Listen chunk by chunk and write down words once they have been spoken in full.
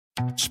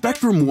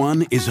Spectrum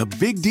One is a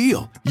big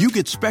deal. You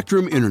get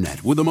Spectrum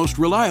Internet with the most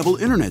reliable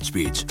internet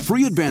speeds,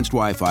 free advanced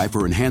Wi-Fi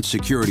for enhanced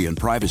security and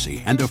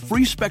privacy, and a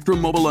free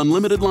Spectrum Mobile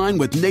Unlimited line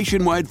with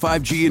nationwide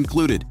 5G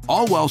included,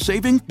 all while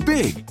saving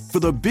big. For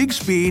the big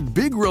speed,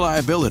 big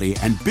reliability,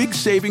 and big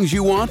savings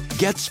you want,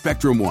 get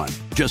Spectrum One.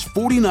 Just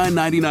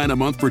 $49.99 a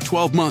month for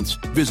 12 months.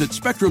 Visit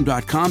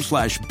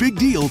spectrum.com/big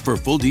deal for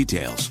full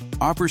details.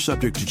 Offer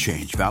subject to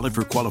change. Valid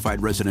for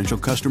qualified residential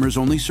customers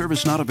only.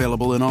 Service not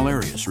available in all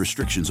areas.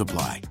 Restrictions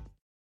apply.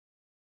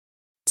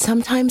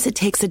 Sometimes it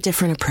takes a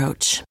different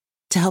approach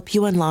to help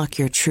you unlock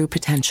your true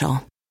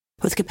potential.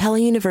 With Capella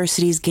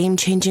University's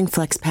game-changing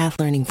FlexPath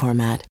learning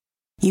format,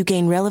 you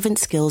gain relevant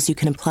skills you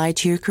can apply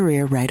to your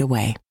career right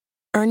away.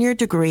 Earn your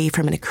degree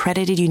from an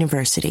accredited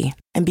university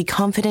and be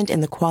confident in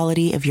the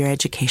quality of your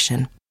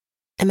education.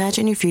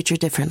 Imagine your future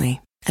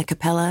differently at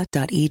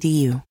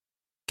capella.edu.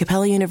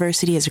 Capella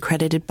University is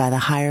accredited by the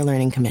Higher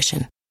Learning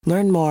Commission.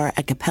 Learn more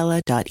at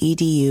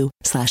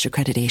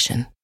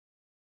capella.edu/accreditation.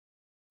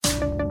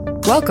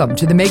 Welcome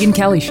to The Megyn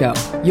Kelly Show,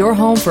 your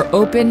home for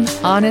open,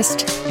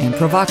 honest, and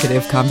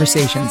provocative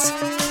conversations.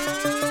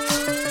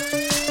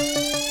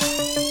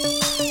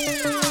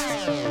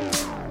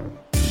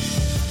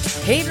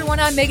 Hey everyone,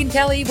 I'm Megyn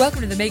Kelly.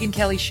 Welcome to The Megyn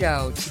Kelly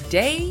Show.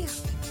 Today,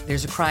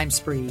 there's a crime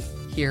spree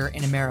here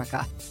in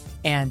America.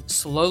 And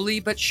slowly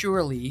but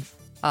surely,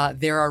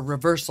 there are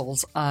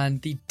reversals on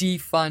the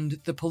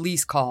defund the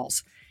police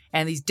calls.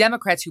 And these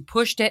Democrats who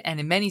pushed it and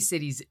in many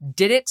cities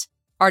did it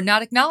are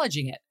not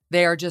acknowledging it.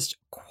 They are just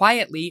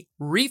quietly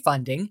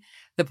refunding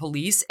the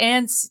police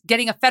and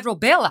getting a federal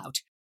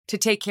bailout to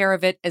take care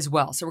of it as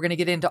well. So we're going to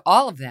get into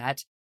all of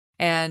that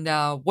and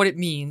what it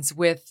means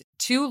with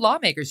two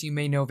lawmakers you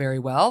may know very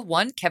well.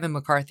 One, Kevin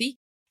McCarthy.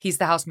 He's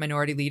the House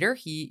Minority Leader.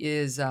 He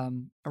is a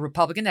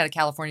Republican out of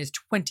California's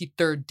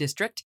 23rd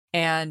District.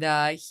 And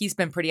he's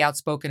been pretty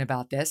outspoken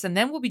about this. And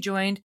then we'll be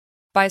joined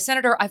by a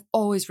senator I've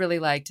always really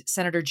liked,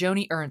 Senator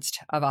Joni Ernst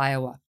of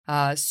Iowa.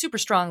 Super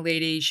strong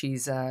lady.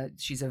 She's a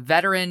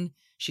veteran.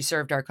 She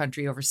served our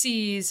country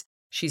overseas.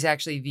 She's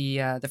actually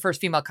the first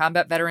female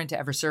combat veteran to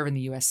ever serve in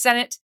the U.S.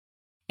 Senate.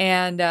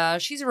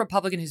 And she's a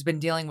Republican who's been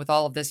dealing with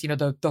all of this,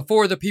 the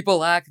For the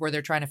People Act, where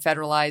they're trying to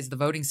federalize the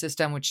voting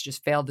system, which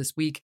just failed this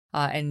week,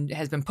 and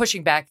has been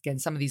pushing back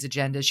against some of these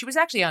agendas. She was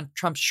actually on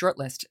Trump's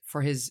shortlist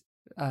for his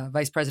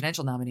vice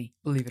presidential nominee,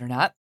 believe it or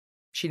not.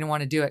 She didn't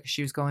want to do it.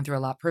 She was going through a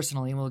lot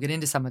personally, and we'll get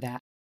into some of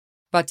that.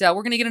 But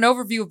we're going to get an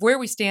overview of where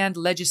we stand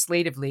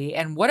legislatively.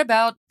 And what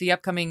about the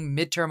upcoming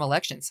midterm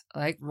elections?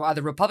 Are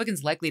the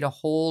Republicans likely to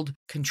hold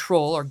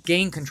control or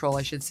gain control,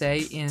 I should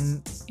say,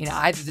 in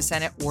either the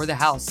Senate or the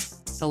House?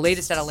 The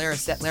latest out of Larry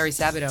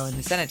Sabato in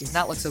the Senate does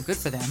not look so good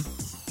for them.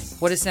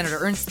 What does Senator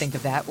Ernst think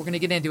of that? We're going to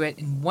get into it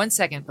in 1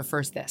 second, but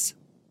first this.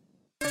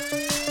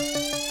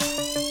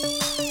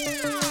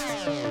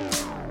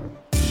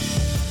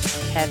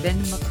 Kevin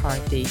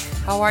McCarthy.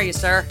 How are you,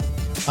 sir?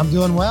 I'm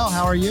doing well.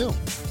 How are you?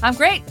 I'm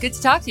great. Good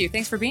to talk to you.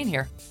 Thanks for being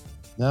here.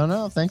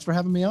 No. Thanks for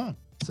having me on.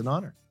 It's an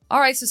honor. All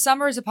right. So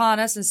summer is upon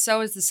us, and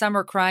so is the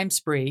summer crime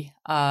spree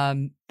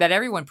that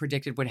everyone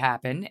predicted would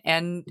happen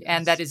and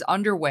that is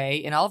underway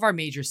in all of our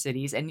major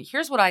cities. And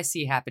here's what I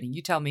see happening.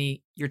 You tell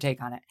me your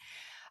take on it.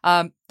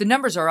 The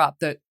numbers are up.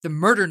 The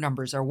murder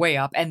numbers are way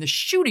up, and the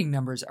shooting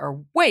numbers are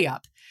way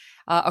up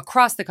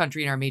across the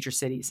country in our major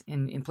cities.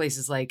 In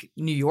places like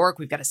New York,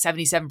 we've got a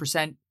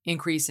 77%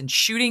 increase in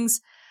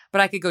shootings, but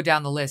I could go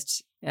down the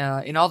list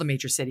in all the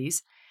major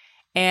cities.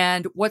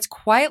 And what's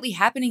quietly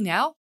happening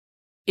now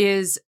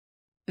is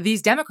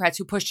these Democrats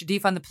who push to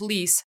defund the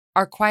police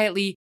are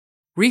quietly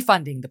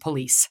refunding the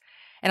police.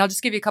 And I'll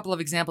just give you a couple of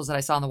examples that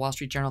I saw in the Wall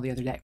Street Journal the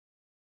other day.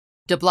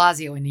 De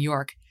Blasio in New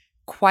York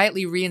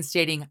quietly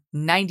reinstating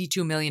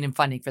 $92 million in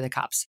funding for the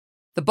cops.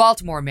 The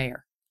Baltimore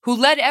mayor, who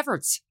led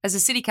efforts as a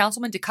city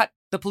councilman to cut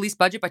the police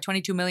budget by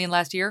 $22 million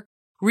last year,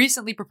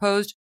 recently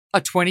proposed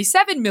a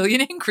 $27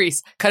 million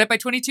increase. Cut it by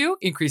 22,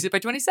 increase it by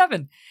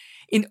 27.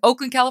 In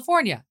Oakland,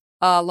 California,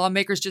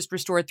 lawmakers just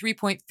restored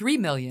 $3.3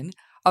 million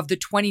of the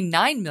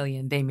 $29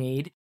 million they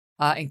made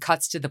in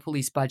cuts to the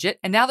police budget.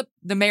 And now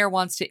the mayor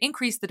wants to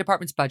increase the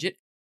department's budget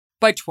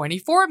by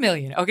 $24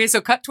 million. Okay,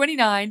 so cut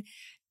 29,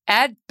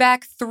 add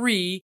back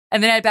 3,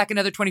 and then add back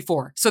another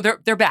 24. So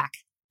they're back.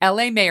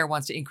 LA mayor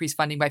wants to increase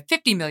funding by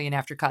 $50 million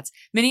after cuts.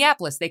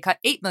 Minneapolis, they cut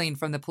 $8 million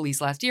from the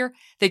police last year.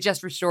 They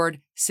just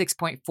restored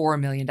 $6.4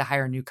 million to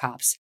hire new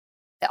cops.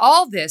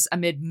 All this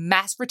amid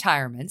mass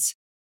retirements.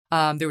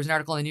 There was an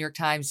article in the New York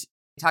Times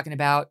talking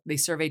about they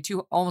surveyed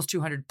almost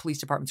 200 police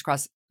departments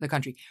across the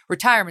country.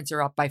 Retirements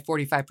are up by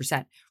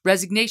 45%.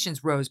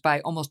 Resignations rose by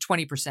almost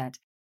 20%.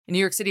 In New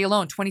York City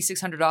alone,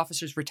 2,600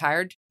 officers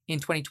retired in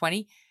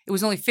 2020. It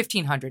was only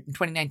 1,500 in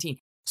 2019.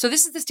 So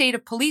this is the state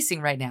of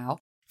policing right now,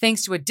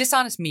 thanks to a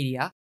dishonest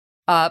media,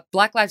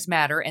 Black Lives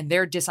Matter and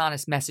their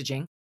dishonest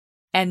messaging.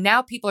 And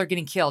now people are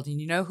getting killed.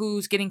 And you know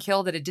who's getting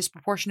killed at a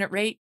disproportionate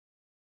rate?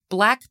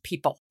 Black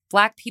people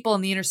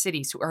in the inner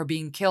cities who are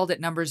being killed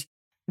at numbers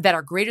that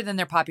are greater than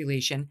their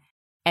population.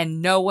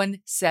 And no one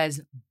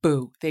says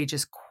boo. They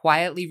just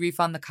quietly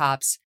refund the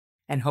cops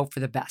and hope for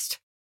the best.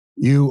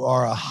 You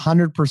are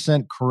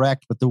 100%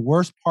 correct. But the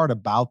worst part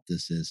about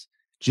this is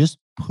just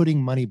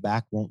putting money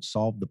back won't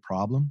solve the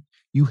problem.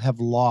 You have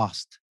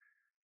lost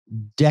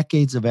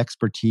decades of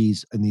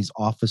expertise in these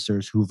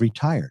officers who've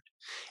retired.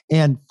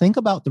 And think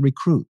about the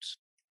recruits.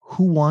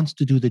 Who wants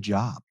to do the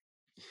job?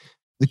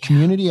 The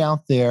community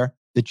out there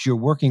that you're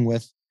working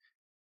with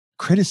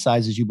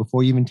criticizes you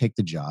before you even take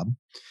the job.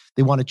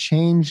 They want to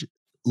change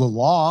the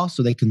law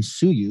so they can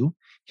sue you.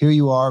 Here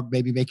you are,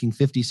 maybe making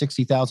 $50,000,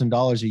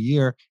 $60,000 a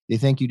year. They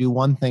think you do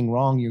one thing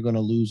wrong, you're going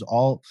to lose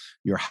all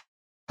your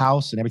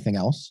house and everything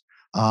else.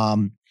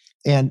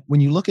 And when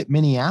you look at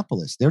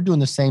Minneapolis, they're doing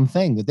the same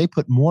thing, that they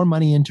put more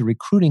money into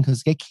recruiting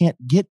because they can't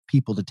get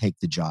people to take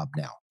the job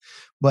now.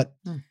 But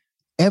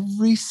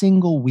every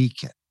single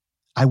weekend,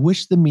 I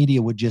wish the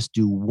media would just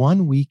do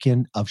one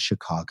weekend of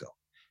Chicago.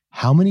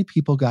 How many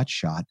people got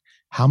shot?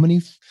 How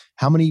many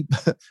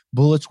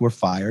bullets were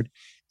fired?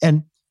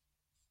 And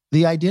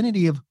the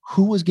identity of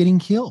who was getting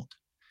killed.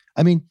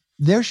 I mean,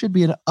 there should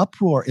be an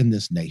uproar in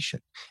this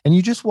nation. And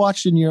you just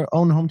watched in your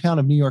own hometown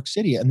of New York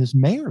City and this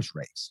mayor's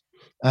race.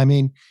 I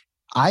mean,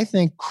 I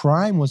think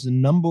crime was the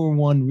number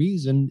one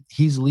reason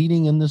he's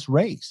leading in this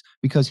race,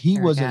 because he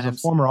was, as a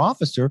former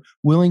officer,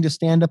 willing to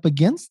stand up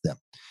against them.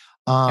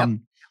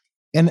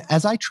 And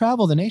as I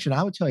travel the nation,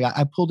 I would tell you,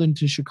 I pulled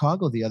into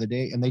Chicago the other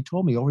day and they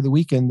told me over the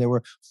weekend there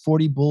were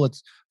 40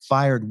 bullets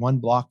fired 1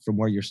 block from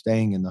where you're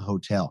staying in the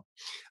hotel.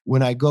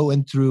 When I go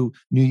in through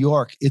New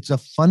York, it's a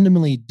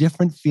fundamentally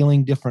different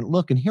feeling, different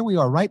look. And here we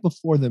are right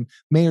before the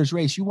mayor's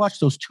race. You watch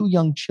those 2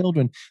 young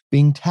children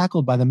being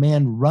tackled by the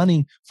man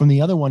running from the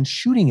other one,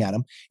 shooting at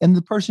him. And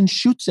the person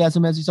shoots at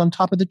him as he's on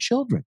top of the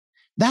children.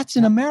 That's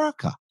in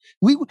America.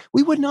 We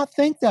would not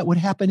think that would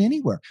happen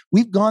anywhere.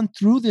 We've gone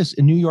through this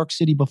in New York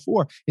City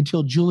before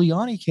until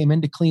Giuliani came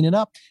in to clean it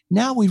up.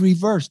 Now we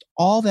reversed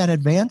all that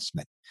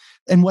advancement.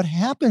 And what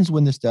happens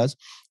when this does,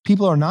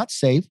 people are not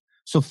safe.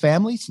 So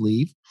families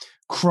leave,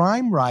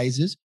 crime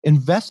rises,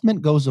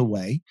 investment goes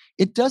away.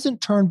 It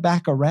doesn't turn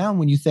back around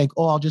when you think,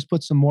 oh, I'll just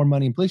put some more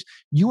money in police.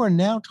 You are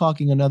now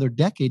talking another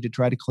decade to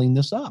try to clean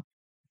this up.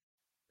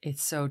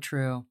 It's so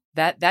true.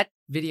 That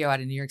video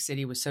out in New York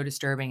City was so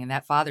disturbing. And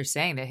that father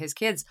saying that his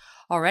kids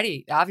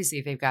already, obviously,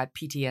 if they've got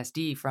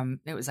PTSD from,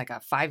 it was like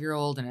a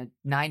 5-year-old and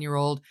a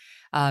 9-year-old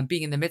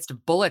being in the midst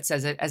of bullets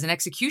as an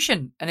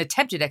execution, an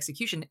attempted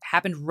execution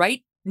happened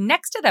right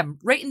next to them,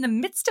 right in the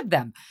midst of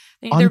them.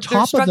 They're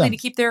struggling to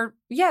keep their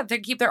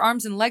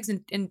arms and legs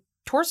and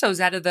torsos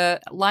out of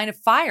the line of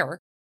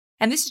fire.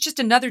 And this is just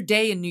another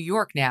day in New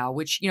York now,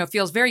 which,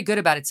 feels very good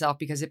about itself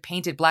because it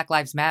painted Black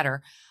Lives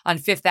Matter on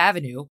Fifth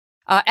Avenue.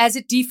 As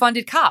it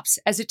defunded cops,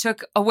 as it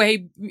took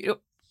away,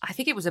 I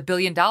think it was $1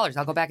 billion,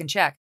 I'll go back and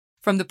check,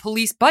 from the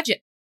police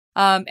budget.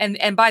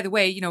 And by the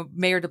way,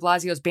 Mayor de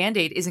Blasio's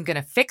Band-Aid isn't going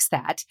to fix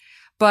that.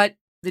 But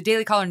the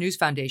Daily Caller News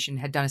Foundation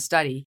had done a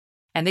study,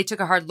 and they took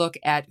a hard look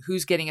at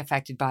who's getting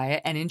affected by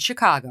it. And in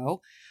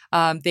Chicago,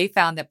 they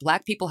found that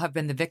Black people have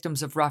been the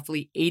victims of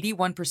roughly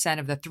 81%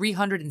 of the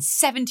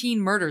 317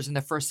 murders in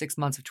the first 6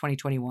 months of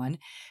 2021.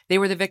 They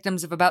were the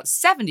victims of about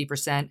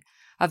 70%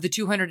 of the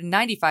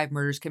 295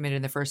 murders committed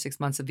in the first 6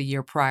 months of the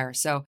year prior.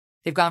 So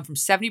they've gone from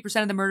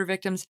 70% of the murder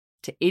victims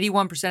to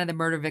 81% of the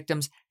murder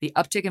victims. The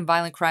uptick in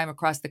violent crime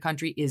across the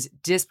country is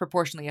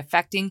disproportionately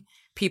affecting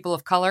people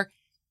of color.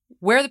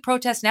 Where are the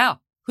protests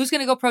now? Who's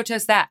going to go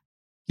protest that?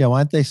 Yeah, why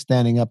aren't they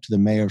standing up to the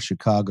mayor of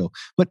Chicago?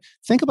 But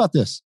think about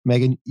this,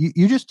 Megan.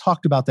 You just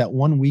talked about that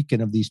one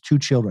weekend of these 2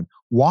 children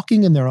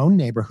walking in their own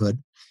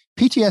neighborhood,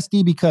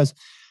 PTSD, because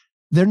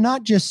they're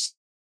not just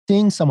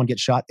seeing someone get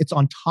shot, it's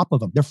on top of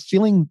them. They're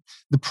feeling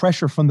the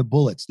pressure from the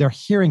bullets. They're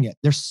hearing it.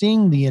 They're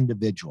seeing the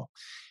individual.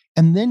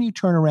 And then you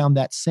turn around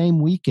that same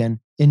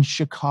weekend in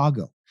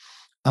Chicago,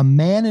 a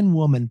man and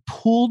woman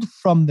pulled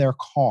from their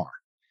car.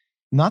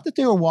 Not that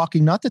they were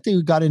walking, not that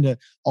they got into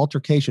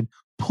altercation,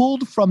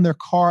 pulled from their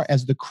car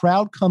as the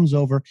crowd comes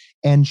over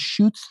and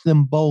shoots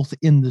them both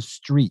in the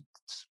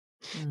streets.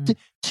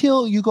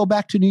 Till you go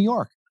back to New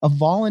York, a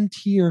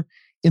volunteer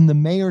in the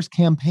mayor's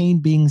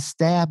campaign being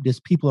stabbed as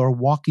people are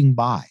walking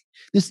by.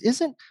 This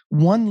isn't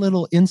one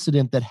little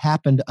incident that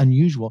happened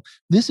unusual.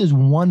 This is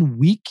one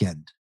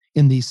weekend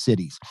in these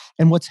cities.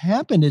 And what's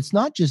happened, it's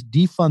not just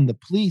defund the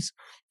police.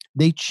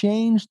 They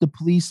changed the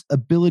police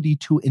ability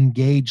to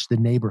engage the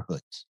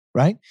neighborhoods,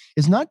 right?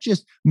 It's not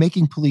just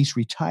making police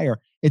retire.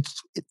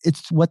 It's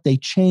what they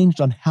changed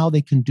on how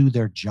they can do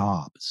their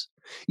jobs.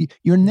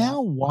 You're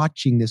now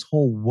watching this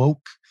whole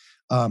woke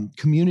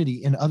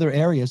community in other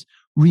areas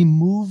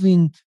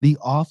removing the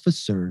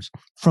officers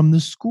from the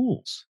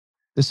schools.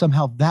 That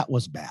somehow that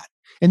was bad.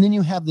 And then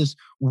you have this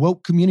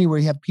woke community where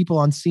you have people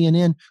on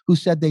CNN who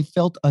said they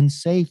felt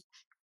unsafe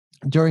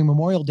during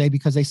Memorial Day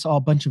because they saw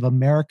a bunch of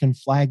American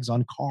flags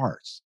on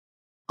cars.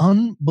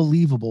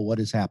 Unbelievable what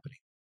is happening.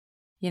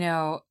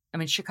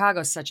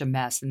 Chicago's such a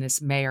mess. And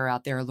this mayor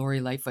out there, Lori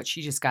Lightfoot,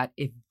 she just got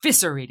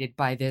eviscerated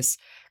by this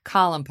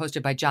column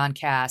posted by John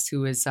Cass,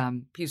 who is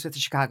he was with the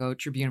Chicago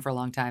Tribune for a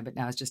long time, but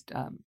now has just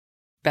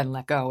been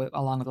let go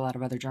along with a lot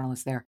of other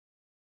journalists there.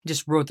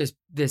 Just wrote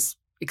this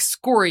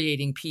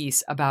excoriating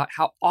piece about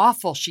how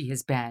awful she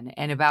has been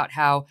and about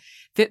how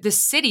the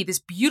city, this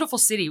beautiful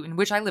city in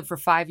which I lived for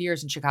 5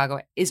 years in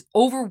Chicago, is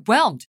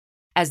overwhelmed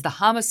as the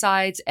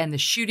homicides and the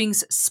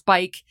shootings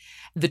spike.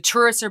 The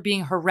tourists are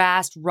being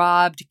harassed,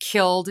 robbed,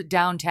 killed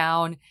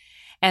downtown.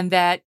 And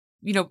that,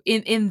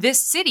 in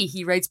this city,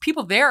 he writes,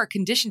 people there are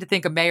conditioned to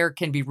think a mayor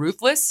can be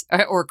ruthless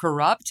or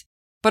corrupt,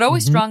 but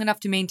always strong enough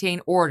to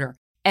maintain order.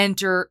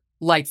 Enter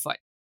Lightfoot,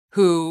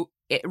 who,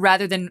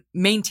 rather than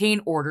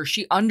maintain order,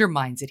 she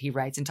undermines it, he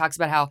writes, and talks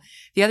about how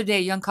the other day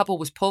a young couple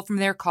was pulled from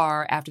their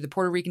car after the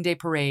Puerto Rican Day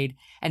Parade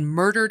and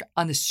murdered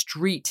on the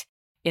street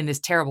in this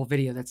terrible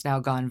video that's now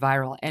gone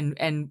viral.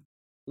 And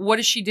what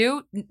does she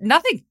do?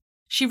 Nothing.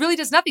 She really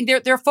does nothing.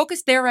 They're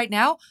focused there right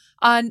now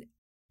on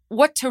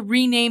what to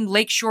rename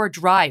Lakeshore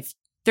Drive.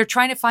 They're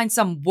trying to find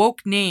some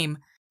woke name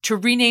to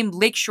rename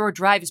Lakeshore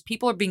Drive as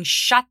people are being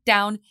shot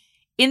down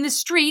in the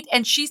street.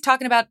 And she's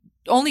talking about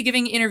only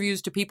giving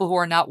interviews to people who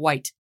are not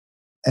white.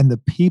 And the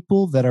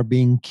people that are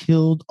being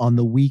killed on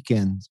the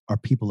weekends are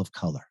people of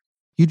color.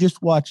 You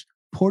just watch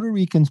Puerto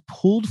Ricans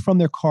pulled from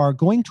their car,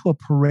 going to a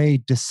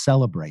parade to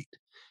celebrate,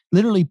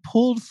 literally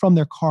pulled from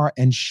their car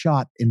and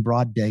shot in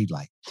broad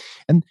daylight.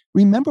 And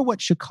remember what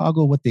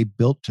they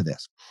built to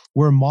this,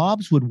 where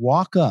mobs would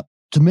walk up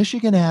to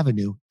Michigan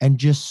Avenue and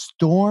just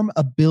storm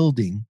a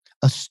building,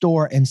 a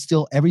store, and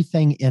steal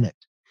everything in it.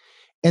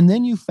 And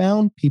then you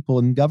found people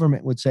in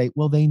government would say,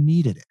 well, they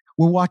needed it.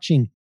 We're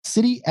watching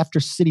city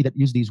after city that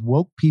use these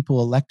woke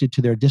people elected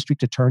to their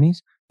district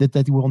attorneys that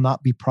they will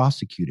not be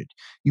prosecuted.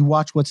 You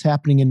watch what's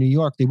happening in New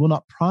York. They will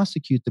not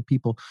prosecute the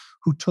people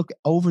who took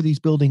over these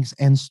buildings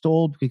and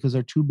stole because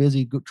they're too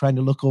busy trying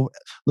to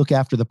look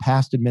after the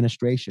past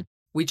administration.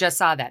 We just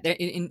saw that.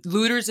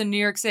 Looters in New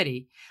York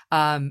City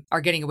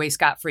are getting away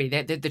scot-free.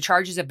 The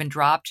charges have been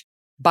dropped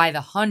by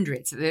the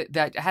hundreds.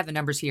 I have the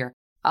numbers here.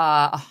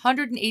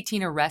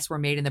 118 arrests were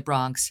made in the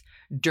Bronx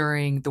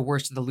during the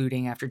worst of the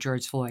looting after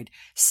George Floyd.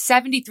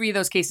 73 of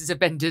those cases have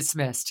been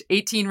dismissed.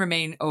 18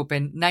 remain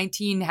open.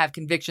 19 have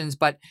convictions,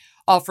 but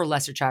all for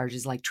lesser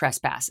charges like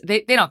trespass.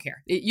 They don't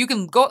care. You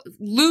can go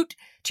loot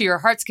to your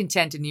heart's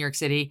content in New York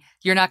City.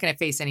 You're not going to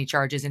face any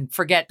charges. And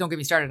don't get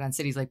me started on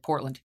cities like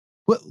Portland.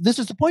 Well, this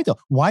is the point, though.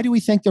 Why do we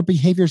think their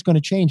behavior is going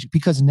to change?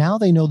 Because now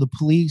they know the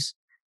police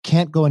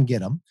can't go and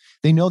get them.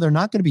 They know they're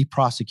not going to be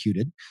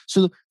prosecuted.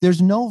 So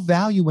there's no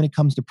value when it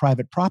comes to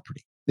private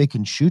property. They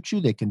can shoot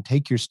you. They can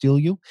steal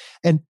you.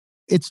 And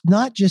it's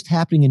not just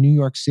happening in New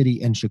York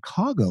City and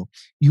Chicago.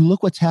 You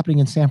look what's happening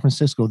in San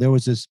Francisco. There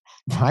was this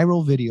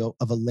viral video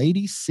of a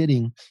lady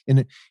sitting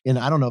in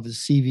I don't know if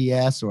it's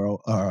CVS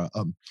or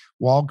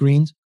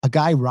Walgreens. A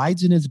guy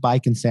rides in his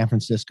bike in San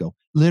Francisco,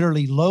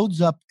 literally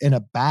loads up in a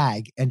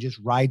bag and just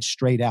rides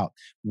straight out.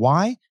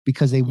 Why?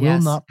 Because they will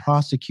not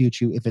prosecute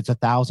you if it's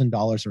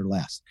 $1,000 or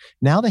less.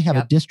 Now they have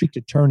a district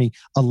attorney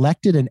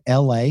elected in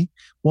LA,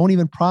 won't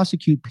even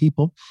prosecute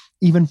people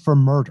even for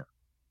murder.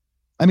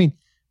 I mean,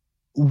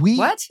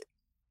 What?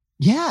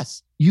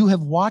 Yes. You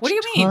have watched What do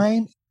you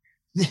mean?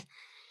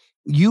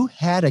 You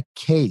had a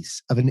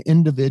case of an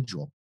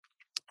individual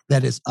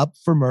that is up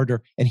for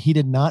murder, and he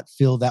did not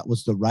feel that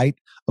was the right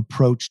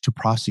approach to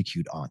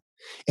prosecute on.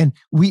 And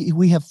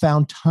we have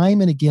found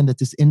time and again that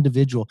this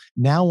individual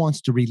now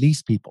wants to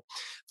release people.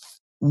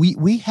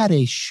 We had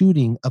a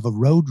shooting of a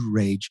road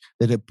rage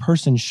that a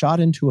person shot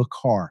into a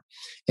car,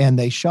 and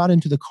they shot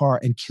into the car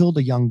and killed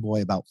a young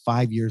boy about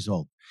 5 years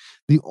old.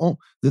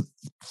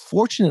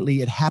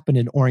 Fortunately, it happened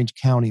in Orange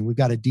County. We've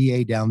got a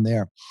DA down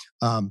there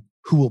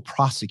who will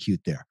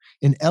prosecute there.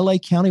 In LA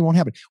County, it won't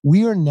happen.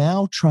 We are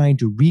now trying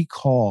to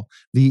recall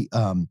the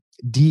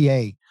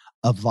DA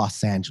of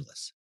Los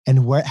Angeles.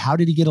 And how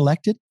did he get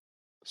elected?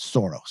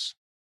 Soros.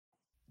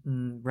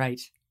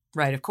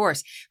 Right, of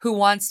course. Who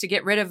wants to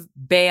get rid of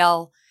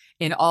bail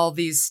in all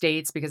these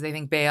states because they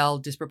think bail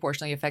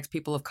disproportionately affects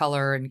people of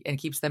color and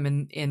keeps them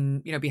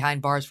in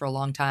behind bars for a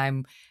long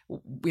time,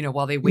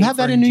 while they wait. You have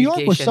for that in New York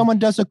where someone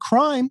does a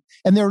crime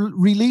and they're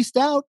released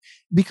out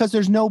because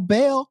there's no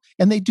bail,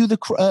 and they do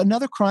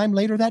another crime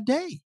later that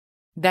day.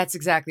 That's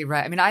exactly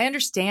right. I mean, I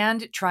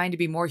understand trying to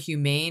be more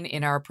humane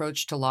in our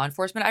approach to law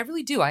enforcement. I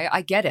really do.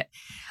 I get it.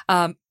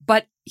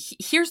 But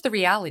here's the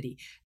reality.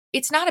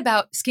 It's not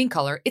about skin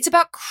color. It's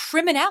about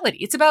criminality.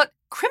 It's about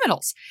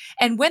criminals.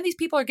 And when these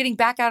people are getting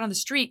back out on the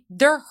street,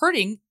 they're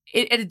hurting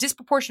at a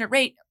disproportionate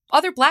rate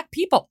other Black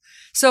people.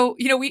 So,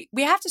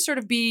 we have to sort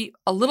of be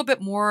a little bit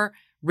more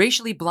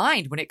racially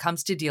blind when it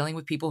comes to dealing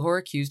with people who are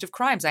accused of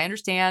crimes. I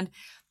understand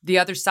the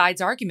other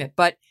side's argument,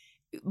 but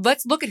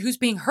let's look at who's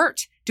being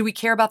hurt. Do we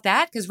care about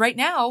that? Because right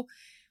now,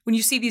 when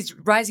you see these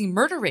rising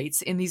murder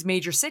rates in these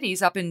major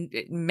cities, up in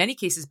many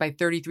cases by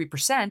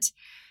 33%,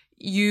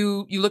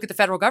 you look at the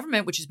federal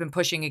government, which has been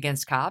pushing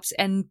against cops.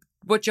 And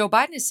what Joe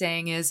Biden is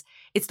saying is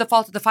it's the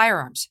fault of the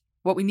firearms.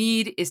 What we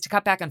need is to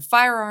cut back on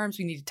firearms.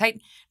 We need to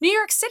tighten. New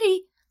York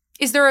City,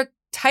 is there a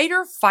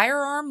tighter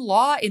firearm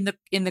law in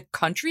the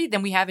country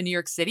than we have in New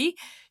York City?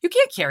 You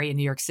can't carry in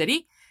New York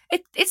City.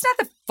 It's not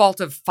the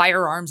fault of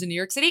firearms in New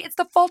York City. It's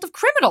the fault of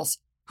criminals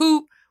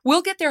who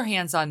will get their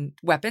hands on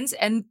weapons,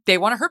 and they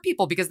want to hurt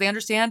people because they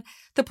understand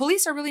the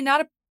police are really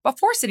not a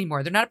force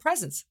anymore. They're not a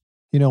presence.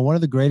 One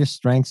of the greatest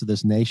strengths of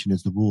this nation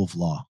is the rule of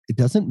law. It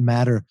doesn't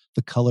matter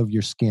the color of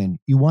your skin.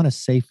 You want a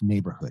safe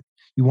neighborhood.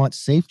 You want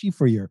safety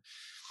for your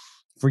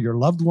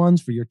loved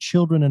ones, for your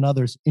children and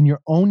others in your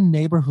own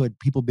neighborhood,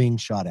 people being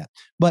shot at.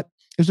 But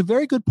there's a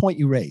very good point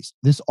you raised.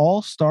 This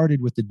all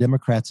started with the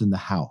Democrats in the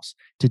House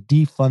to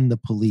defund the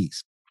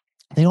police.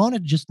 They want to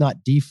just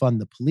not defund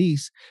the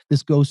police.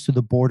 This goes to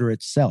the border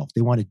itself.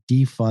 They want to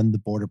defund the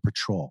Border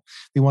Patrol.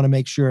 They want to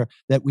make sure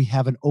that we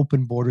have an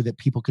open border that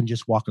people can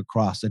just walk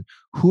across. And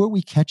who are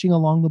we catching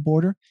along the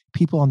border?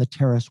 People on the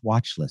terrorist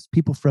watch list,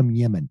 people from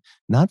Yemen,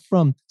 not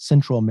from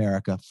Central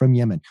America, from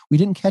Yemen. We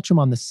didn't catch them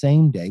on the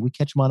same day. We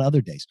catch them on other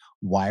days.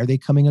 Why are they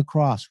coming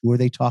across? Who are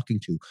they talking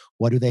to?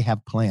 What do they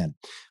have planned?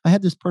 I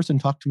had this person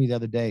talk to me the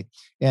other day,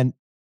 and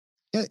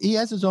he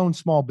has his own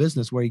small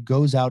business where he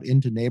goes out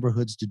into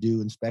neighborhoods to do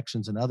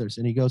inspections and others.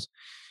 And he goes,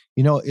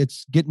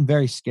 it's getting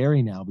very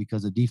scary now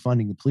because of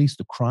defunding the police.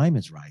 The crime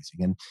is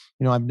rising. And,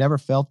 I've never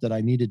felt that I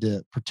needed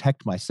to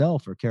protect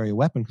myself or carry a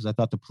weapon because I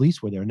thought the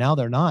police were there. Now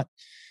they're not.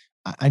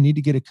 I need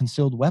to get a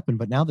concealed weapon.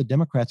 But now the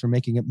Democrats are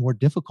making it more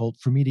difficult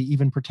for me to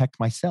even protect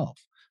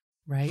myself.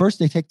 Right. First,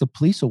 they take the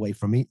police away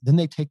from me. Then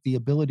they take the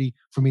ability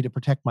for me to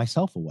protect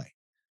myself away.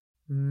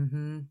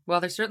 Mm-hmm. Well,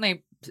 they're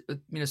certainly,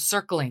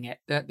 circling it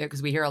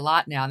because we hear a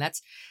lot now. And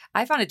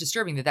I found it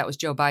disturbing that was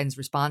Joe Biden's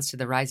response to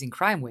the rising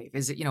crime wave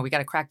is that, we got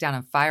to crack down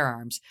on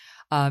firearms.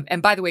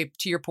 And by the way,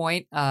 to your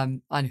point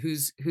on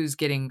who's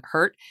getting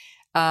hurt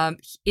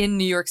in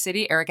New York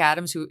City, Eric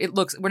Adams,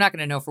 we're not going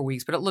to know for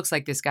weeks, but it looks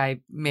like this guy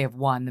may have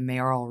won the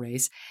mayoral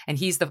race. And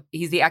he's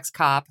the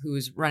ex-cop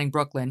who's running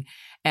Brooklyn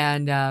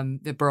and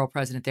the borough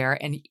president there.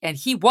 And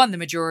he won the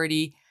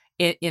majority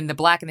in the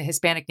Black and the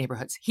Hispanic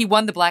neighborhoods. He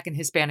won the Black and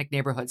Hispanic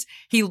neighborhoods.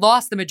 He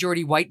lost the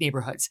majority white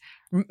neighborhoods.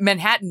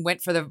 Manhattan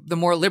went for the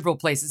more liberal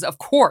places, of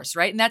course,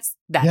 right? And that's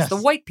yes. The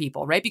white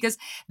people, right? Because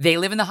they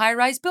live in the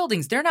high-rise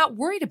buildings. They're not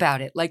worried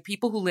about it like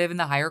people who live in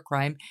the higher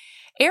crime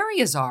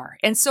areas are.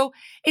 And so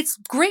it's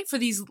great for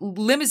these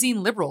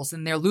limousine liberals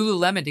and their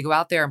Lululemon to go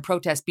out there and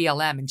protest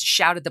BLM and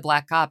shout at the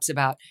black cops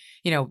about,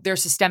 their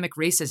systemic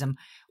racism.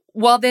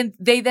 Well, then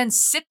they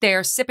sit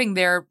there sipping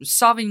their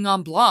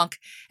Sauvignon Blanc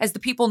as the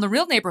people in the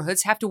real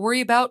neighborhoods have to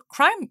worry about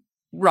crime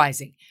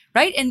rising,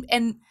 right?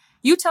 And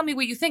you tell me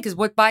what you think, is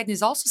what Biden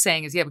is also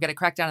saying is, we've got to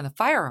crack down on the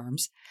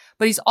firearms,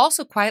 but he's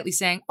also quietly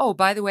saying, oh,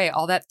 by the way,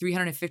 all that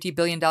 $350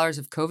 billion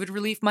of COVID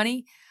relief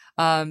money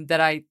that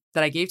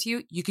I gave to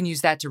you, you can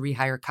use that to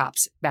rehire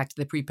cops back to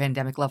the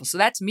pre-pandemic level. So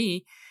that to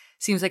me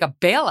seems like a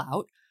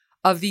bailout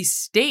of these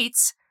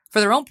states for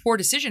their own poor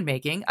decision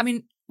making. I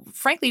mean,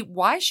 frankly,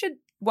 why should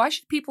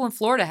people in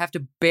Florida have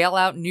to bail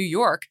out New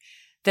York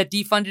that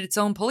defunded its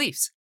own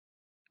police?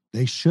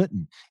 They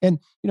shouldn't. And,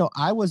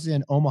 I was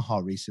in Omaha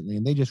recently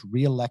and they just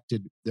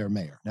reelected their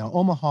mayor. Now,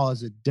 Omaha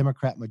is a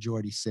Democrat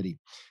majority city.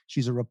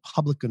 She's a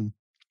Republican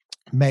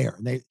mayor.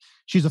 And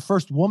she's the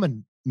first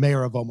woman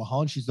mayor of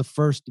Omaha, and she's the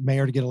first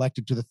mayor to get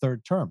elected to the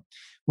third term.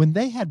 When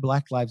they had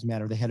Black Lives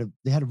Matter, they had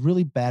a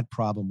really bad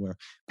problem where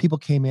people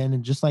came in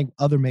and, just like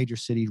other major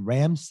cities,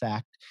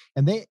 ransacked,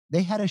 and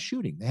they had a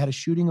shooting. They had a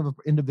shooting of an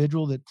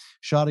individual that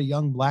shot a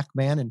young Black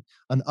man in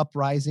an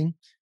uprising.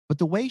 But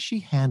the way she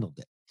handled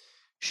it,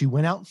 she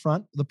went out in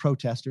front of the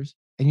protesters,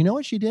 and you know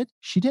what she did?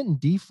 She didn't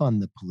defund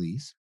the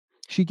police.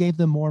 She gave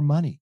them more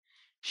money.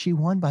 She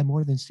won by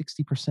more than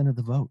 60% of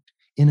the vote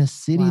in a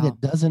city that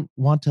doesn't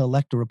want to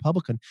elect a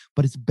Republican,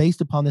 but it's based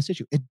upon this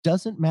issue. It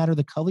doesn't matter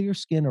the color of your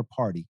skin or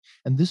party.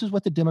 And this is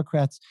what the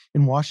Democrats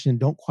in Washington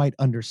don't quite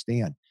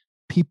understand.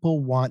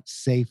 People want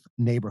safe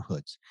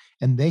neighborhoods,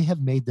 and they have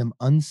made them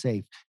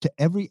unsafe to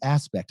every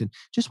aspect. And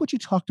just what you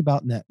talked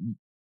about in that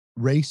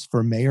race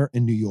for mayor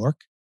in New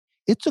York,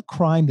 it's a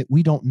crime that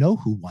we don't know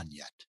who won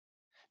yet.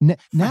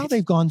 Now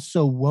they've gone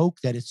so woke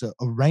that it's a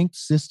ranked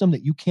system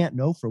that you can't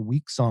know for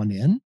weeks on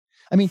end.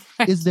 I mean,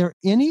 is there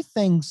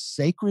anything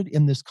sacred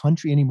in this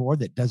country anymore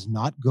that does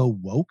not go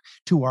woke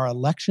to our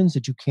elections,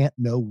 that you can't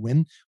know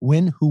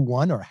when who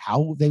won or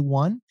how they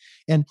won?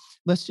 And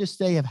let's just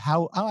say of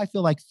how I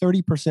feel like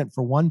 30%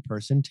 for one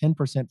person,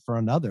 10% for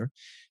another.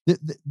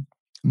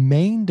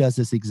 Maine does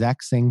this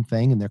exact same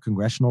thing in their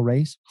congressional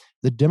race.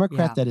 The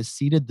Democrat that is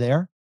seated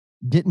there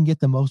didn't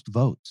get the most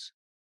votes.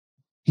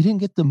 He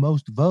didn't get the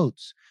most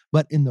votes,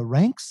 but in the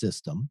rank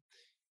system,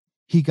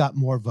 he got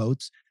more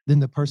votes than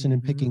the person in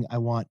picking, I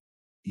want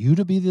you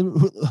to be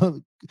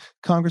the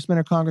congressman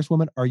or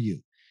congresswoman, or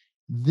you.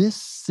 This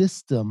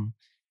system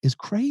is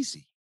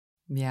crazy.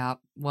 Yeah.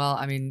 Well,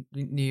 I mean,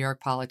 New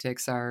York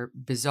politics are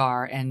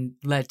bizarre and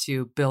led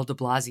to Bill de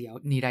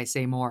Blasio. Need I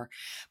say more?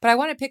 But I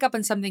want to pick up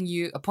on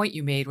a point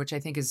you made, which I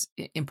think is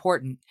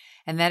important,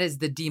 and that is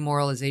the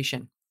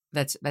demoralization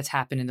that's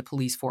happened in the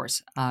police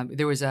force.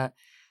 There was a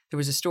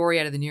story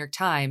out of the New York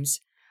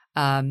Times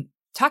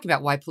talking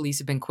about why police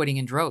have been quitting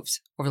in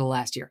droves over the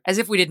last year, as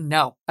if we didn't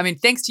know. I mean,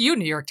 thanks to you,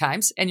 New York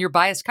Times, and your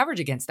biased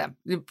coverage against them,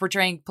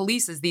 portraying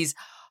police as these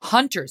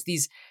hunters,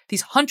 these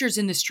hunters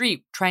in the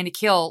street trying to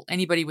kill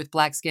anybody with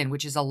black skin,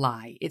 which is a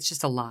lie. It's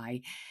just a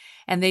lie.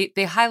 And they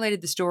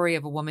highlighted the story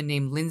of a woman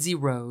named Lindsay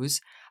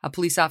Rose, a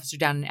police officer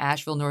down in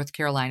Asheville, North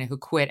Carolina, who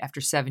quit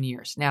after 7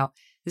 years. Now,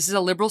 this is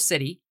a liberal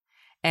city,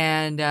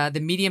 and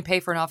the median pay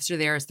for an officer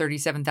there is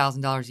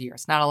 $37,000 a year.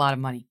 It's not a lot of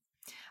money.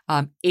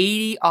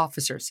 80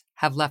 officers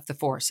have left the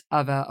force,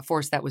 of a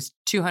force that was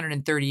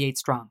 238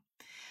 strong.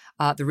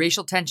 The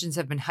racial tensions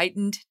have been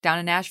heightened down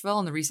in Nashville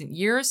in the recent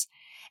years.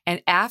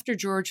 And after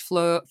George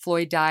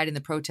Floyd died in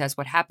the protest,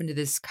 what happened to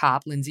this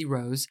cop, Lindsay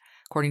Rose,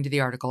 according to the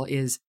article,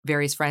 is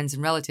various friends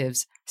and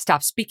relatives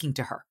stopped speaking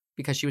to her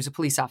because she was a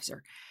police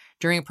officer.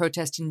 During a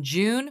protest in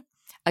June,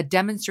 a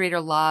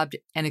demonstrator lobbed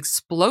an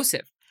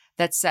explosive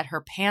that set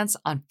her pants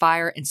on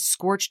fire and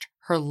scorched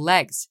her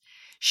legs.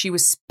 She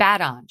was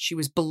spat on. She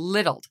was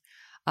belittled.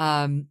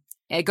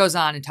 It goes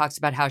on and talks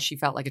about how she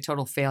felt like a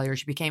total failure.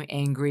 She became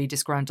angry,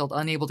 disgruntled,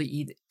 unable to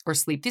eat or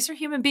sleep. These are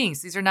human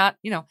beings. These are not,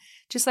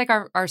 just like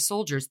our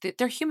soldiers.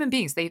 They're human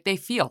beings. They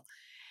feel.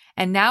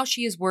 And now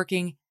she is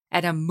working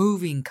at a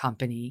moving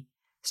company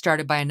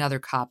started by another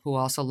cop who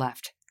also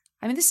left.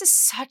 I mean, this is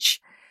such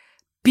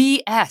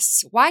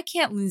BS. Why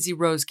can't Lindsay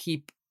Rose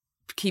keep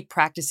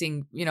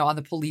practicing, on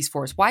the police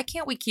force? Why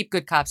can't we keep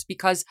good cops?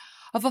 Because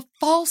of a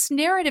false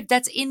narrative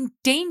that's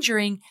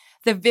endangering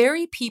the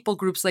very people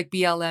groups like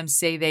BLM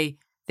say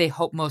they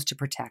hope most to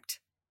protect.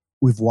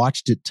 We've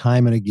watched it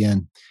time and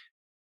again.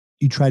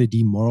 You try to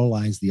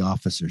demoralize the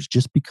officers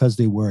just because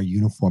they wear a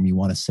uniform. You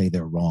want to say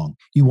they're wrong.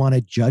 You want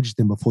to judge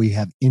them before you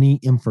have any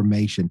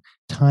information.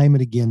 Time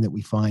and again that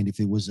we find if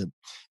it was an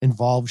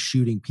involved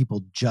shooting,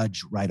 people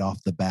judge right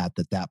off the bat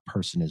that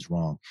person is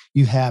wrong.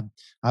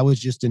 I was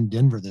just in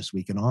Denver this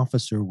week. An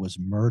officer was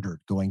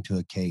murdered going to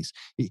a case.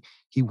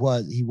 He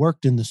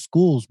worked in the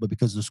schools, but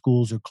because the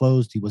schools are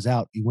closed, he was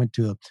out. He went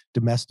to a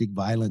domestic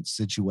violence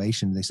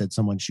situation. They said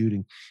someone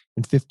shooting.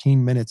 In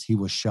 15 minutes, he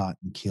was shot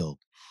and killed.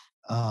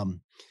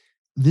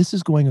 This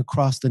is going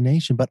across the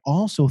nation, but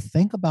also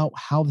think about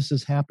how this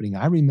is happening.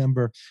 I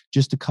remember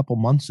just a couple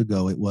months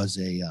ago, it was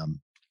a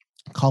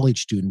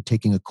college student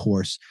taking a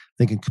course, I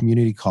think in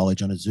community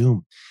college on a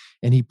Zoom.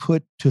 And he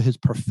put to his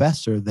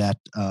professor that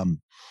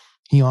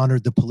he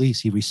honored the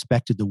police. He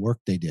respected the work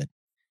they did.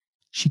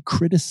 She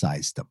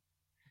criticized them.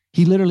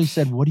 He literally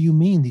said, what do you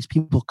mean? These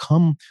people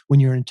come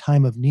when you're in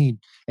time of need.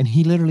 And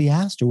he literally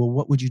asked her, well,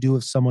 what would you do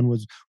if someone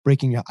was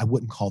breaking out? I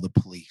wouldn't call the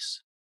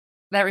police.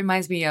 That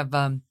reminds me of...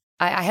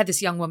 I had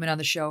this young woman on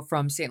the show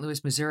from St.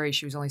 Louis, Missouri.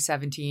 She was only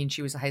 17.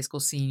 She was a high school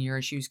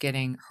senior. She was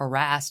getting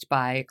harassed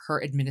by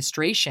her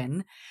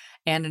administration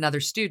and another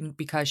student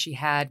because she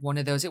had one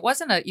of those. It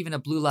wasn't even a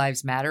Blue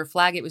Lives Matter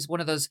flag. It was one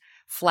of those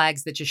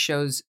flags that just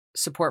shows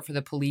support for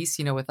the police,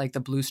 with like the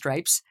blue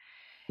stripes.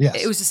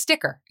 Yes. It was a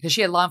sticker because she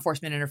had law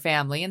enforcement in her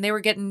family and they were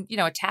getting,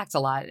 attacked a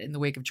lot in the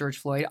wake of George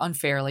Floyd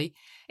unfairly.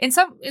 In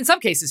some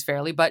cases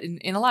fairly, but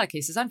in a lot of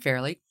cases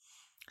unfairly.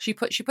 She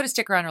put a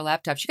sticker on her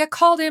laptop. She got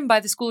called in by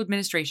the school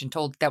administration,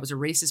 told that was a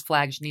racist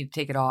flag. She needed to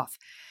take it off.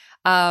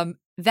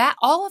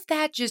 All of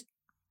that just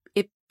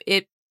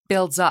it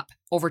builds up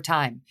over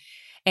time.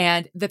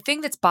 And the thing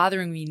that's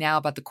bothering me now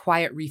about the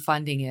quiet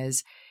refunding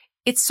is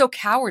it's so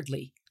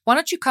cowardly. Why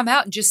don't you come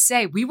out and just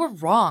say we were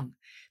wrong,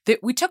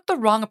 that we took the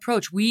wrong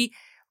approach. We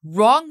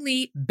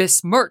wrongly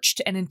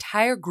besmirched an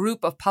entire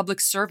group of public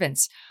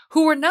servants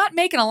who were not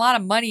making a lot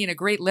of money and a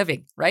great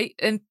living, right?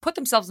 And put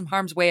themselves in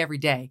harm's way every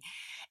day.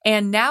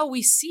 And now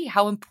we see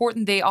how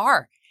important they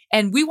are.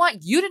 And we want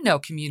you to know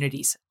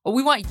communities.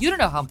 We want you to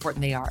know how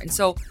important they are. And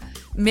so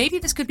maybe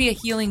this could be a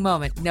healing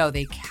moment. No,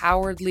 they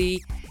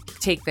cowardly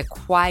take the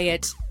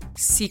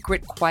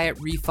secret quiet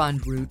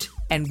refund route.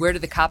 And where do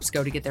the cops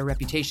go to get their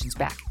reputations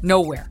back?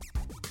 Nowhere.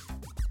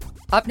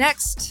 Up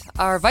next,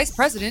 our vice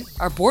president,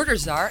 our border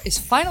czar, is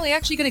finally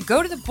actually going to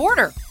go to the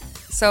border.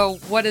 So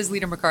what does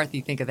Leader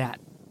McCarthy think of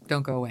that?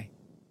 Don't go away.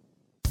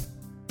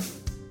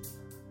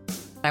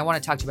 I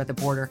want to talk to you about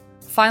the border.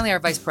 Finally, our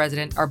vice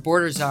president, our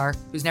border czar,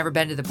 who's never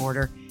been to the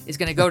border, is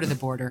going to go to the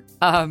border.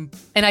 And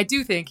I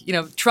do think,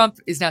 Trump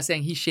is now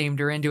saying he shamed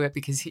her into it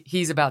because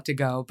he's about to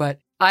go. But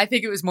I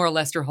think it was more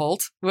Lester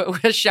Holt.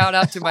 A shout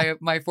out to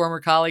my former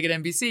colleague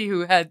at NBC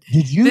who had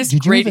this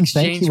great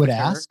exchange with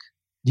her.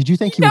 Did you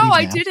think he would No, even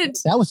I ask? didn't.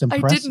 That was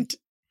impressive. I didn't.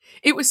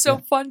 It was so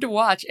fun to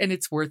watch, and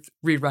it's worth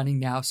rerunning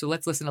now. So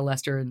let's listen to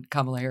Lester and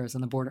Kamala Harris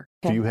on the border.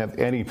 Do you have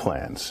any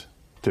plans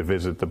to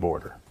visit the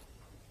border?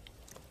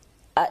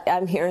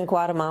 I'm here in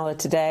Guatemala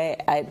today.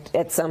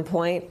 At some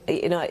point,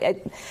 we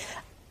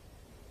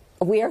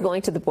are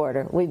going to the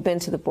border. We've been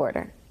to the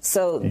border.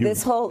 So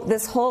this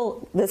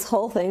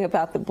whole thing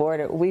about the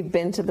border, we've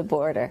been to the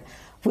border.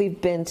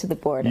 We've been to the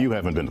border. You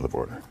haven't been to the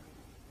border.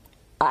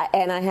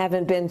 And I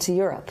haven't been to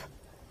Europe.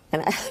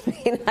 And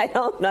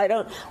I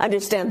don't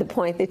understand the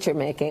point that you're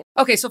making.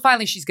 Okay, so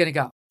finally she's going to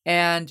go.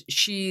 And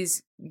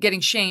she's getting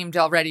shamed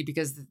already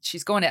because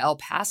she's going to El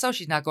Paso.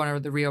 She's not going to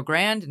the Rio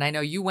Grande. And I know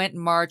you went in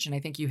March, and I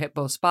think you hit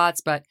both spots.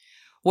 But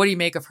what do you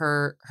make of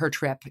her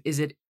trip? Is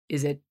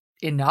it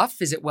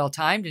enough? Is it well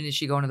timed? And is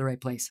she going to the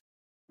right place?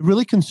 It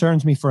really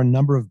concerns me for a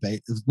number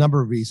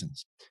of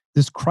reasons.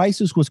 This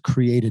crisis was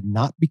created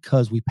not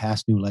because we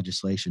passed new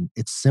legislation.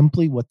 It's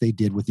simply what they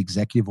did with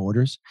executive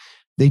orders.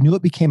 They knew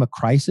it became a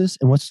crisis.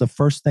 And what's the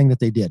first thing that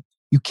they did?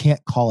 You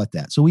can't call it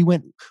that. So we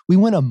went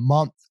a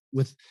month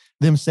with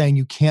them saying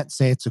you can't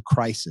say it's a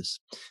crisis.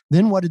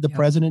 Then what did the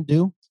president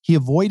do? He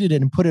avoided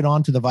it and put it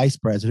on to the vice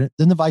president.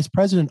 Then the vice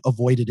president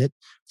avoided it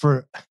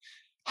for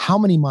how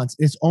many months?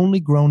 It's only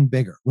grown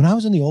bigger. When I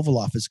was in the Oval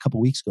Office a couple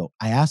of weeks ago,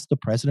 I asked the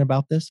president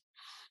about this.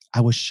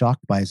 I was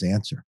shocked by his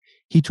answer.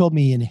 He told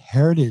me he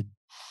inherited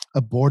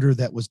a border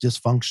that was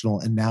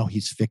dysfunctional and now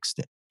he's fixed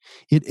it.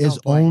 It has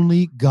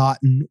only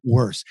gotten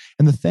worse.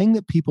 And the thing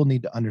that people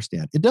need to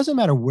understand, it doesn't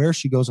matter where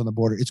she goes on the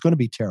border, it's going to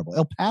be terrible.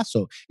 El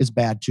Paso is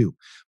bad too.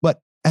 But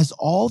as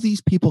all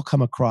these people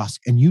come across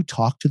and you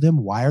talk to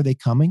them, why are they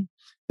coming?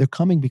 They're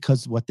coming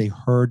because of what they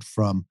heard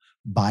from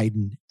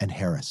Biden and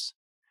Harris.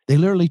 They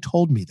literally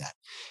told me that.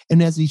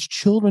 And as these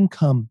children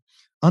come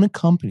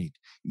unaccompanied,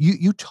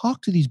 you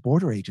talk to these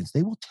border agents,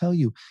 they will tell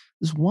you,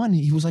 this one,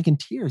 he was like in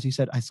tears. He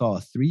said, I saw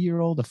a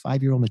 3-year-old, a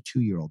 5-year-old, and a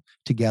 2-year-old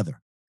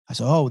together. I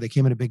said, oh, they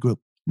came in a big group.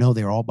 No,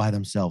 they're all by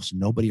themselves.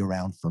 Nobody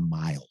around for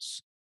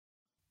miles.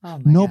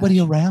 Nobody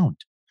around.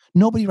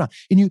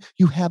 And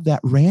you have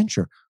that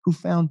rancher who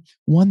found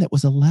one that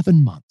was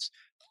 11 months,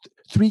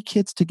 3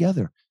 kids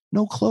together,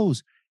 no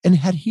clothes. And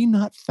had he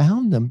not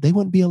found them, they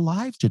wouldn't be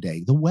alive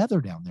today. The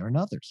weather down there and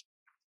others.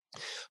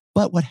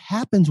 But what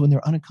happens when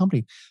they're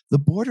unaccompanied, the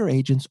border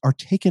agents are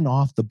taken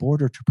off the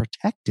border to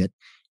protect it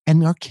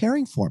and are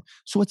caring for them.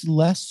 So it's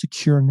less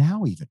secure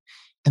now even.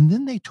 And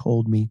then they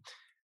told me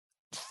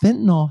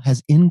fentanyl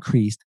has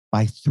increased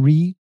by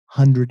 300%.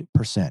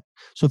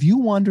 So if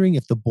you're wondering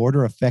if the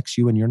border affects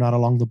you and you're not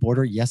along the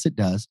border, yes, it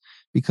does,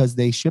 because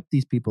they ship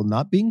these people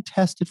not being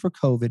tested for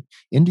COVID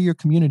into your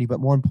community.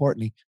 But more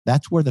importantly,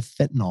 that's where the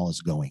fentanyl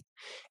is going.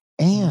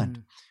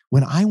 And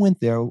when I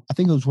went there, I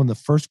think it was one of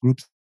the first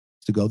groups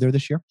to go there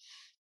this year.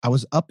 I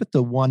was up at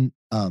the one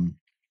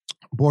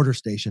border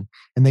station,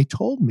 and they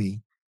told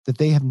me that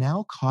they have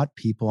now caught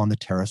people on the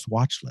terrorist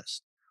watch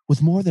list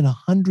with more than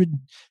 100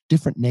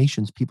 different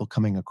nations, people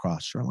coming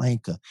across, Sri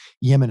Lanka,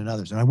 Yemen, and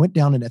others. And I went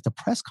down and at the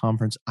press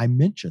conference, I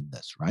mentioned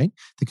this, right?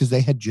 Because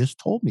they had just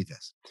told me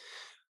this.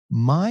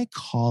 My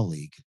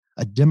colleague,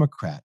 a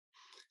Democrat,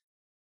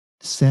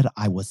 said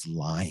I was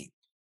lying,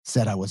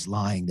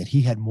 that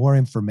he had more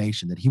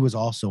information, that he was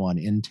also on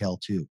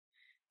Intel too.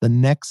 The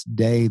next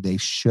day, they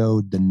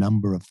showed the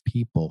number of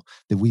people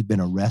that we've been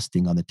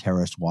arresting on the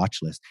terrorist watch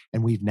list,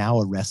 and we've now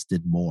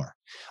arrested more.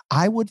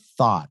 I would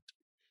thought.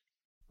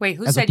 Wait,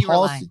 who said you were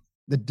lying?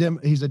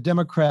 He's a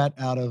Democrat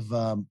out of,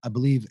 I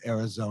believe,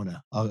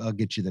 Arizona. I'll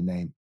get you the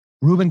name.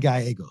 Ruben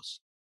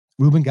Gallegos.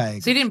 So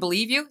he didn't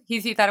believe you?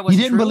 He thought it wasn't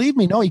true? He didn't believe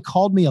me. No, he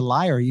called me a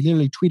liar. He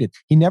literally tweeted.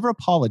 He never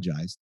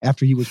apologized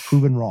after he was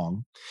proven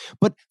wrong.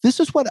 But this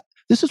is what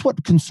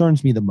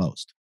concerns me the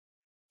most.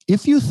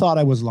 If you thought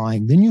I was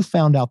lying, then you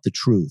found out the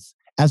truth.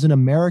 As an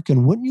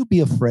American, wouldn't you be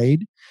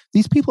afraid?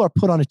 These people are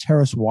put on a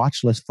terrorist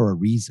watch list for a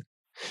reason.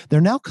 They're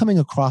now coming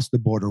across the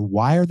border.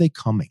 Why are they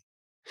coming?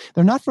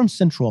 They're not from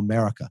Central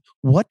America.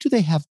 What do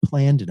they have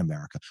planned in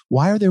America?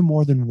 Why are there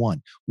more than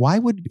one? Why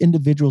would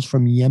individuals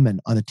from Yemen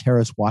on a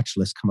terrorist watch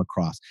list come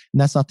across?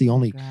 And that's not the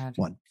only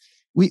one.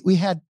 We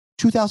had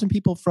 2,000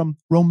 people from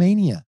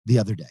Romania the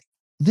other day.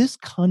 This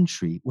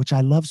country, which I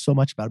love so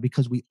much about it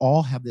because we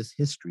all have this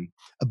history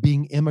of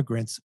being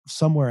immigrants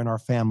somewhere in our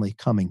family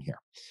coming here.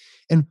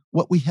 And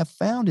what we have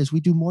found is we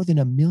do more than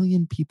 1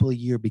 million people a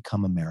year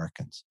become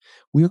Americans.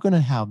 We're going to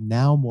have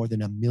now more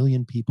than 1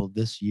 million people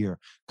this year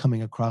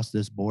coming across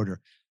this border,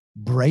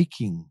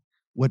 breaking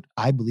what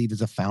I believe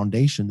is a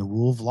foundation, the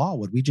rule of law,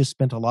 what we just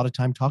spent a lot of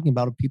time talking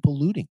about of people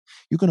looting.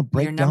 You're going to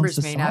break down society. Your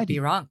numbers may not be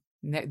wrong.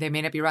 They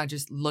may not be wrong.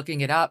 Just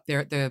looking it up,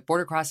 the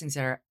border crossings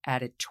are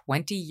at a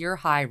 20-year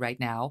high right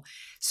now.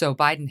 So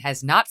Biden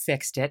has not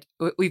fixed it.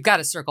 We've got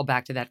to circle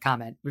back to that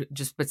comment,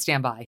 but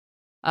stand by.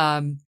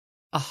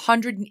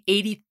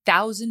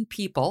 180,000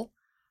 people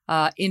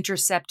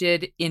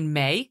intercepted in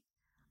May.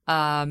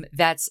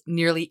 That's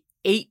nearly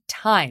 8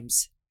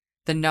 times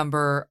the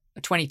number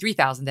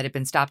 23,000 that had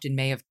been stopped in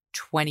May of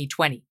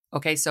 2020.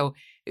 Okay, so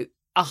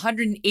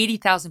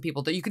 180,000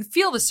 people. That you can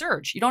feel the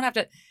surge. You don't have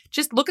to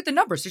just look at the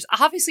numbers. There's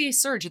obviously a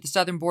surge at the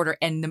southern border,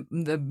 and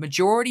the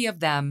majority of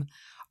them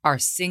are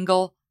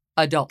single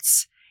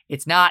adults.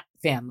 It's not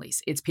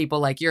families. It's people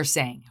like you're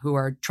saying who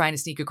are trying to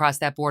sneak across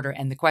that border.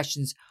 And the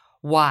question's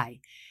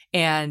why?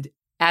 And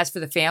as for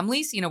the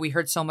families, we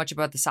heard so much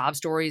about the sob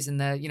stories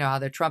and how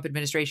the Trump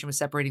administration was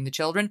separating the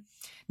children.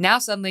 Now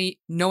suddenly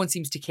no one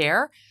seems to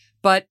care.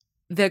 But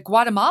the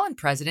Guatemalan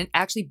president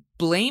actually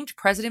blamed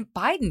President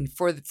Biden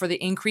for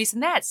the increase in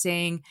that,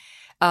 saying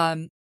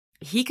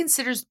he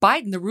considers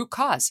Biden the root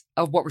cause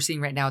of what we're seeing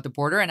right now at the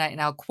border.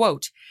 And I'll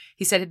quote,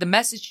 he said, the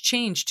message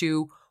changed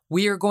to,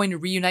 we are going to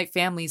reunite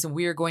families and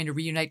we are going to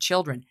reunite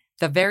children.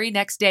 The very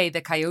next day, the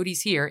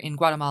coyotes here in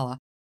Guatemala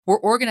were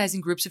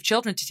organizing groups of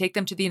children to take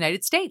them to the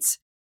United States.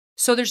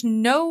 So there's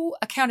no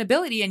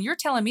accountability. And you're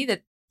telling me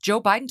that Joe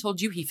Biden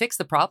told you he fixed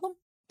the problem?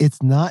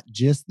 It's not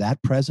just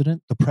that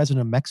president. The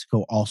president of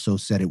Mexico also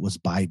said it was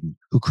Biden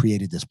who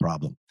created this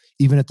problem,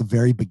 even at the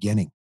very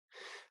beginning.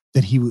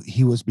 that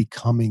he was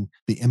becoming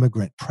the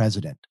immigrant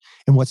president.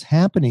 And what's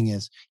happening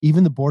is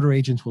even the border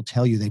agents will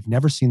tell you they've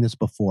never seen this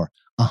before.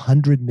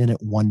 100-minute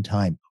one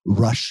time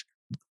rush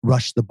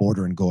the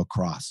border and go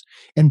across.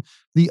 And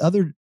the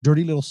other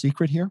dirty little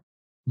secret here,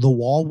 the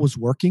wall was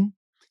working.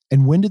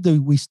 And when did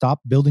we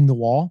stop building the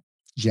wall?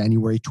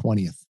 January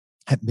 20th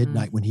at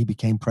midnight when he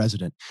became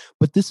president.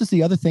 But this is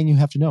the other thing you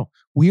have to know.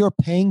 We are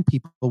paying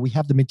people. We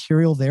have the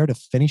material there to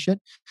finish it.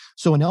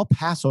 So in El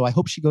Paso, I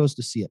hope she goes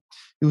to see it.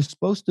 It was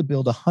supposed to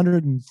build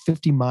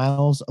 150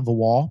 miles of a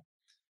wall.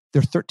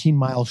 They're 13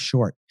 miles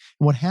short.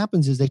 And what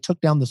happens is they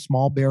took down the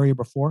small barrier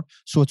before,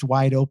 so it's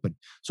wide open.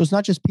 So it's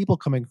not just people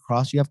coming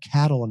across, you have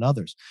cattle and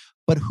others.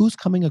 But who's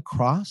coming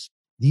across?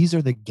 These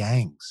are the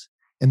gangs.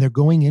 And they're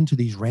going into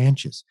these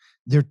ranches.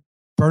 They're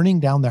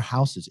burning down their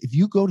houses. If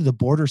you go to the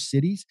border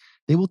cities,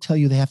 they will tell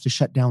you they have to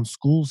shut down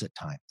schools at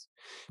times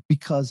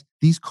because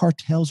these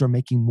cartels are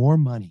making more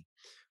money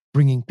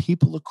bringing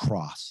people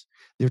across.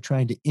 They're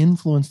trying to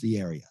influence the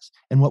areas.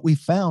 And what we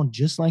found,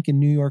 just like in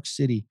New York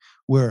City,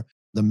 where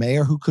the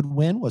mayor who could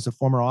win was a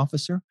former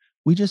officer,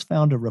 we just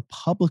found a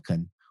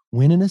Republican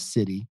win in a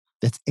city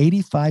that's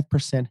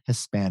 85%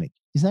 Hispanic.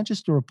 He's not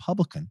just a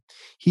Republican.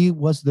 He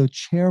was the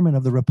chairman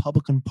of the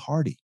Republican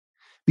Party.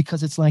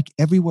 Because it's like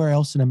everywhere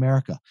else in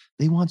America.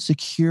 They want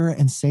secure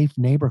and safe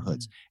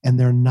neighborhoods, and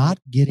they're not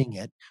getting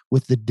it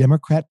with the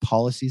Democrat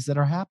policies that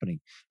are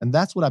happening. And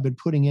that's what I've been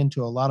putting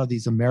into a lot of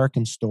these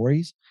American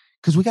stories,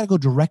 because we got to go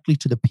directly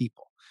to the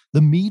people.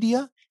 The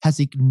media has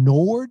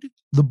ignored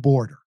the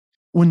border.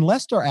 When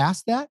Lester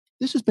asked that,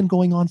 this has been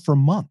going on for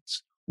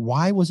months.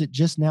 Why was it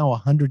just now,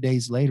 100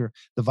 days later,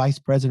 the vice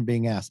president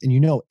being asked?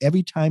 And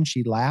every time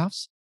she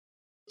laughs,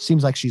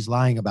 seems like she's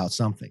lying about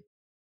something.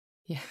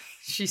 Yeah,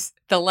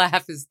 the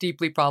laugh is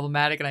deeply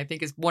problematic, and I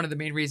think is one of the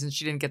main reasons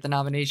she didn't get the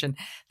nomination.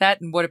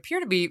 That and what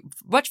appear to be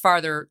much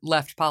farther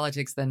left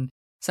politics than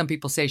some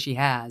people say she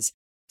has.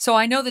 So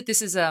I know that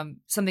this is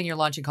something you're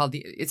launching called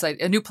it's like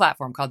a new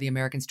platform called The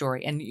American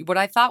Story. And what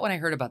I thought when I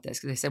heard about this,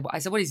 because I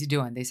said, what is he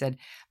doing? They said,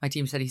 my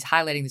team said he's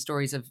highlighting the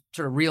stories of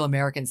sort of real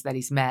Americans that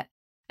he's met,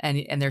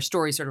 and their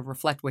stories sort of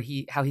reflect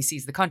how he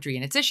sees the country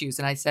and its issues.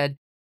 And I said,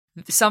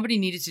 somebody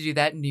needed to do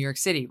that in New York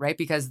City, right?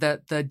 Because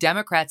the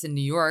Democrats in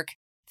New York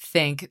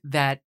think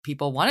that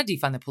people want to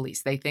defund the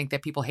police. They think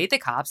that people hate the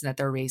cops and that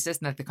they're racist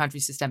and that the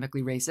country's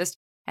systemically racist.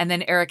 And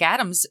then Eric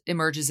Adams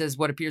emerges as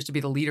what appears to be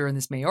the leader in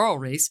this mayoral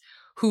race,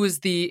 who's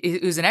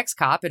an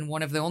ex-cop and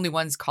one of the only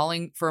ones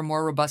calling for a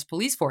more robust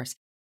police force.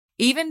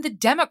 Even the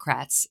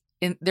Democrats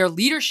in their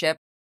leadership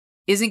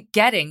isn't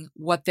getting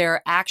what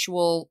their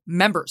actual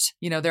members,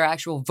 their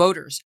actual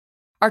voters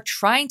are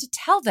trying to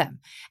tell them.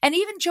 And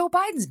even Joe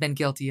Biden's been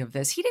guilty of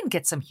this. He didn't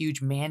get some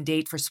huge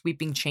mandate for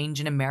sweeping change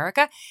in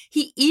America.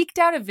 He eked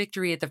out a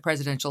victory at the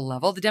presidential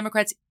level. The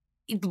Democrats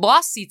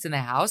lost seats in the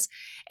House,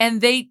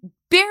 and they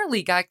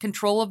barely got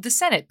control of the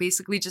Senate,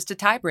 basically just a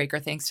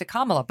tiebreaker thanks to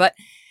Kamala. But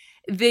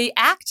they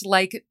act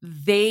like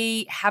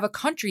they have a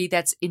country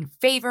that's in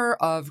favor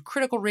of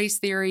critical race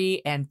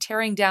theory and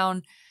tearing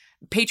down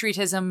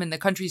patriotism and the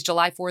country's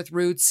July 4th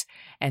roots,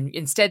 and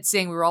instead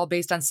saying we were all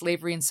based on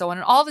slavery and so on,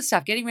 and all this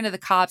stuff, getting rid of the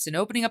cops and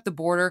opening up the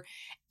border.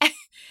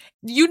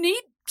 You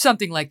need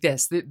something like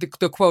this,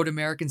 the quote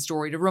American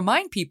Story, to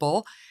remind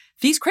people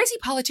these crazy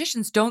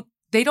politicians don't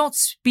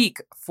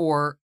speak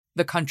for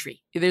the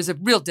country. There's a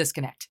real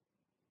disconnect.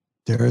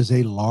 There is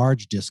a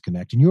large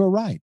disconnect, and you're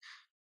right.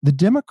 The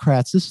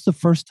Democrats, this is the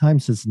first time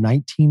since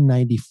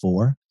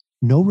 1994,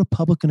 no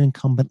Republican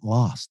incumbent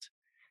lost.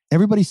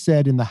 Everybody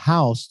said in the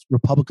House,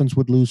 Republicans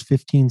would lose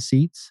 15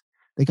 seats.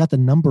 They got the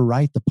number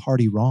right, the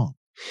party wrong.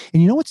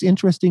 And you know what's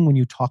interesting when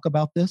you talk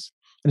about this?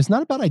 And it's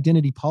not about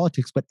identity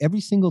politics, but every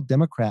single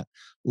Democrat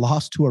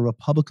lost to a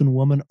Republican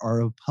woman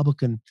or a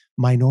Republican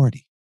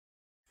minority.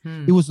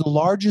 It was the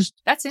largest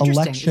That's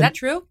interesting. election. Is that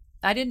true?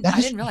 I didn't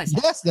realize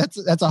that. Yes,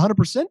 that's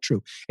 100%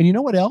 true. And you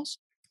know what else?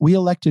 We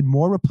elected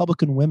more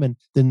Republican women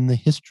than in the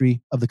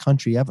history of the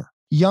country ever.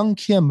 Young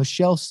Kim,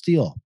 Michelle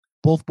Steele,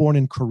 both born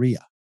in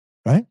Korea.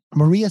 Right?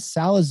 Maria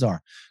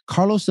Salazar,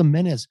 Carlos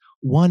Jimenez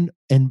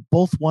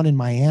both won in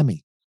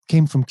Miami,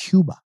 came from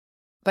Cuba.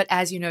 But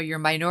as you know, your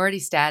minority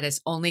status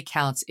only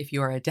counts if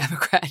you are a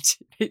Democrat.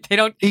 They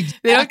don't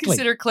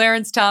consider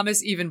Clarence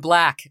Thomas even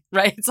black,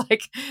 right? It's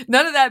like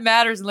none of that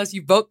matters unless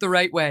you vote the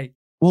right way.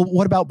 Well,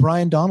 what about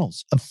Brian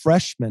Donalds, a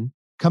freshman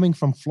coming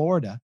from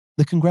Florida?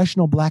 The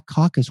Congressional Black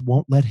Caucus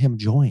won't let him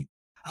join.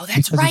 Oh,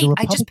 that's right.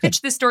 I just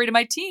pitched this story to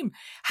my team.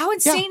 How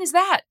insane is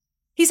that?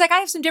 He's like, I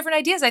have some different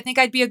ideas. I think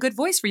I'd be a good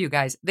voice for you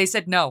guys. They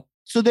said no.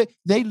 So they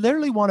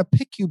literally want to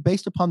pick you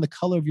based upon the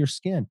color of your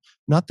skin,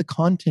 not the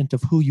content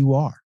of who you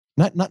are,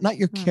 not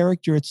your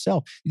character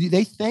itself.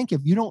 They think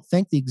if you don't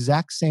think the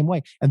exact same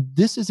way, and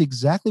this is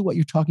exactly what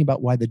you're talking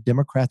about, why the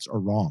Democrats are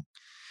wrong.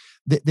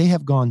 They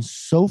have gone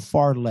so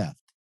far left.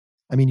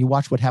 I mean, you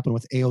watch what happened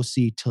with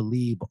AOC,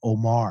 Tlaib,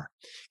 Omar.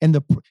 And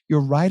you're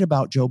right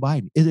about Joe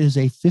Biden. It is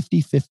a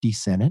 50-50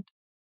 Senate.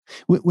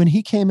 When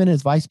he came in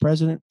as vice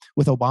president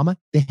with Obama,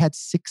 they had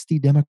 60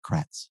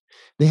 Democrats.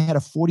 They had a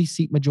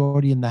 40-seat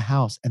majority in the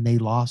House, and they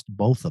lost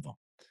both of them.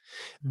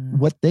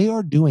 What they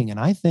are doing, and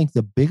I think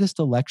the biggest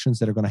elections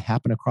that are going to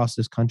happen across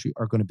this country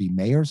are going to be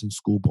mayors and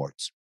school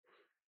boards.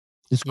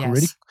 This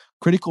Yes.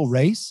 critical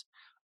race,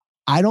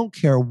 I don't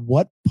care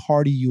what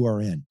party you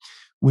are in.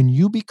 When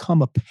you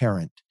become a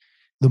parent,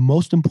 the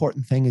most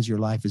important thing in your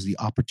life is the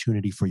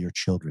opportunity for your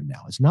children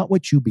now. It's not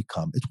what you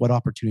become, it's what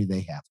opportunity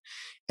they have.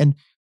 And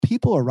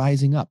people are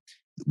rising up.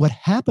 What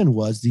happened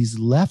was these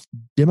left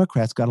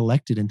Democrats got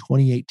elected in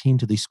 2018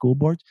 to these school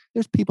boards.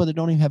 There's people that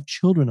don't even have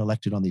children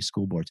elected on these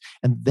school boards.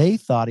 And they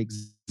thought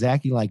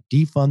exactly like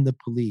defund the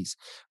police.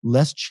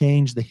 Let's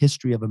change the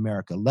history of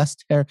America. Let's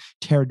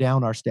tear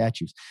down our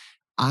statues.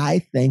 I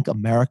think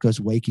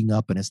America's waking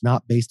up, and it's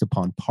not based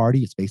upon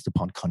party. It's based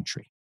upon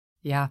country.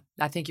 Yeah,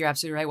 I think you're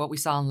absolutely right. What we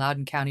saw in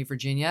Loudoun County,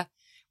 Virginia,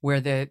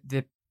 where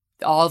the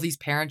all these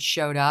parents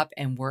showed up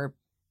and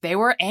they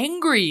were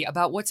angry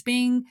about what's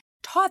being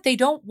taught. They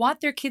don't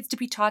want their kids to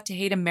be taught to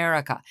hate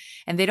America,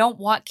 and they don't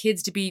want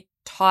kids to be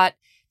taught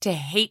to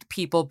hate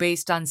people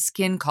based on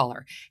skin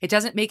color. It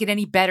doesn't make it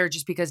any better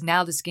just because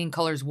now the skin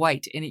color is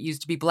white and it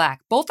used to be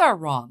black. Both are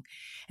wrong.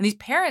 And these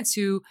parents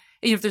who,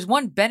 if there's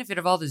one benefit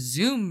of all the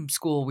Zoom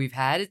school we've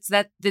had, it's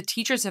that the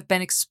teachers have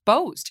been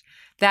exposed.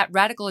 That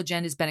radical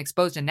agenda has been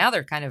exposed, and now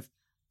they're kind of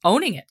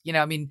owning it.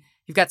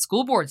 You've got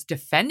school boards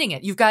defending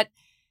it. You've got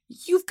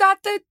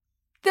the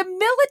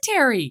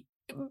military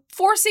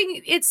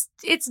forcing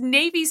its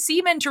Navy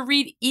seamen to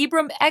read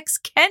Ibram X.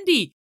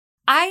 Kendi.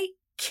 I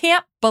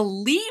can't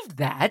believe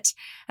that.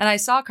 And I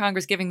saw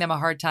Congress giving them a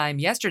hard time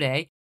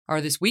yesterday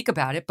or this week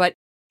about it, but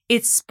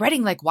it's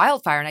spreading like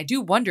wildfire. And I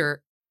do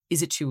wonder,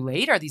 is it too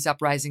late? Are these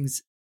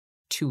uprisings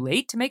too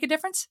late to make a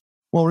difference?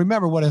 Well,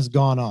 remember what has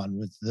gone on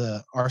with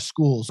our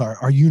schools,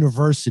 our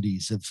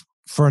universities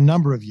for a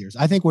number of years.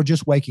 I think we're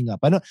just waking up.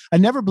 I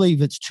never believe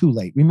it's too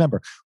late.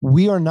 Remember,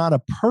 we are not a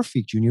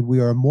perfect union. We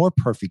are a more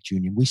perfect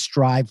union. We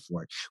strive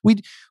for it.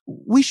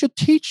 We should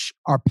teach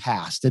our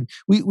past, and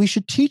we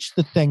should teach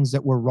the things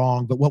that were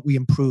wrong, but what we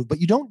improved.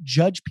 But you don't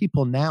judge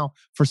people now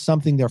for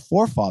something their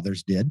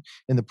forefathers did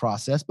in the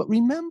process. But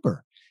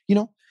remember,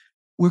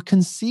 we're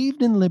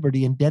conceived in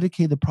liberty and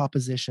dedicated to the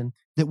proposition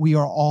that we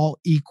are all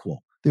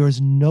equal. There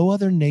is no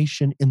other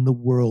nation in the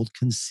world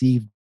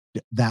conceived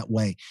that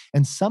way.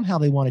 And somehow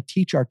they want to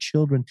teach our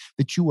children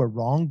that you are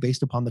wrong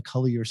based upon the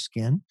color of your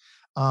skin.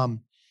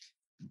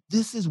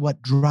 This is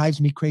what drives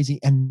me crazy.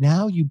 And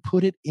now you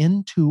put it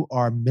into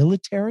our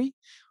military.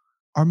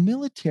 Our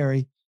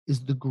military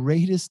is the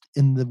greatest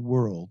in the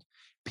world.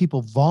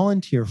 People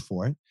volunteer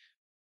for it.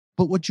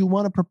 But what you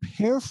want to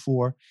prepare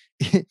for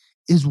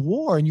is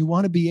war, and you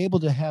want to be able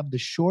to have the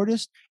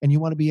shortest, and you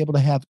want to be able to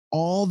have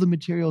all the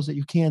materials that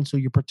you can so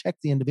you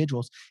protect the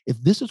individuals.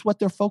 If this is what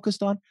they're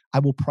focused on, I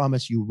will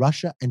promise you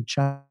Russia and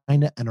China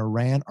and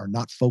Iran are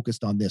not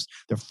focused on this.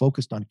 They're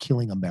focused on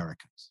killing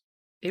Americans.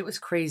 It was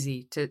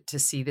crazy to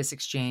see this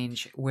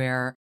exchange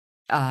where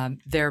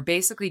they're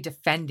basically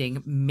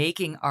defending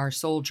making our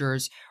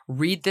soldiers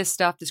read this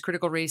stuff, this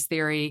critical race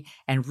theory,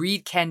 and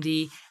read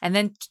Kendi, and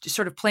then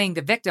sort of playing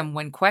the victim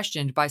when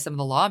questioned by some of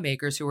the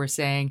lawmakers who were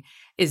saying,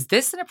 is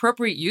this an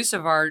appropriate use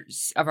of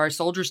our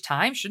soldiers'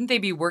 time? Shouldn't they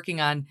be working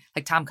on,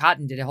 like Tom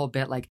Cotton did a whole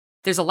bit, like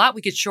there's a lot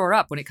we could shore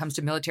up when it comes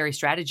to military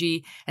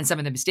strategy and some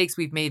of the mistakes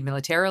we've made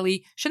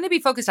militarily. Shouldn't they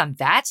be focused on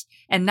that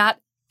and not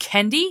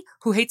Kendi,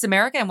 who hates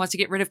America and wants to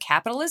get rid of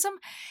capitalism?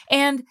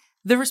 And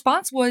the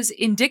response was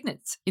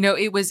indignance.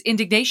 It was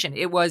indignation.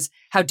 It was,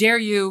 how dare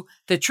you?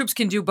 The troops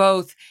can do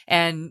both,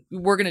 and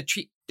we're going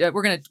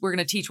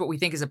to teach what we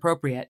think is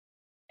appropriate.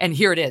 And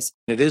here it is.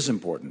 It is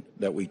important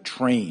that we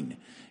train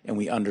and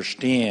we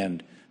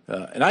understand.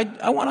 And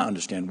I want to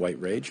understand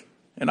white rage,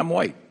 and I'm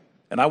white,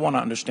 and I want to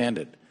understand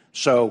it.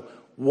 So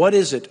what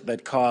is it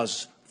that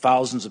caused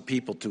thousands of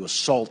people to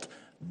assault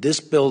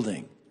this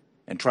building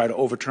and try to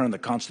overturn the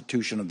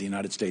Constitution of the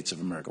United States of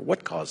America?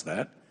 What caused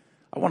that?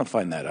 I want to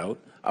find that out.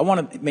 I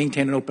want to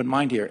maintain an open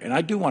mind here, and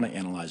I do want to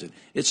analyze it.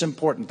 It's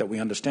important that we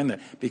understand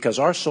that, because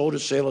our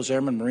soldiers, sailors,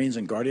 airmen, Marines,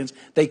 and Guardians,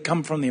 they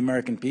come from the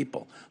American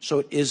people. So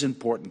it is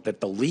important that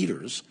the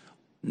leaders,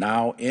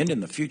 now and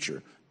in the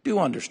future, do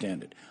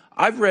understand it.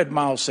 I've read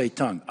Mao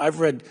Zedong. I've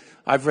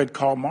read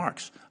Karl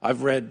Marx.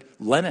 I've read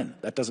Lenin.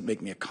 That doesn't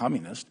make me a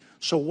communist.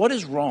 So what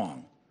is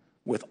wrong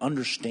with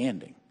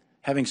understanding,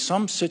 having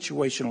some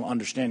situational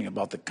understanding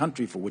about the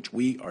country for which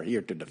we are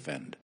here to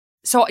defend?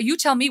 So you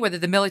tell me whether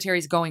the military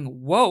is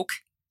going woke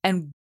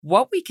and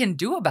what we can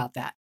do about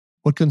that.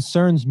 What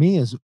concerns me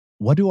is,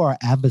 what do our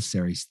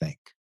adversaries think?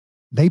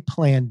 They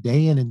plan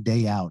day in and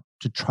day out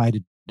to try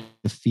to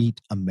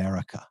defeat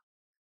America.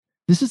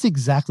 This is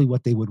exactly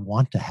what they would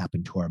want to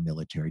happen to our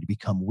military, to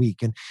become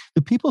weak. And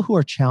the people who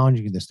are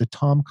challenging this, the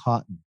Tom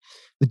Cotton,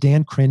 the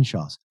Dan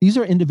Crenshaws, these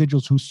are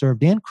individuals who served.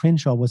 Dan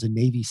Crenshaw was a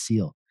Navy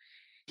SEAL.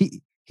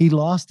 He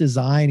lost his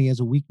eye, and he has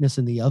a weakness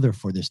in the other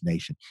for this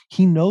nation.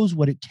 He knows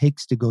what it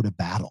takes to go to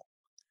battle.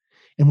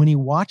 And when he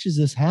watches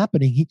this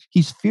happening,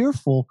 he's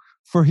fearful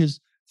for his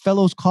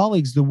fellow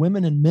colleagues, the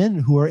women and men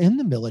who are in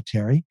the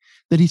military,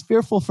 that he's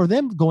fearful for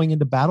them going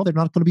into battle. They're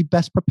not going to be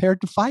best prepared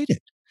to fight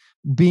it,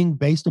 being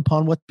based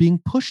upon what's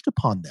being pushed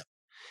upon them.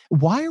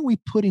 Why are we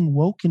putting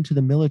woke into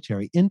the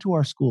military, into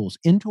our schools,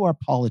 into our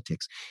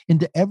politics,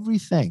 into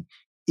everything?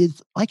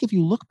 It's like if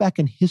you look back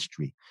in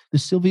history, the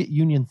Soviet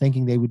Union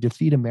thinking they would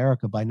defeat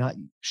America by not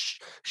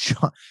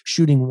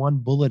shooting one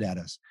bullet at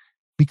us.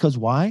 Because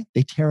why?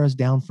 They tear us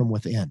down from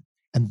within.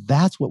 And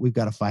that's what we've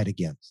got to fight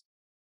against.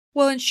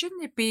 Well, and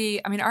shouldn't it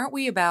be, I mean, aren't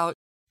we about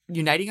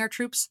uniting our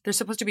troops? They're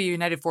supposed to be a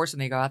united force when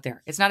they go out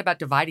there. It's not about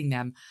dividing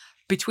them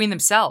between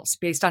themselves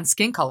based on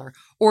skin color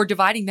or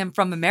dividing them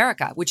from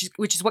America, which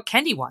is what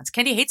Kendi wants.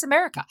 Kendi hates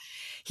America.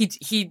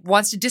 He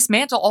wants to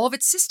dismantle all of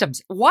its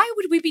systems. Why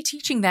would we be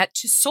teaching that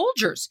to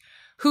soldiers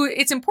who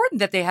it's important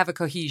that they have a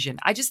cohesion?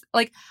 I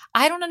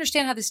don't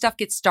understand how this stuff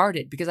gets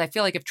started, because I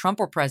feel like if Trump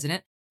were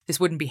president, this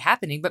wouldn't be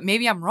happening, but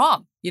maybe I'm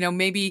wrong.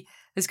 Maybe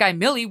this guy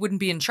Milley wouldn't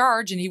be in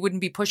charge and he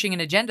wouldn't be pushing an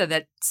agenda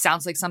that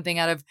sounds like something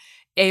out of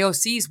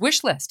AOC's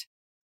wish list.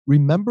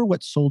 Remember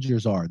what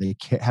soldiers are. They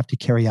have to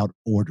carry out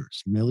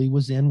orders. Milley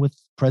was in with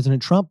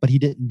President Trump, but he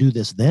didn't do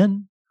this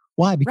then.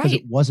 Why? Because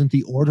It wasn't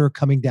the order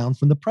coming down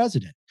from the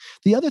president.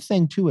 The other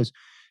thing, too, is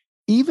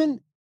even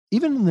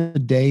in the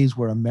days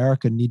where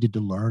America needed to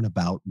learn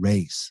about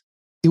race,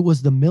 it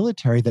was the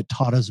military that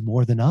taught us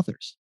more than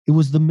others. It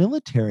was the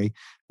military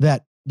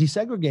that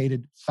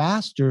desegregated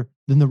faster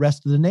than the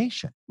rest of the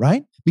nation,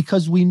 right?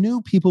 Because we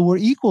knew people were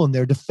equal and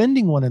they're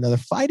defending one another,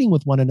 fighting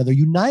with one another,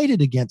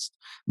 united against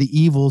the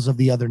evils of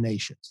the other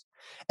nations.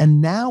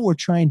 And now we're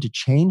trying to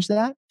change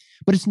that.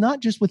 But it's not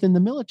just within the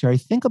military.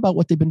 Think about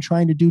what they've been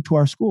trying to do to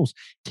our schools,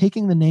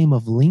 taking the name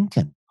of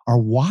Lincoln, our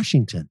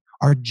Washington,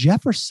 our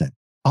Jefferson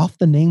off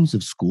the names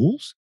of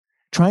schools,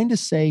 trying to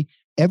say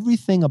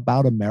everything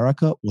about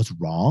America was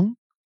wrong.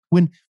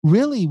 When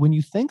really, when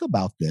you think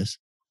about this,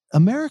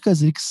 America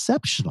is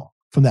exceptional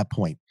from that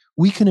point.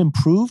 We can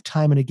improve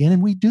time and again,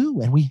 and we do,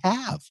 and we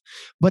have.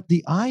 But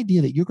the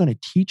idea that you're going to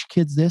teach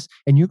kids this,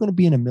 and you're going to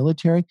be in a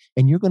military,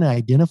 and you're going to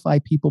identify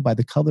people by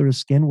the color of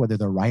skin, whether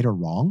they're right or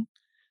wrong,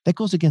 that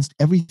goes against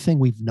everything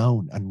we've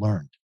known and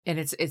learned. And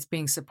it's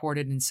being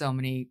supported in so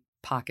many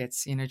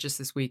pockets. Just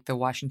this week, the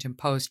Washington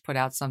Post put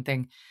out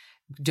something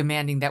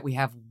demanding that we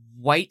have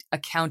white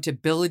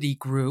accountability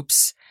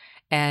groups,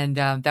 and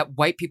that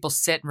white people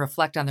sit and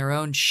reflect on their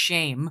own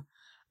shame.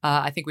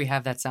 I think we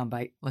have that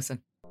soundbite.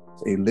 Listen.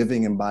 A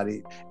living,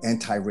 embodied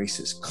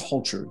anti-racist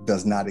culture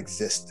does not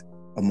exist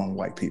among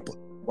white people.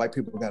 White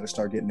people got to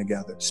start getting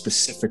together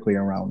specifically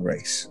around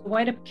race.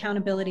 White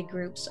accountability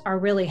groups are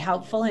really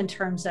helpful in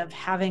terms of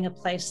having a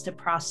place to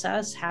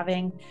process,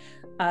 having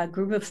a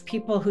group of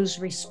people whose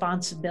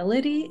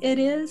responsibility it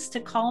is to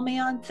call me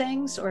on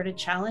things or to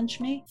challenge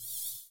me.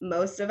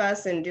 Most of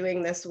us in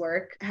doing this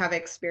work have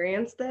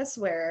experienced this,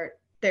 where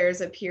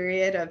there's a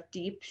period of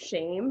deep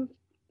shame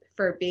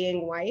for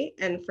being white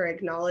and for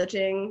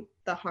acknowledging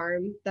the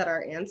harm that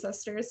our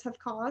ancestors have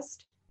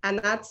caused. And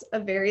that's a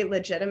very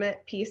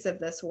legitimate piece of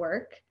this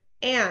work.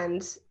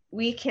 And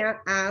we can't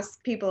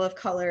ask people of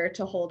color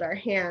to hold our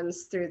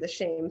hands through the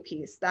shame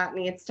piece. That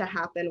needs to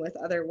happen with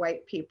other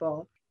white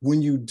people.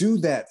 When you do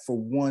that for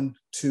 1,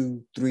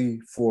 2, 3,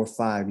 4,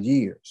 5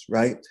 years,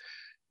 right?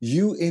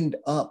 You end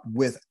up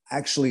with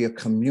actually a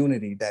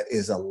community that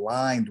is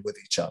aligned with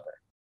each other.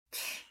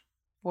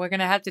 We're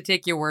going to have to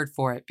take your word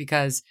for it,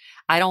 because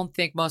I don't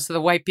think most of the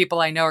white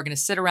people I know are going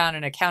to sit around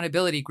in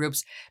accountability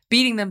groups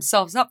beating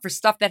themselves up for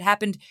stuff that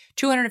happened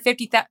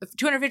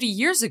 250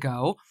 years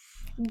ago.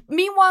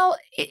 Meanwhile,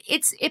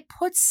 it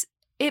puts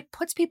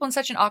people in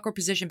such an awkward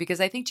position, because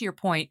I think, to your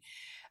point,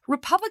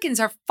 Republicans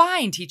are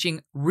fine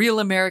teaching real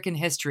American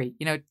history,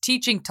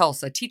 teaching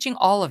Tulsa, teaching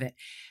all of it.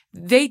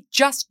 They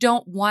just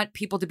don't want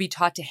people to be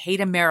taught to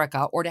hate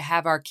America or to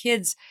have our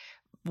kids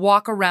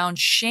walk around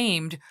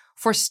shamed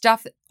for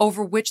stuff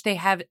over which they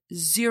have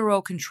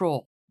zero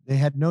control. They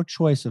had no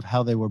choice of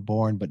how they were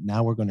born, but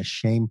now we're going to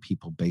shame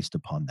people based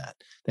upon that.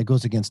 That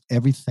goes against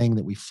everything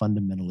that we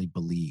fundamentally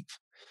believe.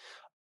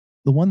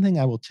 The one thing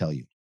I will tell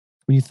you,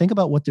 when you think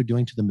about what they're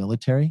doing to the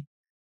military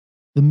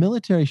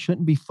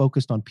shouldn't be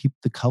focused on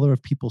the color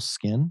of people's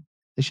skin.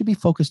 They should be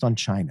focused on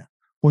China.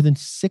 More than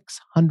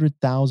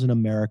 600,000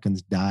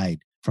 Americans died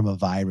from a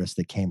virus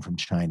that came from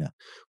China.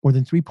 More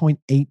than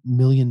 3.8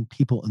 million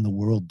people in the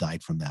world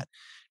died from that.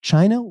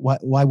 China,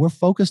 why we're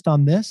focused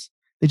on this,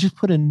 they just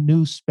put a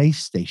new space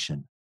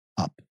station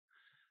up.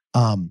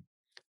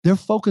 They're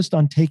focused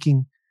on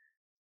taking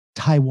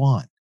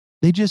Taiwan.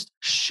 They just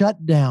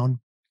shut down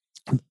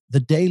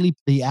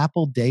the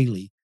Apple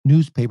Daily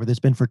newspaper that's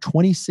been for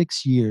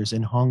 26 years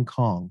in Hong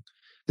Kong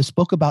that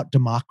spoke about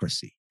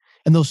democracy.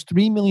 And those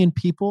 3 million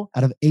people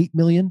out of 8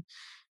 million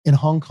in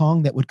Hong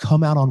Kong that would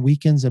come out on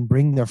weekends and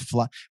bring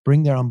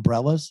their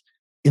umbrellas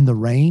in the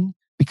rain,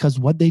 because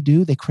what they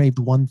do, they craved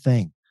one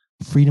thing: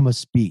 freedom of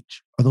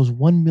speech. Or those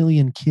 1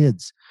 million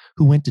kids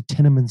who went to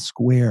Tiananmen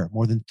Square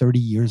more than 30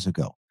 years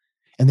ago,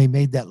 and they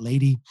made that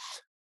lady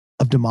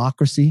of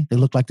democracy that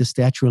looked like the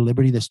Statue of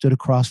Liberty that stood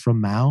across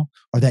from Mao,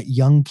 or that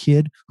young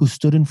kid who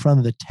stood in front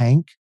of the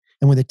tank,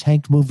 and when the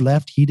tank moved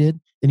left, he did,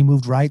 then he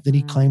moved right, then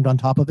he climbed on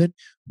top of it.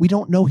 We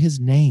don't know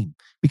his name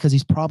because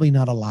he's probably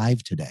not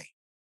alive today.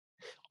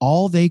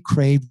 All they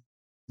craved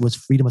was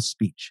freedom of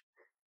speech.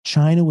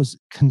 China was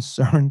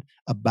concerned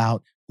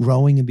about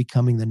growing and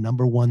becoming the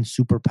number one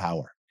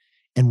superpower.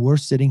 And we're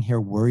sitting here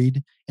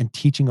worried and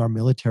teaching our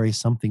military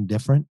something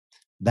different.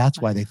 That's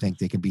why they think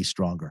they can be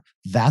stronger.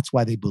 That's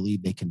why they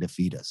believe they can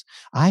defeat us.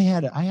 I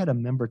had a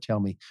member tell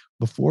me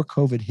before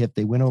COVID hit,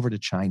 they went over to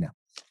China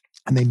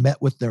and they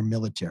met with their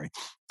military.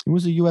 It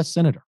was a U.S.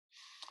 senator.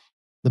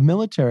 The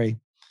military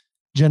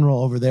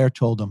general over there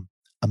told him,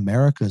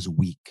 America's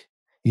weak.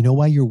 You know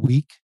why you're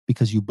weak?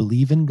 Because you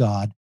believe in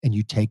God and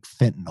you take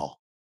fentanyl.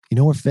 You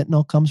know where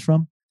fentanyl comes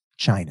from?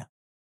 China.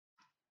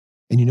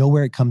 And you know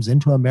where it comes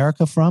into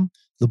America from?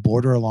 The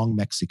border along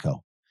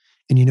Mexico.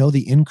 And you know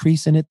the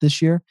increase in it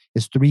this year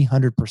is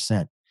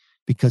 300%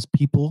 because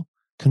people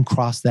can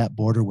cross that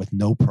border with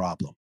no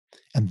problem.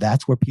 And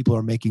that's where people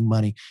are making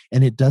money.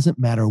 And it doesn't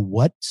matter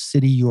what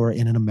city you're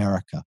in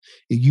America.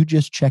 You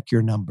just check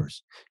your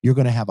numbers. You're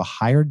going to have a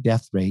higher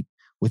death rate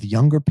with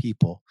younger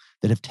people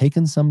that have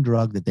taken some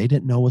drug that they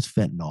didn't know was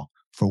fentanyl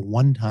for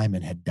one time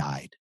and had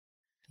died.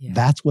 Yeah.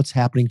 That's what's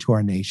happening to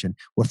our nation.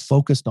 We're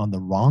focused on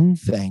the wrong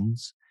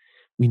things.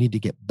 We need to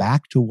get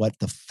back to what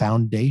the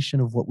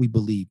foundation of what we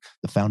believe,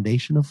 the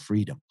foundation of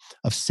freedom,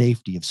 of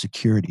safety, of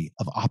security,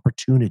 of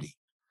opportunity,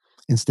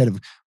 instead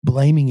of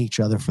blaming each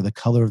other for the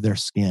color of their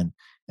skin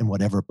and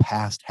whatever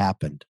past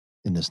happened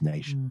in this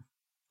nation.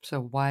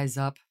 So wise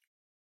up.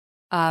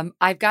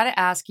 I've got to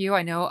ask you,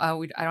 I know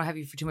I don't have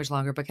you for too much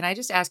longer, but can I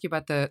just ask you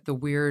about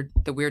the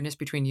weirdness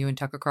between you and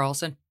Tucker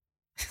Carlson?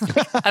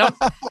 I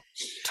don't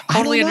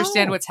totally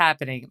understand what's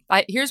happening.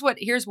 Here's what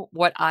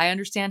I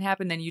understand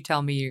happened. Then you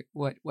tell me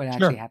what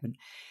actually happened.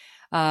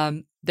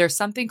 There's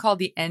something called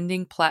the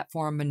Ending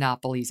Platform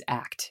Monopolies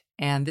Act.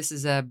 And this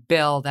is a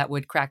bill that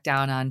would crack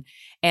down on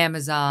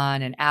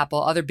Amazon and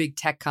Apple, other big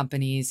tech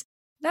companies,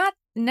 not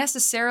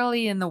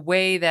necessarily in the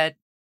way that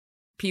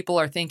people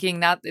are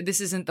thinking.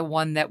 This isn't the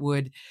one that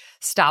would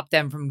stop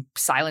them from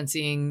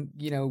silencing,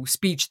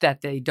 speech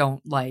that they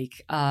don't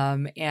like,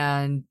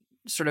 and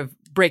sort of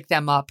break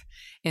them up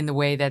in the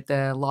way that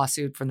the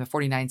lawsuit from the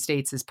 49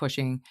 states is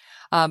pushing.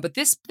 But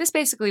this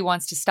basically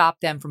wants to stop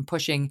them from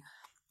pushing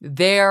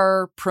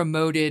their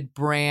promoted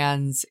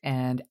brands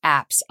and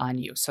apps on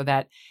you so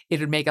that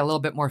it would make it a little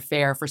bit more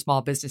fair for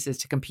small businesses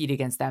to compete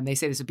against them. They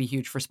say this would be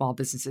huge for small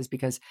businesses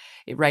because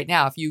right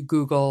now, if you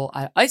Google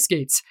ice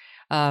skates,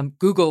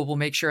 Google will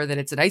make sure that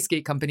it's an ice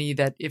skate company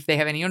that if they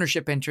have any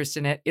ownership interest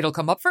in it, it'll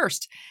come up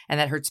first. And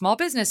that hurts small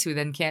business who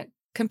then can't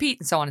compete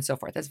and so on and so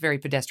forth. That's a very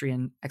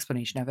pedestrian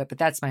explanation of it, but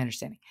that's my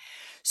understanding.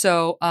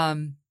 So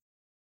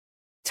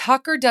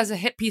Tucker does a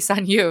hit piece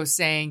on you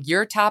saying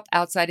your top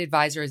outside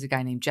advisor is a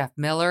guy named Jeff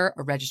Miller,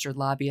 a registered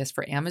lobbyist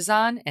for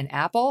Amazon and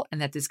Apple,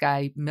 and that this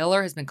guy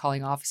Miller has been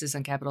calling offices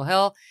on Capitol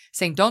Hill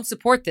saying, don't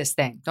support this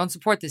thing. Don't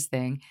support this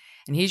thing.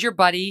 And he's your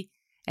buddy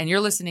and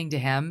you're listening to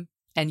him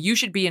and you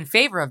should be in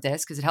favor of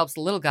this because it helps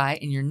the little guy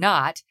and you're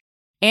not.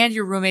 And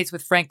you're roommates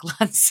with Frank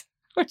Luntz,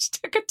 which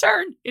took a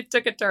turn. It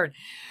took a turn.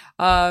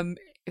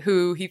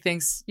 Who he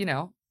thinks,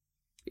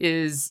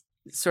 is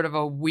sort of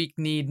a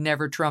weak-kneed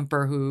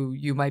never-Trumper who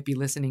you might be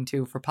listening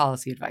to for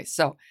policy advice.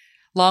 So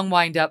long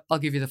wind up. I'll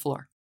give you the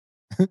floor.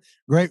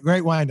 Great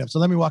wind up. So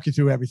let me walk you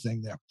through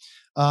everything there.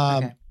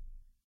 Okay.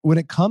 When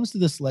it comes to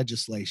this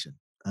legislation,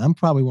 I'm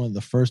probably one of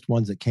the first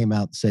ones that came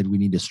out and said we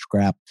need to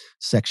scrap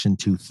Section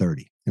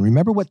 230. And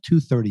remember what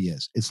 230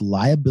 is. It's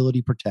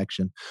liability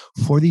protection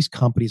for these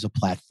companies of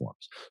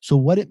platforms. So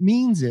what it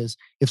means is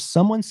if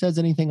someone says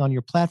anything on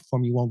your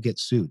platform, you won't get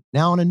sued.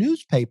 Now, on a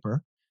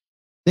newspaper,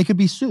 they could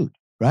be sued,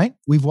 right?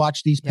 We've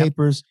watched these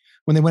papers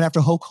when they went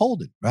after Hulk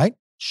Hogan, right?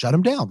 Shut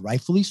them down,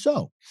 rightfully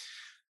so.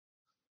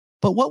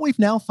 But what we've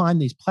now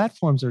found these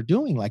platforms are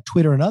doing, like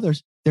Twitter and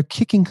others, they're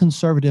kicking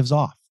conservatives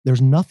off.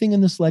 There's nothing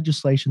in this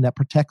legislation that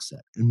protects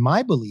that. In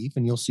my belief,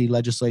 and you'll see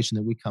legislation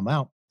that we come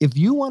out, if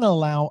you want to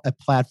allow a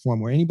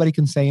platform where anybody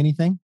can say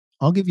anything,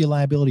 I'll give you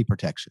liability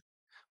protection.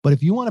 But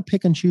if you want to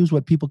pick and choose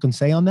what people can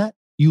say on that,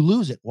 you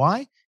lose it.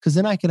 Why? Because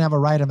then I can have a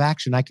right of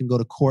action. I can go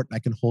to court and I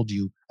can hold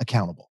you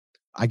accountable.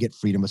 I get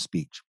freedom of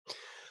speech.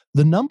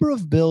 The number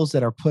of bills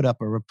that are put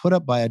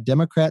up by a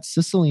Democrat,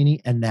 Cicilline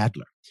and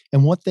Nadler.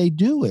 And what they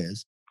do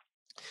is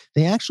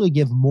they actually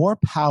give more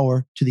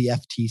power to the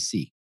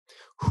FTC.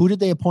 Who did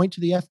they appoint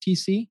to the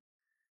FTC?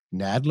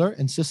 Nadler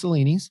and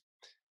Cicilline's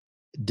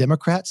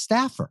Democrat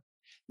staffer.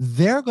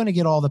 They're going to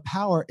get all the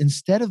power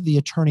instead of the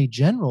attorney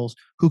generals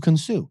who can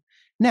sue.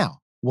 Now,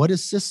 what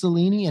does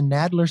Cicilline and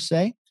Nadler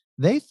say?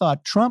 They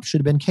thought Trump should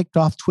have been kicked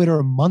off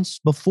Twitter months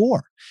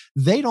before.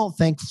 They don't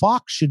think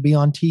Fox should be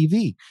on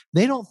TV.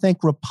 They don't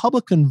think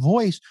Republican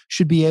voice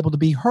should be able to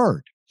be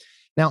heard.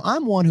 Now,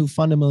 I'm one who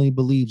fundamentally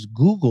believes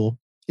Google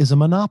is a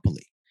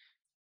monopoly.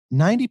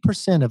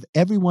 90% of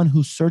everyone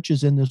who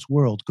searches in this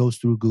world goes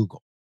through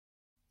Google.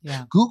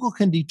 Yeah. Google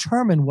can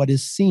determine what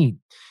is seen.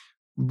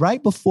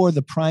 Right before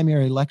the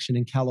primary election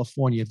in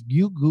California, if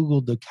you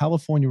Googled the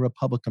California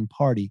Republican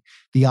Party,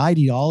 the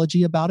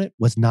ideology about it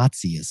was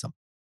Nazism.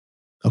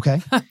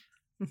 Okay?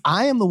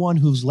 I am the one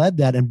who's led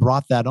that and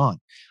brought that on.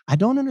 I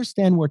don't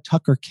understand where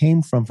Tucker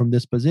came from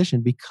this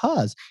position,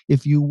 because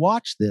if you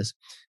watch this,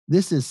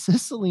 this is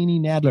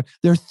Cicilline, Nadler.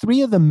 There are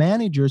three of the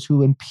managers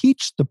who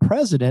impeached the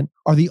president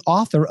are the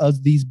author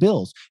of these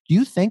bills. Do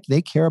you think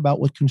they care about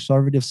what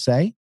conservatives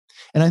say?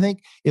 And I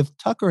think if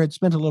Tucker had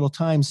spent a little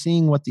time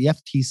seeing what the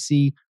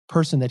FTC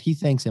person that he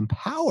thinks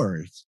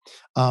empowers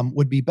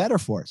would be better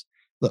for us.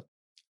 Look,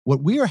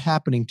 what we are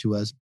happening to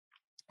us,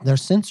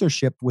 there's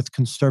censorship with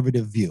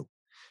conservative view.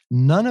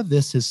 None of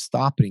this is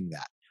stopping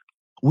that.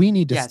 We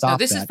need to stop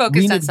this that. is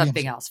focused on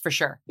something else for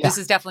sure. Yeah. This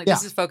is definitely,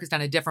 this is focused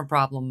on a different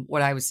problem.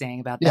 What I was saying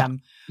about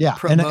them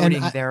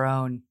promoting their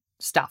own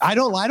stuff. I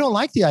don't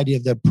like the idea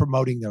of them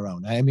promoting their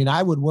own. I mean,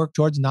 I would work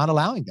towards not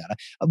allowing that.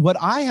 What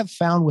I have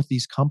found with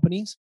these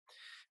companies,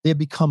 they have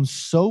become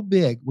so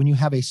big. When you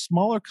have a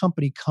smaller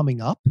company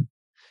coming up,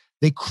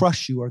 they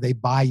crush you or they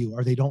buy you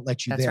or they don't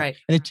let you That's there. Right.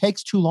 And it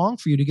takes too long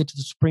for you to get to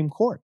the Supreme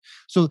Court.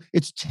 So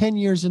it's 10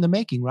 years in the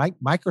making, right?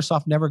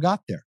 Microsoft never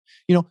got there.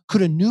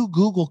 Could a new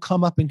Google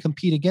come up and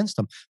compete against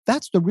them?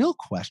 That's the real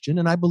question.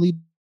 And I believe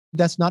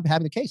that's not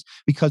having the case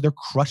because they're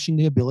crushing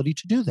the ability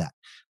to do that.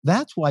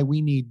 That's why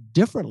we need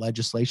different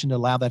legislation to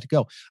allow that to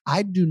go.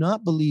 I do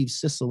not believe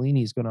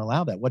Cicilline is going to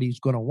allow that. What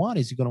he's going to want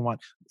is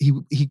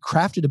he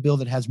crafted a bill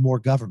that has more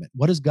government.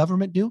 What does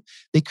government do?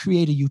 They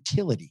create a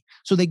utility.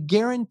 So they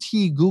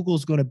guarantee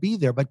Google's going to be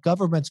there, but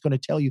government's going to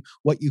tell you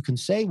what you can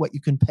say, what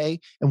you can pay,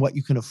 and what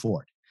you can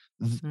afford.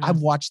 I've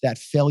watched that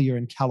failure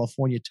in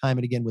California time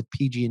and again with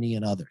PG&E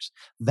and others.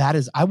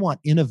 I want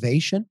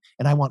innovation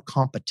and I want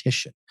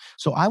competition.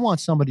 So I want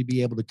somebody to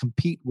be able to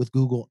compete with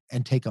Google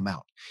and take them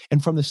out.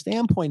 And from the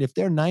standpoint, if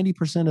they're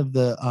 90% of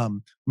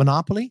the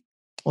monopoly,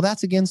 well,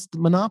 that's against the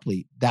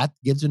monopoly. That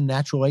gives a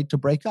natural right to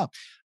break up.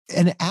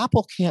 And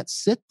Apple can't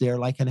sit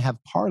there and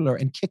have Parler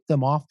and kick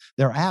them off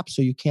their app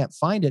so you can't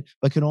find it,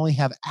 but can only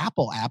have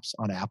Apple apps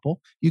on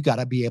Apple. You got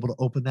to be able to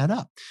open that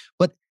up.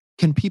 But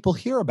can people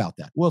hear about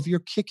that? Well, if you're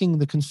kicking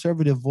the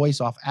conservative voice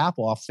off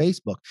Apple, off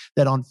Facebook,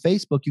 that on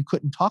Facebook you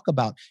couldn't talk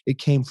about it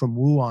came from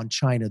Wuhan,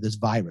 China, this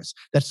virus,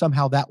 that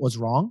somehow that was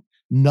wrong,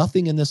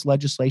 nothing in this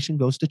legislation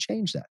goes to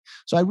change that.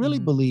 So I really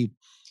believe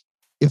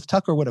if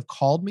Tucker would have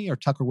called me or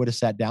Tucker would have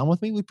sat down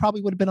with me, we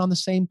probably would have been on the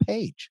same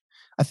page.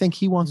 I think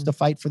he wants to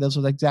fight for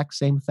those exact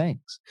same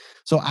things.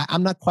 So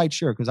I'm not quite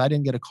sure because I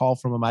didn't get a call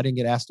from him. I didn't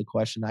get asked a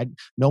question.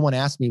 No one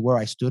asked me where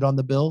I stood on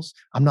the bills.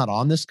 I'm not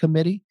on this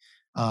committee.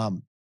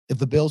 If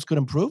the bills could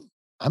improve,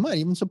 I might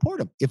even support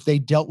them if they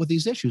dealt with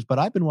these issues. But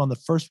I've been the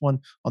first one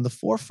on the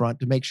forefront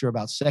to make sure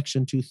about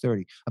Section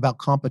 230, about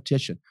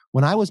competition.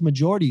 When I was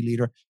majority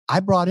leader, I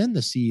brought in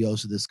the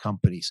CEOs of these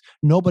companies.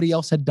 Nobody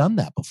else had done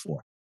that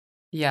before.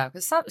 Yeah,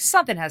 because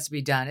something has to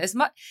be done. As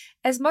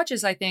much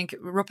as I think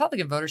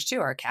Republican voters too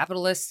are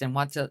capitalists and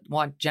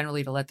want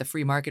generally to let the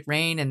free market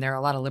reign, and there are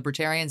a lot of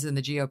libertarians in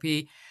the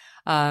GOP.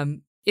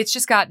 It's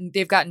just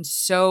they've gotten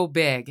so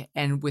big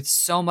and with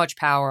so much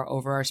power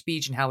over our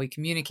speech and how we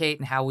communicate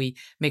and how we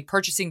make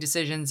purchasing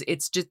decisions.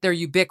 It's just, they're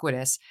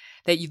ubiquitous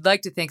that you'd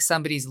like to think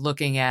somebody's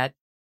looking at,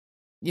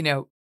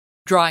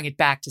 drawing it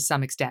back to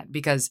some extent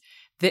because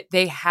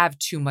they have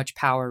too much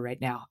power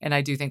right now. And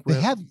I do think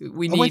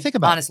we need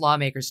honest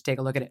lawmakers to take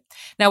a look at it.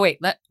 Now,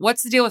 wait,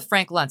 what's the deal with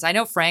Frank Luntz? I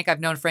know Frank,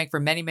 I've known Frank for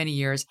many, many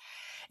years.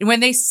 And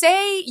when they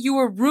say you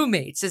were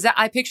roommates,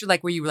 I pictured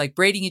were you were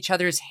braiding each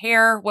other's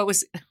hair? What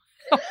was...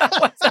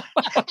 what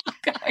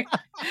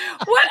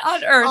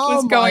on earth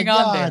was going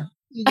on there?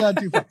 You got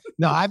too far.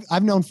 No,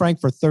 I've known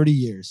Frank for 30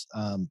 years.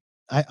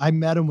 I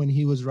met him when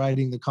he was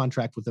writing the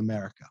contract with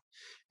America,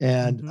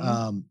 and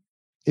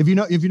if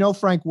you know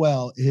Frank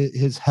well,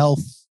 his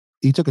health,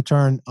 he took a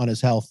turn on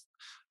his health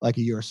like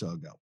a year or so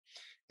ago,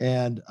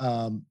 and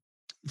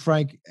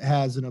Frank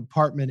has an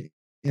apartment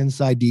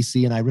inside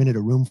DC, and I rented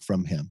a room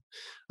from him.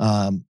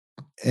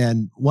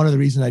 And one of the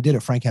reasons I did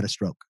it, Frank had a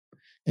stroke.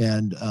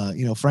 And,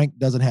 Frank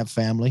doesn't have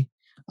family.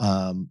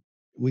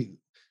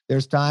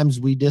 There's times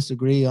we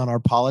disagree on our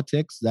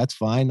politics. That's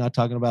fine. Not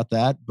talking about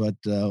that. But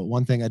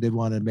one thing I did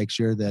want to make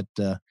sure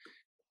that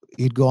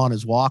he'd go on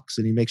his walks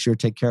and he'd make sure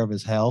to take care of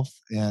his health.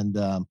 And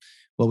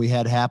what we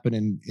had happen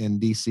in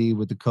DC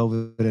with the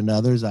COVID and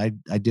others, I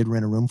did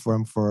rent a room for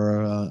him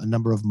for a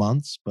number of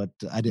months, but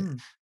I did.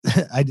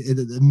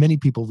 Many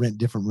people rent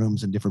different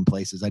rooms in different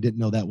places. I didn't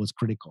know that was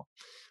critical.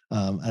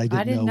 I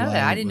didn't know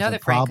that. I didn't know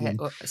that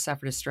Frank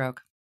suffered a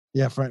stroke.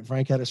 Yeah,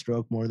 Frank had a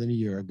stroke more than a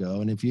year ago,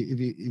 and if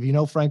you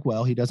know Frank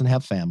well, he doesn't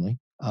have family.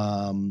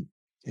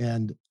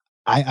 And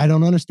I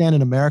don't understand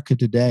in America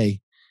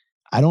today.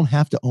 I don't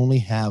have to only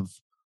have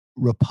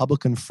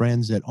Republican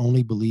friends that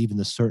only believe in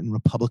the certain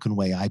Republican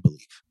way I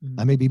believe.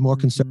 I may be more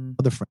concerned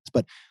with other friends,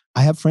 but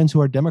I have friends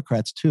who are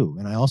Democrats too,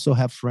 and I also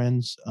have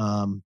friends.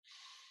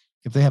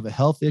 If they have a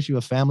health issue,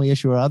 a family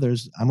issue, or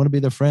others, I'm going to be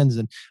their friends.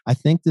 And I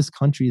think this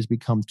country has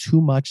become too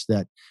much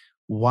that.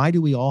 Why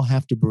do we all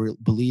have to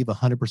believe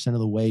 100% of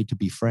the way to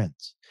be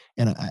friends?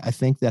 And I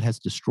think that has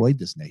destroyed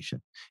this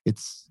nation.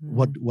 It's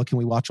what can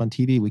we watch on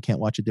TV? We can't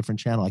watch a different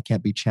channel. I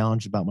can't be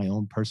challenged about my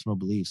own personal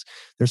beliefs.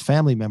 There's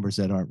family members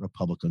that aren't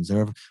Republicans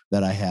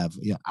that I have.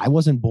 I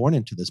wasn't born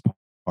into this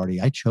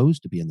party. I chose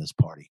to be in this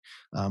party.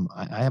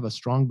 I have a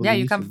strong belief. Yeah,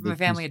 you come in from a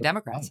family of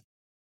Democrats.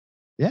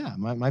 Yeah,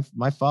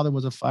 my father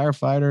was a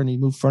firefighter and he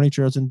moved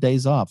furniture on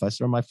days off. I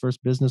started my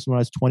first business when I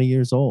was 20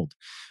 years old.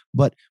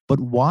 But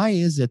why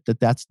is it that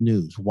that's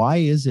news? Why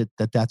is it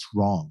that that's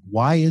wrong?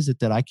 Why is it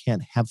that I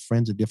can't have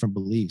friends of different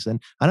beliefs?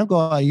 And I don't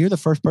go, you're the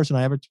first person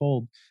I ever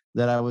told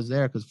that I was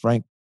there because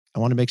Frank, I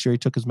want to make sure he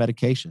took his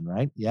medication,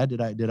 right? Yeah,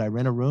 did I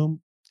rent a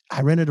room?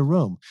 I rented a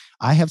room.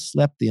 I have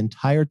slept the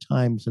entire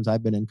time since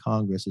I've been in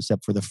Congress,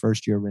 except for the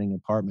first year renting an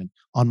apartment,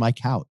 on my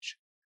couch.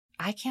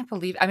 I can't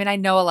believe, I mean, I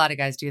know a lot of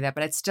guys do that,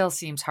 but it still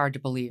seems hard to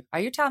believe. Are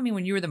you telling me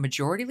when you were the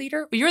majority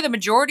leader? You were the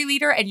majority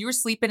leader and you were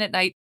sleeping at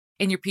night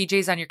in your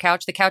PJs on your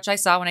couch, the couch I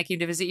saw when I came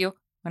to visit you,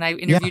 when I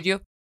interviewed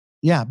you?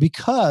 Yeah,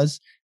 because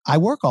I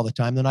work all the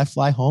time. Then I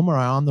fly home or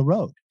I'm on the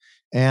road.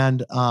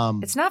 And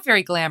it's not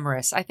very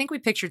glamorous. I think we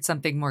pictured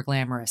something more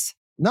glamorous.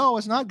 No,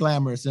 it's not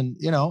glamorous. And,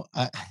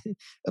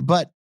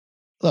 but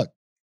look,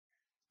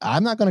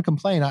 I'm not going to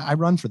complain. I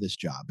run for this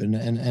job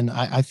and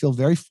I feel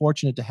very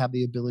fortunate to have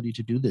the ability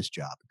to do this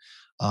job.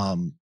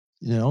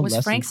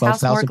 Was Frank's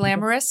house more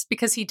glamorous?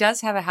 Because he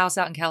does have a house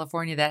out in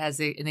California that has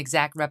an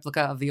exact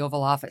replica of the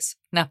Oval Office.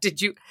 Now,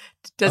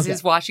 does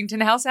his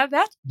Washington house have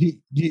that?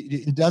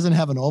 It doesn't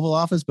have an Oval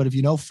Office, but if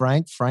you know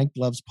Frank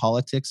loves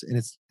politics and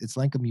it's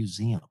like a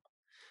museum.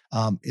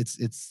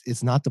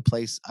 It's not the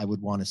place I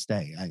would want to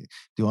stay. I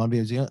do want to be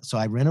a museum. So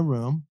I rent a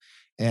room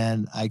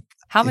and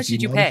how much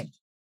did you pay?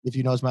 If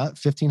you know, it's about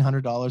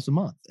 $1,500 a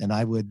month. And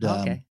I would,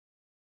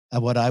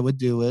 what I would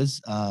do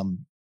is,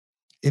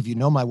 if you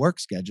know my work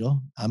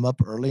schedule, I'm up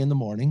early in the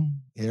morning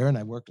here and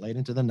I work late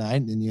into the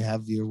night, and then you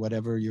have your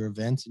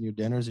events and your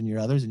dinners and your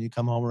others, and you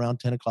come home around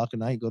 10 o'clock at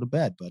night, you go to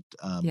bed. But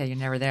yeah, you're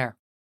never there.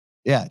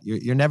 Yeah,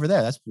 you're never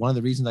there. That's one of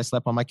the reasons I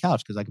slept on my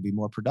couch, because I could be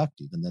more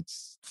productive, and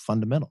that's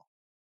fundamental.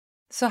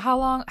 So how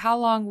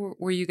long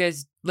were you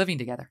guys living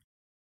together?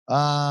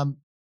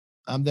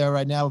 I'm there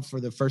right now for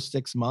the first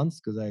 6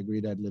 months because I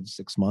agreed I'd live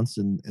 6 months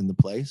in the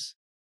place.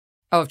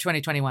 Oh, of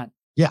 2021.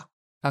 Yeah.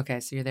 Okay,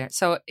 so you're there.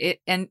 So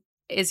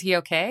is he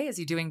okay? Is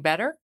he doing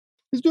better?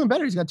 He's doing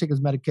better. He's got to take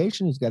his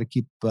medication. He's got to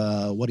keep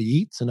what he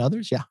eats and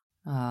others. Yeah.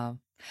 Well,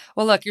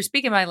 look, you're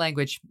speaking my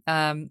language.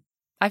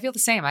 I feel the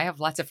same. I have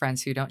lots of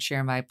friends who don't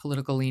share my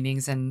political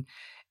leanings. And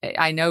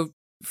I know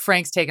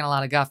Frank's taken a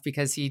lot of guff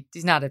because he's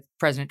not a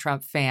President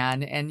Trump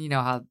fan. And you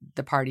know how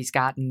the party's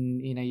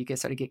gotten, you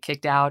get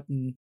kicked out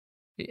and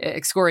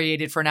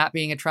excoriated for not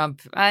being a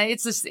Trump.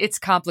 It's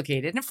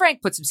complicated. And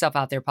Frank puts himself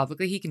out there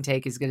publicly. He can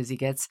take as good as he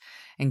gets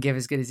and give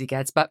as good as he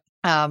gets. But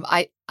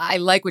I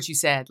like what you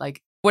said.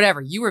 Like,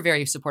 whatever, you were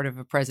very supportive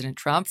of President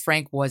Trump.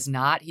 Frank was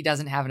not. He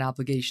doesn't have an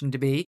obligation to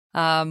be.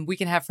 We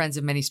can have friends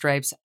of many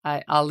stripes.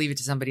 I'll leave it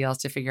to somebody else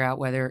to figure out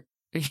whether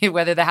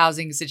the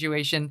housing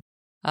situation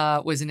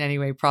was in any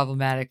way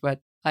problematic. But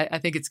I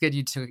think it's good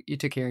you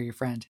took care of your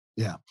friend.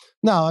 Yeah.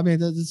 No, I mean,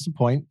 that's the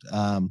point.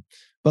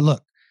 But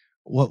look,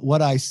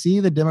 what I see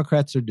the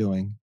Democrats are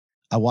doing,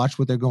 I watch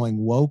what they're going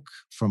woke,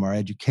 from our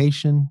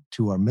education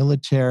to our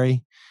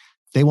military.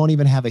 They won't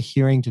even have a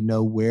hearing to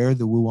know where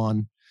the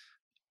Wuhan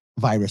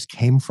virus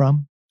came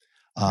from.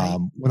 Right.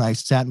 When I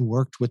sat and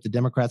worked with the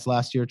Democrats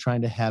last year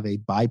trying to have a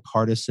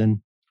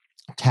bipartisan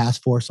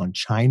task force on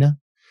China,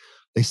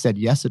 they said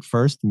yes at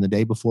first, and the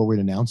day before we'd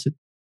announce it,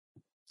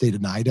 they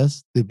denied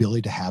us the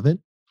ability to have it.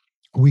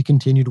 We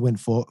continue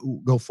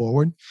to go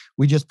forward.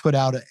 We just put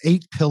out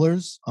 8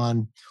 pillars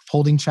on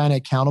holding China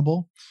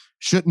accountable.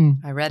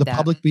 Shouldn't the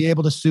public be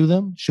able to sue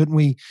them? Shouldn't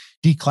we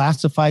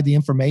declassify the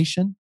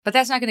information? But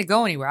that's not going to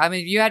go anywhere. I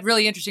mean, you had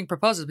really interesting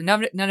proposals, but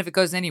none of it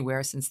goes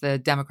anywhere since the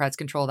Democrats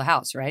control the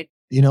House, right?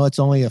 It's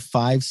only a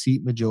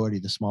 5-seat majority,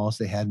 the smallest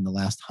they had in the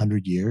last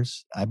 100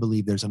 years. I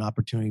believe there's an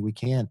opportunity we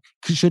can.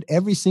 Should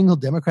every single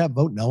Democrat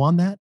vote no on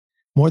that?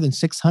 More than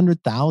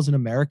 600,000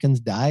 Americans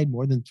died,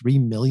 more than 3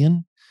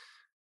 million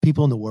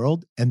people in the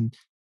world, and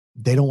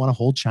they don't want to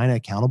hold China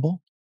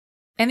accountable.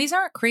 And these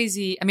aren't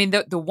crazy. I mean,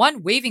 the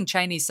one waiving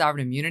Chinese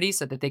sovereign immunity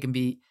so that they can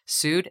be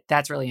sued,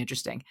 that's really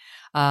interesting.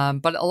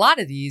 But a lot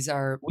of these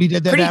are... We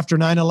did that after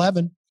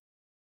 9/11.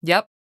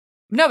 Yep.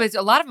 No, but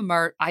a lot of them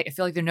are, I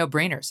feel like they're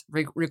no-brainers,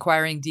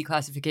 requiring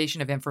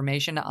declassification of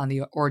information on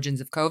the origins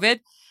of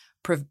COVID,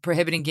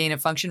 prohibiting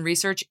gain-of-function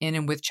research in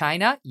and with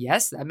China.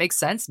 Yes, that makes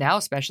sense now,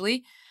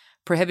 especially.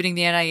 Prohibiting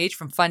the NIH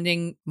from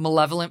funding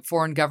malevolent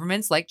foreign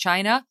governments like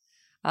China.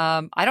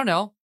 I don't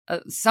know.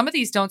 Some of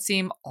these don't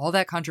seem all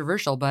that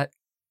controversial, but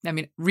I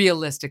mean,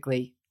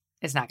 realistically,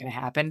 it's not going to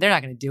happen. They're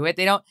not going to do it.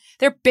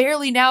 They're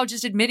barely now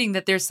just admitting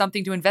that there's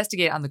something to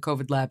investigate on the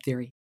COVID lab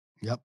theory.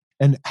 Yep.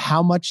 And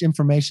how much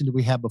information did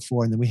we have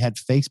before? And then we had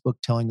Facebook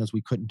telling us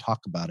we couldn't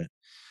talk about it.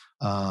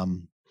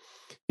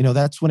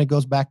 That's when it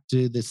goes back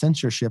to the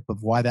censorship of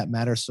why that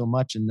matters so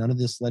much. And none of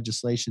this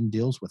legislation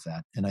deals with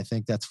that. And I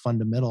think that's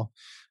fundamental.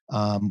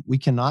 We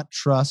cannot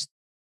trust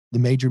the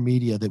major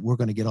media that we're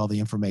going to get all the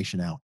information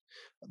out.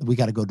 We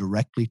got to go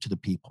directly to the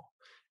people.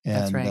 And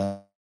that's right.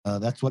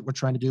 That's what we're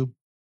trying to do.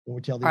 When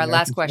we tell the All right,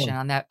 last question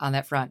on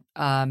that front.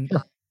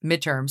 Sure.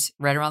 Midterms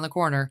right around the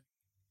corner.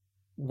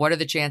 What are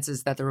the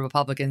chances that the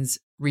Republicans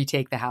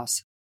retake the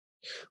House?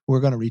 We're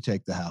going to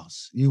retake the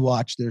House. You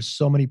watch. There's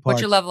so many parts.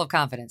 What's your level of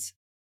confidence?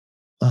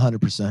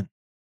 100%.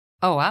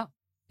 Oh, wow.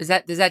 Is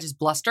that just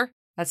bluster?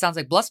 That sounds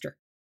like bluster.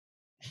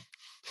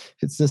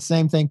 It's the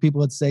same thing people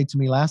would say to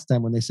me last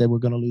time when they said we're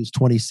going to lose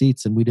 20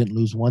 seats and we didn't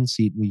lose one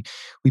seat. We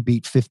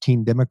beat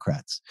 15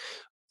 Democrats.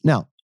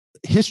 Now,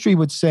 history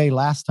would say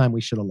last time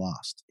we should have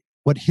lost.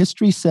 What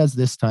history says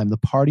this time, the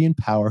party in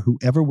power,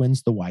 whoever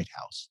wins the White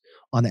House,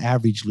 on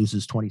average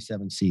loses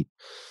 27 seats.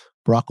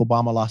 Barack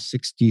Obama lost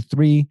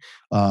 63.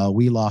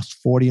 We lost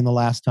 40 in the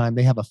last time.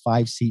 They have a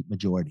 5-seat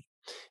majority.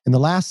 In the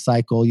last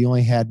cycle, you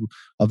only had,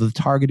 of the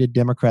targeted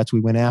Democrats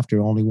we went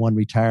after, only one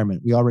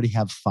retirement. We already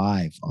have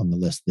 5 on the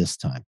list this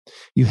time.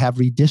 You have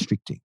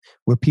redistricting,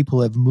 where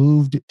people have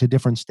moved to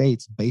different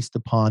states based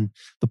upon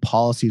the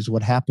policies,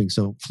 what happened.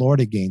 So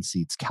Florida gained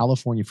seats.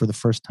 California, for the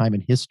first time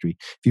in history,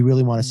 if you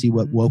really want to see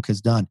what woke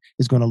has done,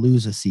 is going to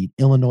lose a seat.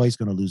 Illinois is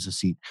going to lose a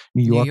seat.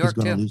 New York is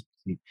going to lose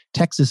a seat.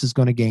 Texas is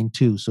going to gain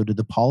 2. So do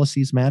the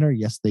policies matter?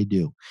 Yes, they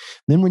do.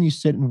 Then when you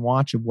sit and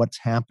watch of what's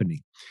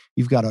happening,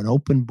 you've got an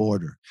open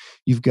border.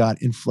 You've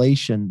got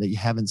inflation that you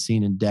haven't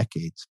seen in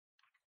decades.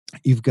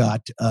 You've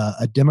got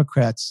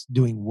Democrats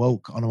doing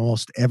woke on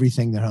almost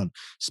everything they're on,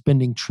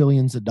 spending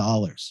trillions of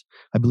dollars.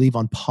 I believe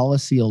on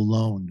policy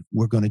alone,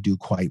 we're going to do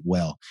quite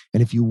well.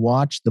 And if you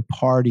watch the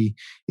party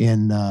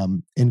in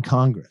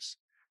Congress,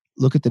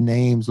 look at the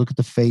names, look at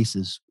the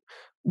faces.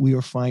 We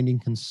are finding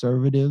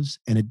conservatives,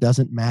 and it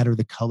doesn't matter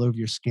the color of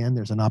your skin.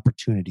 There's an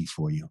opportunity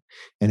for you.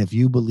 And if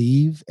you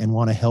believe and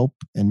want to help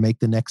and make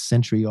the next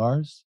century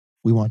ours,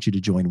 we want you to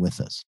join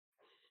with us.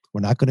 We're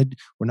not going to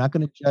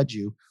judge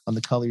you on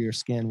the color of your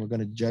skin. We're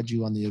going to judge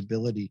you on the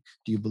ability.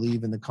 Do you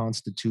believe in the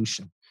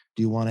Constitution?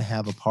 Do you want to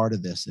have a part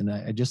of this? And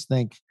I just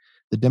think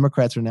the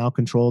Democrats are now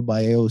controlled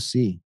by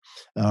AOC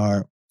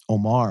or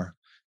Omar.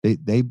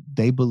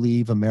 They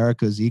believe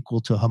America is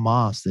equal to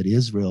Hamas, that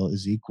Israel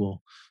is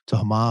equal to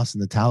Hamas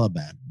and the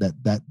Taliban.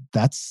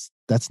 That's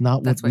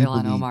not what we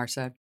Ilhan believe. Omar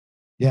said.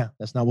 Yeah,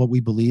 that's not what we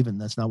believe, and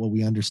that's not what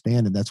we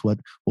understand, and that's what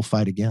we'll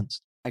fight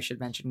against. I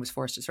should mention, was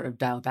forced to sort of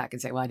dial it back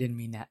and say, well, I didn't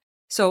mean that.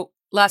 So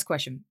last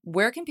question,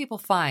 where can people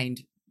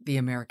find the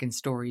American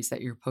stories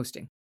that you're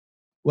posting?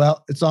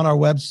 Well, it's on our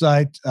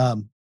website,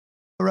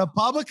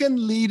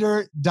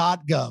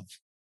 republicanleader.gov.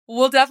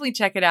 We'll definitely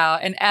check it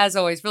out. And as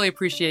always, really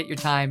appreciate your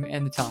time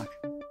and the talk.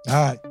 All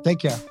right. Take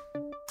care.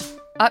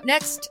 Up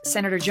next,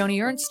 Senator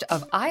Joni Ernst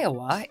of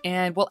Iowa,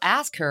 and we'll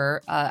ask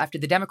her, after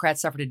the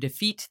Democrats suffered a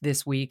defeat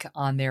this week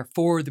on their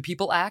For the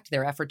People Act,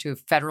 their effort to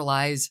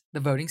federalize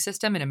the voting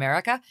system in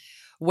America,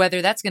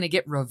 whether that's going to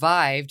get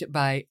revived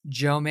by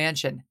Joe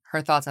Manchin.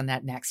 Her thoughts on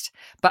that next.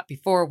 But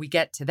before we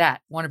get to that,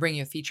 I want to bring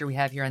you a feature we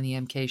have here on the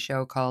MK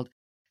Show called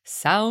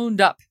Sound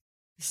Up.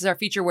 This is our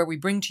feature where we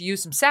bring to you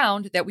some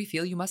sound that we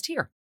feel you must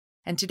hear.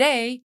 And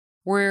today,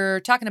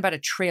 we're talking about a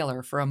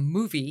trailer for a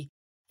movie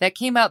that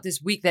came out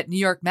this week that New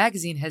York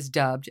Magazine has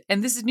dubbed,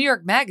 and this is New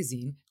York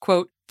Magazine,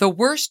 quote, the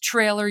worst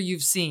trailer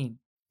you've seen.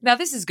 Now,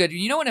 this is good.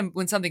 You know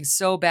when something's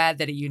so bad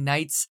that it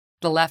unites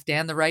the left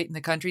and the right in the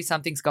country,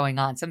 something's going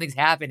on, something's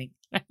happening.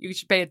 You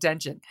should pay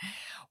attention.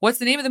 What's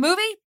the name of the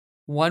movie?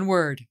 One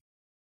word.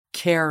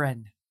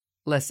 Karen.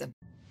 Listen.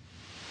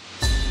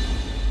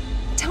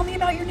 Tell me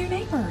about your new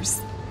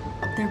neighbors.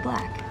 They're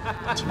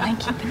black. Do you mind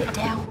keeping it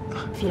down?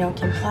 If you don't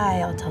comply,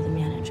 I'll tell the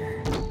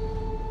manager.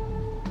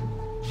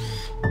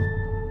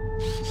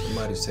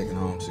 Somebody's taking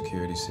home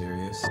security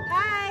serious.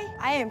 Hi,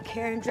 I am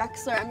Karen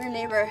Drexler. I'm your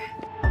neighbor.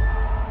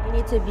 You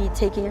need to be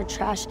taking your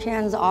trash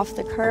cans off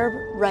the curb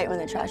right when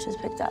the trash is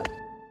picked up.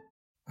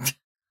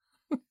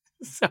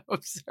 So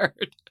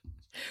absurd.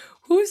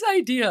 Whose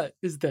idea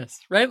is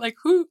this, right? Like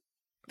who?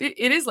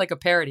 It is like a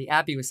parody.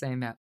 Abby was saying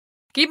that.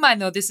 Keep in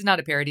mind, though, this is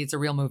not a parody. It's a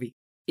real movie.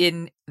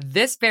 In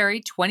this very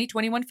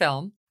 2021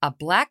 film, a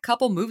black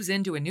couple moves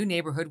into a new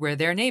neighborhood where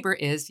their neighbor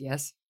is,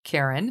 yes,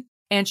 Karen.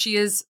 And she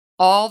is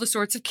all the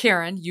sorts of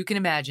Karen you can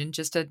imagine,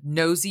 just a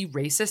nosy,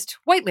 racist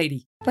white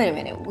lady. Wait a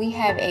minute. We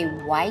have a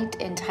white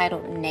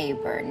entitled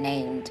neighbor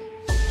named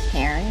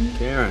Karen.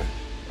 Karen.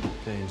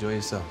 Okay, enjoy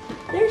yourself.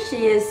 There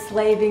she is,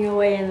 slaving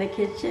away in the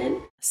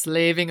kitchen.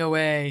 Slaving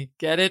away.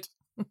 Get it?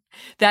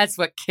 That's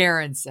what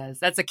Karen says.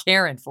 That's a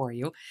Karen for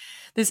you.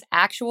 This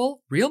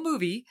actual, real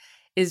movie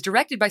is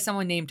directed by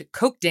someone named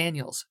Coke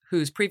Daniels,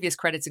 whose previous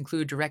credits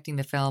include directing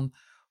the film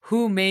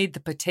Who Made the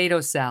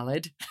Potato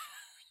Salad?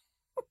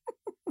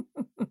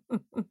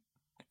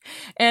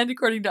 And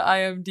according to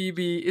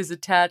IMDb, is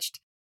attached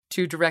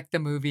to direct the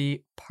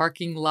movie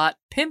Parking Lot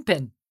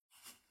Pimpin'.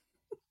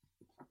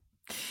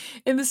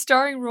 In the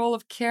starring role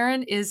of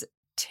Karen is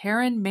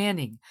Taryn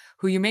Manning,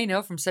 who you may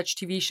know from such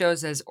TV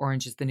shows as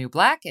Orange is the New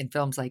Black and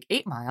films like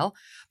 8 Mile,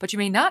 but you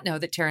may not know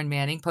that Taryn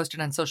Manning posted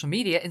on social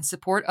media in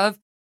support of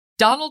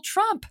Donald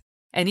Trump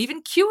and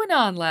even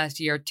QAnon last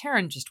year.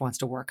 Taryn just wants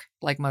to work,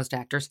 like most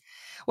actors.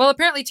 Well,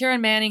 apparently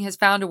Taryn Manning has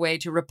found a way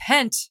to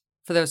repent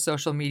for for those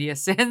social media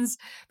sins,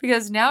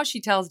 because now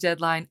she tells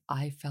Deadline,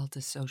 I felt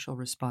a social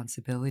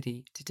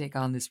responsibility to take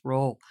on this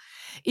role.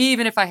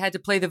 Even if I had to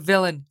play the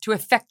villain to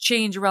effect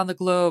change around the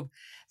globe,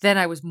 then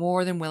I was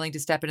more than willing to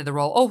step into the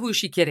role. Oh, who's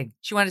she kidding?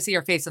 She wanted to see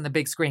her face on the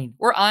big screen.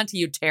 We're on to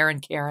you,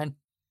 Karen.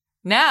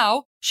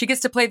 Now she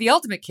gets to play the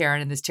ultimate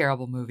Karen in this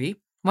terrible movie.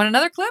 Want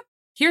another clip?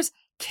 Here's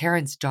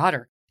Karen's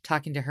daughter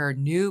talking to her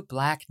new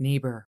black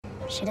neighbor.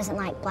 She doesn't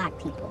like black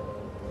people.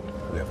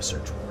 We have a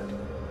search warrant.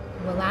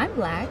 Well, I'm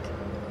black.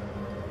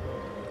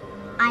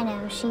 I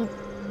know, she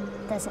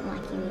doesn't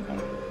like you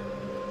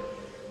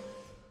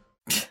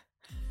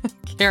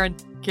either.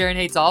 Karen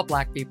hates all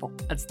black people.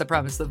 That's the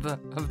premise of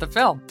the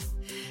film.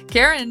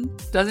 Karen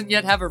doesn't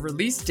yet have a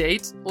release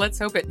date. Let's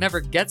hope it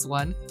never gets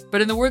one. But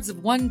in the words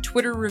of one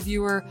Twitter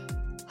reviewer,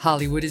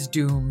 Hollywood is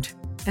doomed.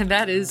 And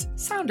that is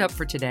Sound Up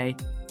for today.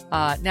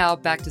 Now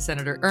back to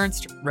Senator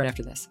Ernst right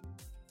after this.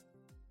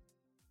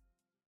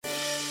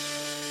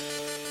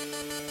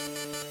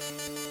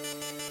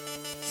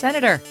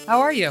 Senator,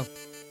 how are you?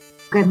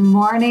 Good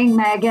morning,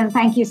 Megan.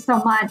 Thank you so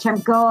much. I'm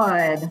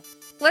good.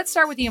 Let's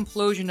start with the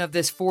implosion of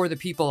this For the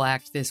People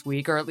Act this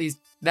week, or at least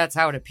that's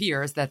how it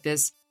appears, that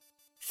this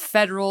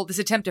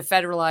attempt to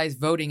federalize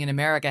voting in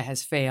America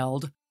has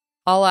failed.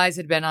 All eyes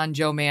had been on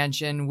Joe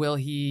Manchin. Will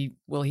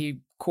he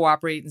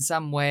cooperate in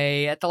some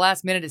way? At the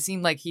last minute, it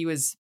seemed like he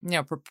was,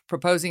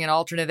 proposing an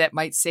alternate that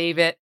might save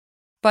it.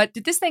 But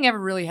did this thing ever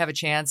really have a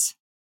chance?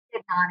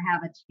 Did not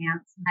have a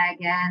chance,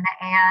 Megan.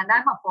 And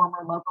I'm a former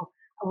local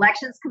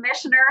elections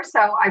commissioner, so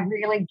I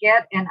really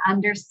get and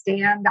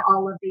understand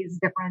all of these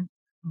different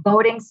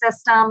voting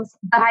systems,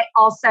 but I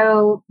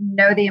also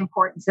know the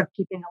importance of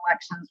keeping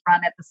elections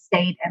run at the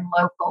state and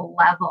local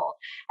level.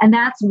 And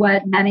that's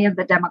what many of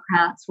the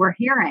Democrats were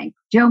hearing.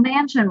 Joe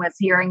Manchin was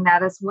hearing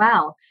that as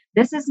well.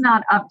 This is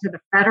not up to the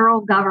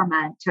federal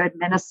government to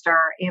administer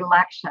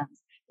elections.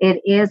 It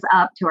is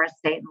up to our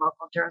state and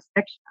local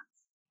jurisdictions.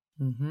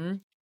 Mm-hmm.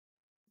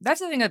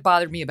 That's the thing that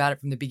bothered me about it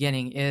from the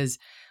beginning is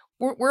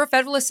we're a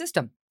federalist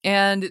system,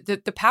 and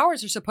the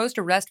powers are supposed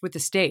to rest with the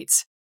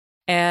states.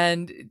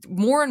 And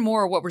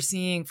more what we're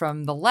seeing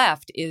from the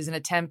left is an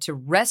attempt to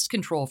wrest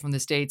control from the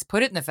states,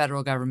 put it in the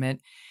federal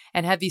government,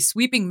 and have these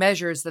sweeping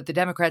measures that the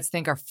Democrats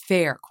think are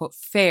fair, quote,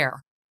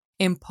 fair,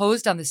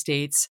 imposed on the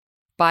states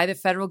by the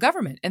federal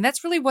government. And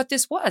that's really what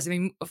this was. I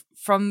mean,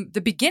 from the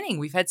beginning,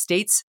 we've had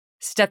states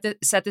set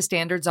the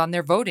standards on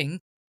their voting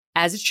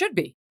as it should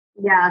be.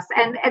 Yes.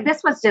 And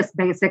this was just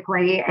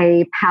basically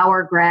a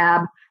power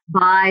grab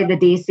by the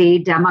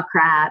DC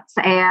Democrats.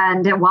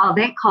 And while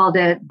they called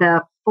it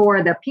the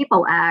For the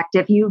People Act,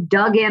 if you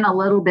dug in a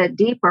little bit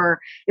deeper,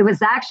 it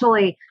was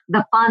actually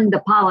the Fund the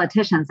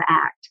Politicians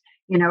Act.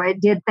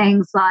 It did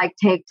things like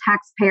take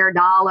taxpayer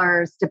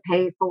dollars to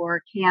pay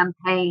for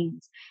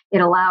campaigns.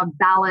 It allowed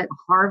ballot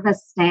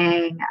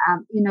harvesting,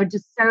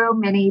 just so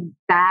many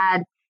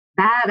bad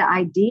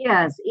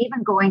ideas,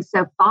 even going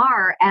so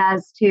far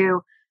as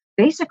to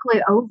basically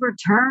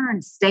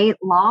overturned state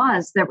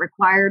laws that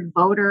required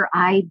voter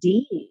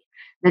ID.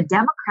 The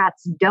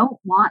Democrats don't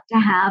want to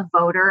have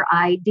voter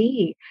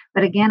ID.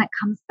 But again, it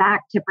comes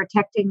back to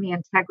protecting the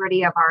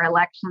integrity of our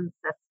election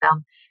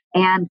system.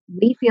 And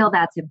we feel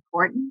that's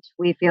important.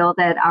 We feel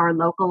that our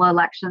local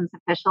elections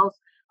officials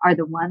are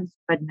the ones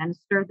who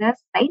administer this.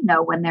 They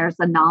know when there's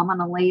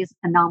anomalies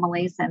in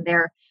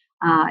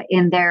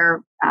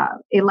their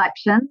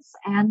elections.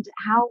 And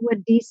how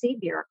would DC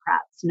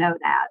bureaucrats know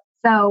that?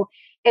 So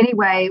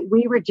anyway,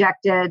 we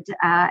rejected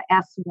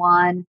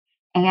S1,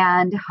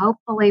 and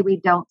hopefully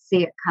we don't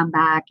see it come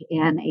back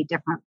in a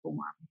different form.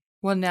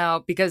 Well, now,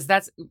 because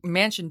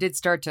Manchin did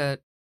start to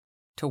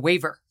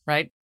waver,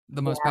 right?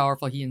 The most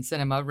powerful, he and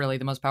Sinema, really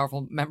the most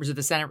powerful members of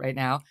the Senate right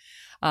now,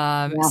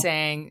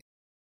 saying,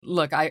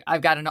 look,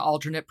 I've got an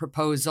alternate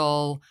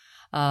proposal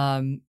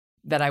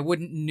that I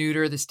wouldn't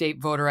neuter the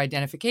state voter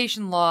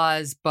identification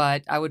laws,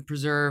 but I would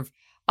preserve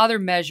other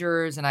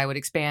measures, and I would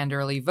expand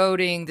early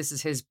voting. This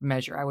is his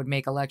measure. I would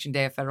make Election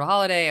Day a federal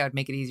holiday. I would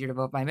make it easier to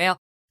vote by mail,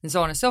 and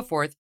so on and so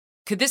forth.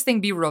 Could this thing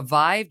be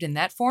revived in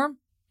that form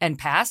and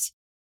pass?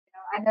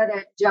 I know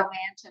that Joe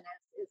Manchin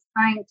is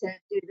trying to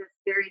do this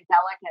very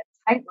delicate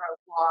tightrope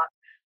walk,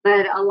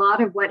 but a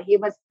lot of what he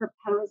was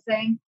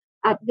proposing,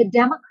 the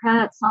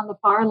Democrats on the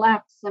far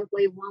left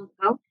simply won't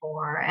go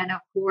for. And of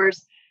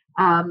course,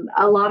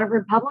 a lot of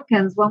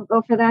Republicans won't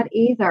go for that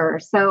either.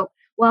 So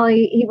while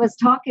he was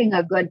talking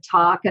a good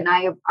talk, and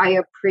I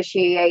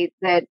appreciate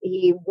that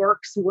he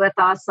works with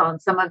us on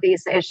some of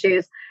these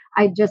issues,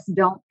 I just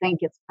don't think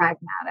it's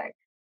pragmatic.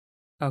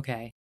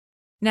 Okay.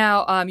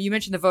 Now, you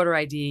mentioned the voter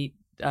ID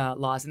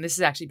laws, and this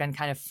has actually been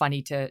kind of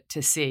funny to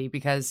see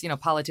because,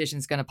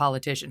 politician's going to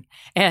politician.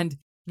 And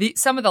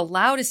some of the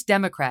loudest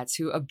Democrats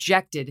who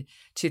objected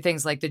to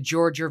things like the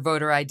Georgia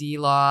voter ID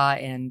law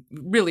and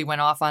really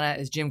went off on it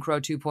as Jim Crow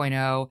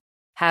 2.0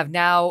 have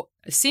now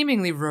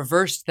seemingly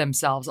reversed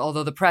themselves,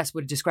 although the press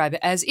would describe it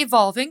as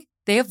evolving.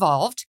 They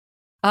evolved.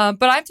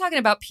 But I'm talking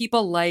about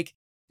people like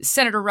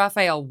Senator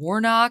Raphael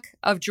Warnock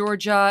of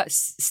Georgia,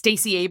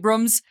 Stacey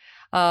Abrams,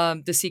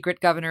 the secret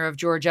governor of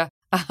Georgia,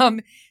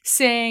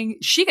 saying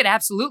she could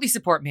absolutely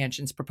support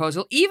Manchin's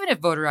proposal, even if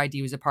voter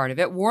ID was a part of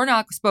it.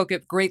 Warnock spoke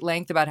at great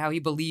length about how he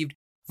believed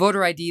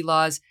voter ID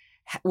laws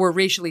were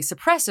racially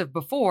suppressive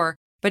before,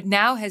 but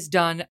now has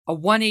done a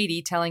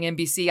 180 telling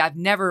NBC, I've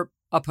never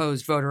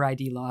opposed voter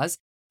ID laws.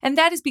 And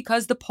that is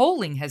because the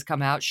polling has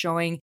come out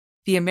showing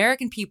the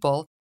American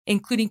people,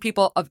 including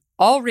people of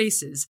all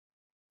races,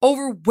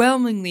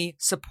 overwhelmingly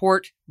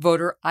support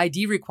voter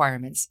ID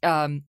requirements.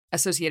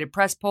 Associated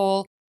Press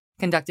poll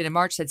conducted in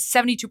March said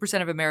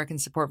 72% of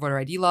Americans support voter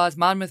ID laws.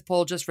 Monmouth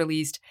poll just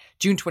released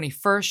June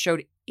 21st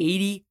showed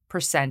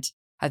 80%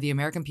 of the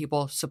American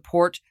people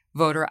support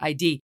voter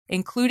ID,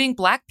 including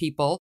Black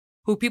people,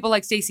 who people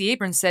like Stacey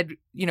Abrams said,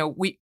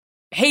 we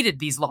hated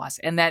these laws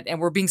and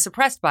we're being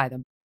suppressed by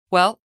them.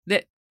 Well,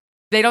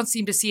 they don't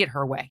seem to see it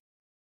her way.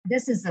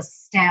 This is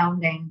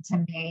astounding to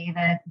me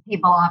that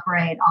people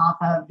operate off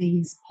of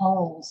these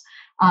polls.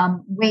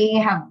 We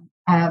have,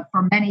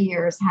 for many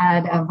years,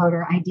 had a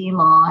voter ID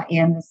law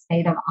in the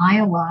state of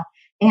Iowa,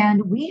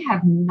 and we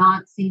have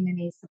not seen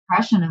any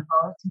suppression of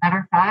votes. Matter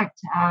of fact,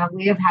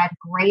 we have had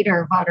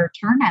greater voter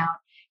turnout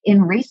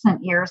in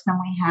recent years than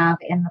we have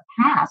in the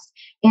past.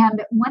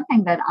 And one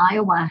thing that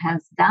Iowa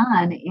has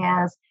done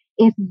is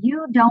if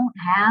you don't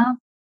have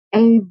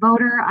a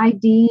voter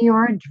ID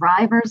or a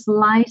driver's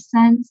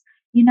license,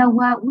 you know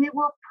what? We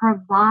will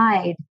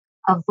provide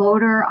a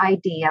voter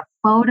ID, a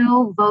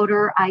photo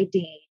voter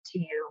ID to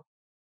you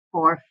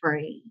for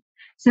free.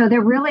 So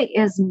there really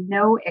is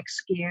no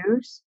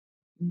excuse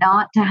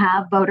not to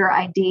have voter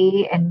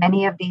ID in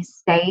many of these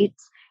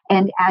states.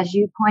 And as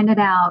you pointed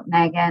out,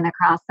 Megan,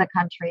 across the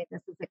country,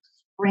 this is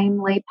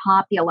extremely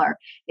popular.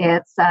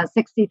 It's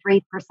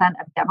 63%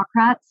 of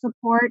Democrats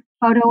support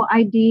photo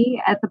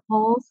ID at the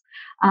polls.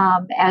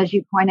 As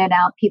you pointed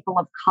out, people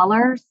of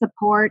color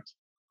support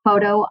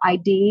photo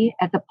ID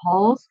at the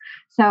polls.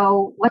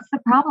 So what's the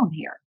problem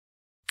here?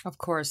 Of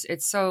course,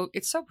 it's so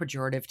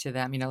pejorative to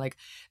them.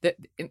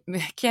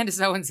 Candace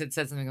Owens had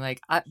said something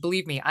like,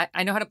 "Believe me,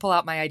 I know how to pull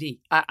out my ID.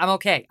 I'm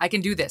okay. I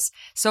can do this.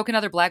 So can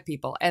other Black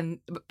people."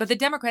 But the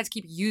Democrats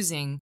keep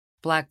using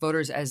Black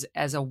voters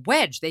as a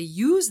wedge. They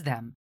use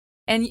them,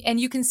 and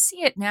you can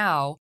see it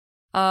now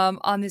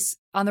on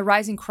the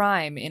rising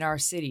crime in our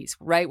cities,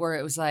 right? Where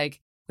it was like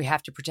we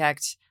have to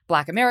protect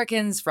Black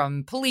Americans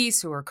from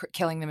police who are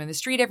killing them in the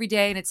street every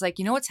day, and it's like,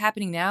 what's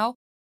happening now?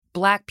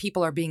 Black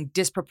people are being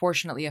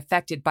disproportionately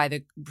affected by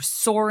the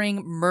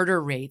soaring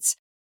murder rates.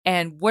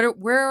 And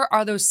where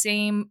are those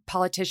same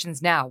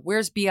politicians now?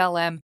 Where's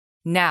BLM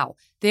now?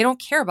 They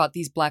don't care about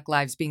these Black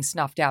lives being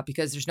snuffed out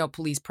because there's no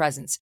police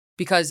presence,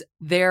 because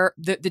the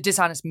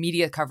dishonest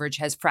media coverage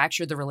has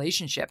fractured the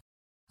relationship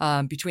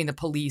between the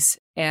police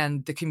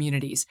and the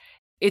communities.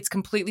 It's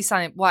completely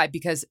silent. Why?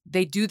 Because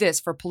they do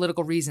this for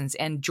political reasons.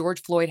 And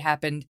George Floyd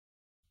happened,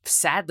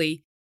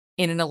 sadly,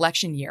 in an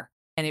election year,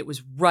 and it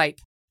was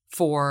ripe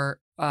for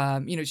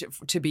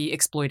to be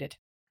exploited.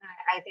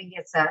 I think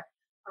it's a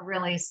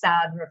really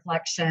sad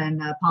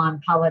reflection upon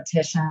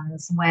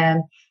politicians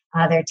when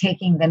they're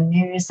taking the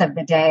news of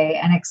the day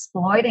and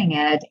exploiting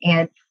it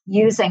and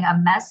using a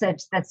message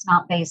that's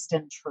not based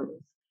in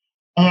truth.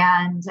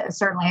 And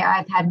certainly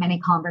I've had many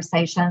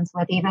conversations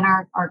with even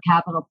our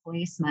Capitol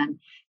policemen.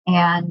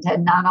 And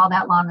not all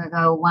that long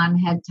ago, one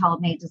had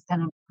told me just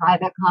in a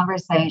private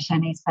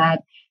conversation, he said,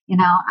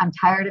 I'm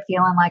tired of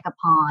feeling like a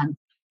pawn.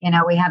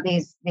 We have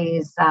these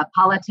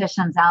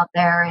politicians out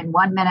there, and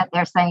 1 minute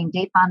they're saying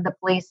defund the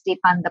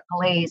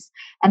police,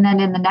 and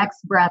then in the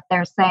next breath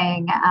they're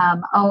saying,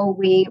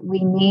 we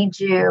need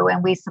you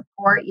and we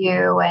support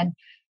you, and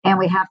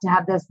we have to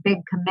have this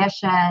big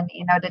commission,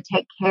 to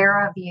take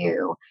care of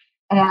you.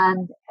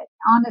 And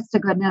honest to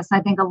goodness,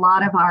 I think a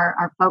lot of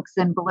our folks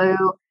in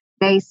blue,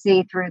 they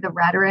see through the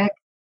rhetoric.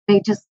 They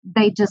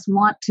just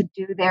want to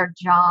do their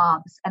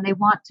jobs, and they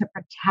want to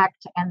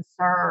protect and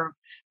serve.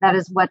 That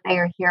is what they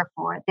are here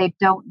for. They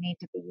don't need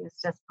to be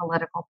used as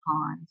political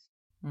pawns.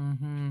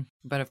 Mm-hmm.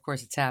 But of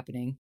course, it's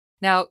happening.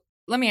 Now,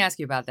 let me ask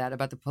you about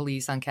the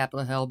police on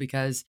Capitol Hill,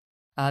 because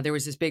there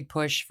was this big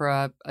push for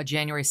a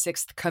January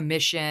 6th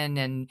commission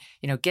and,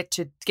 get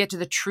to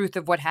the truth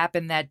of what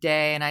happened that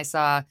day. And I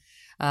saw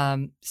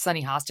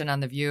Sunny Hostin on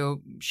The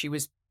View. She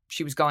was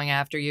going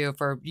after you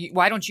for,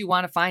 why don't you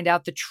want to find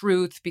out the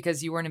truth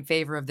because you weren't in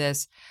favor of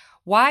this?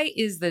 Why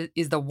is the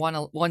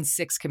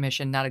 1/6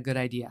 commission not a good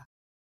idea?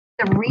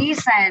 The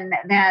reason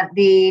that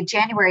the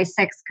January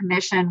 6th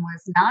commission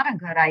was not a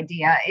good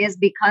idea is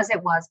because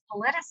it was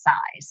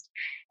politicized,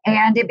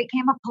 and it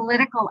became a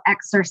political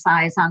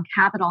exercise on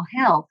Capitol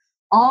Hill,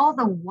 all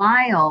the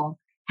while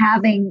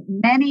having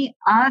many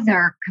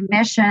other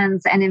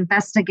commissions and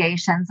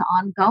investigations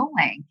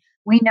ongoing.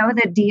 We know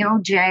that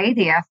DOJ,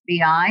 the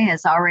FBI,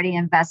 is already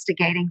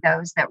investigating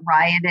those that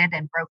rioted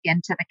and broke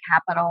into the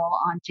Capitol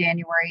on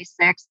January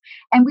 6th.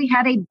 And we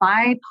had a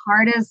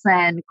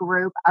bipartisan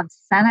group of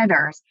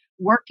senators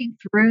working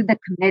through the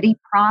committee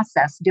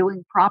process,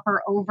 doing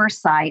proper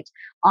oversight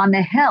on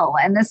the Hill.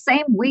 And the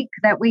same week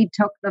that we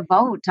took the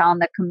vote on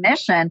the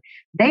commission,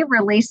 they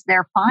released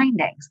their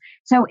findings.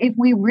 So if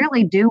we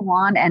really do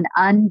want an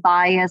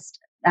unbiased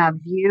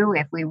view,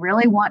 if we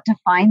really want to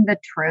find the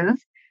truth,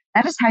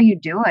 that is how you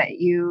do it.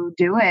 You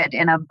do it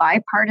in a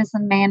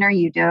bipartisan manner.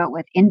 You do it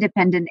with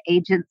independent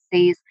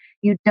agencies.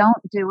 You don't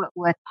do it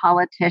with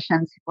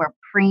politicians who are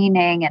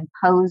preening and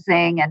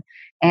posing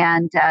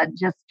and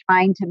just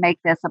trying to make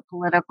this a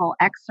political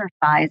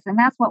exercise. And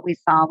that's what we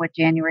saw with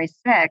January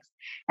 6th.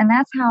 And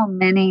that's how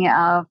many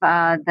of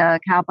the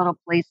Capitol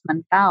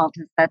policemen felt,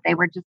 is that they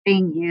were just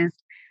being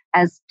used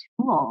as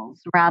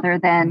tools rather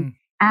than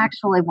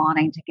actually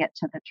wanting to get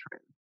to the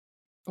truth.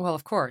 Well,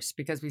 of course,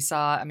 because we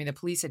saw, I mean, the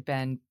police had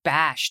been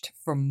bashed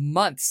for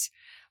months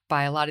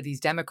by a lot of these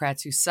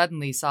Democrats who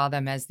suddenly saw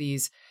them as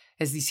these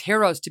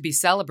heroes to be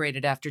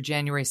celebrated after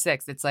January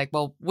 6th. It's like,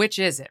 well, which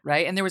is it,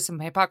 right? And there was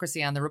some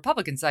hypocrisy on the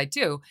Republican side,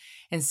 too,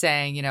 in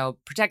saying,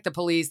 protect the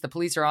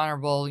police are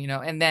honorable,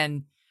 and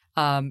then,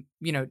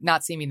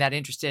 not seeming that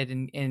interested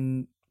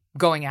in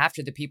going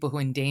after the people who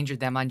endangered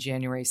them on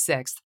January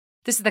 6th.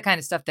 This is the kind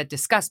of stuff that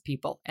disgusts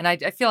people. And I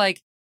feel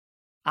like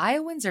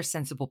Iowans are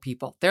sensible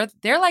people.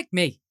 They're like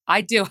me.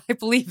 I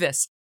believe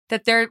this,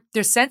 that they're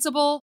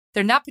sensible.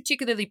 They're not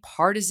particularly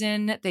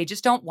partisan. They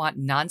just don't want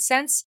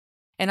nonsense.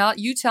 And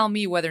you tell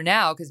me whether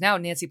now, because now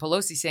Nancy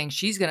Pelosi saying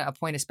she's going to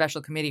appoint a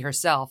special committee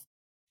herself.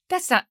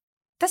 That's not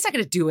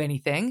going to do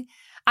anything.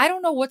 I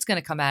don't know what's going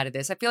to come out of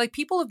this. I feel like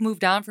people have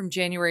moved on from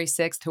January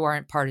 6th who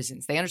aren't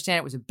partisans. They understand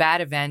it was a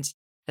bad event,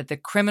 that the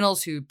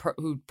criminals who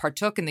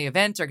partook in the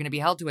event are going to be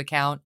held to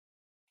account.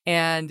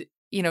 And,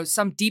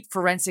 some deep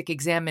forensic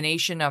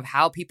examination of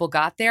how people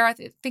got there. I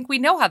think we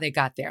know how they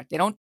got there. They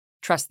don't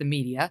trust the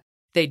media.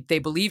 They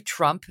believe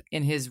Trump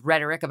in his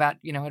rhetoric about,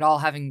 it all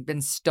having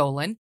been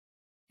stolen.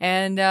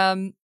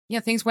 And,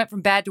 things went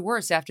from bad to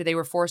worse after they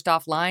were forced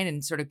offline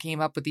and sort of came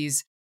up with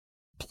these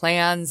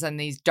plans and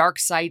these dark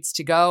sites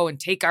to go and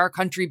take our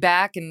country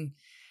back. And,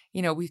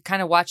 we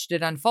kind of watched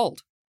it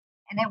unfold.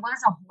 And it was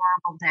a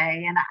horrible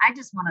day. And I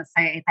just want to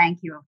say thank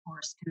you, of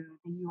course, to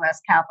the U.S.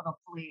 Capitol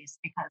Police,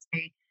 because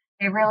they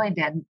really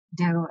did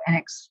do an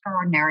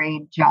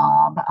extraordinary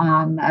job,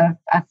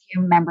 a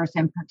few members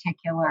in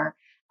particular.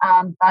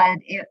 But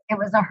it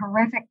was a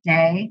horrific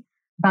day.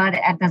 But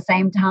at the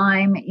same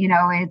time,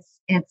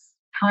 it's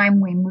time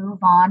we move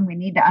on. We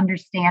need to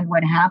understand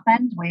what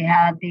happened. We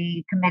had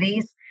the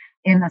committees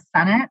in the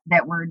Senate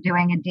that were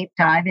doing a deep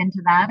dive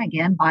into that,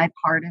 again,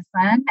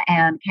 bipartisan,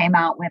 and came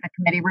out with a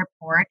committee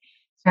report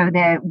so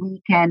that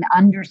we can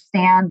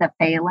understand the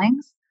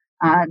failings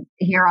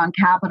here on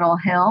Capitol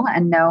Hill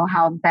and know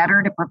how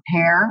better to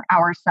prepare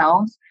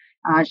ourselves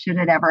should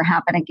it ever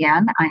happen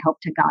again. I hope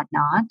to God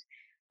not.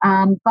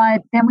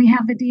 But then we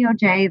have the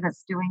DOJ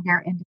that's doing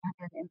their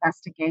independent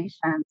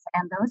investigations,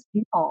 and those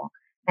people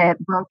that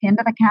broke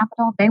into the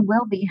Capitol, they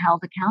will be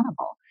held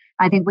accountable.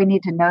 I think we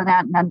need to know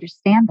that and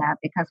understand that,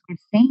 because we've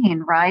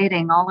seen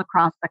rioting all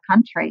across the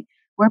country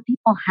where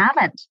people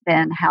haven't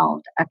been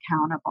held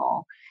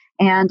accountable.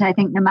 And I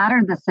think no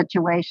matter the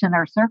situation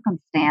or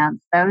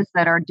circumstance, those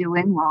that are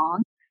doing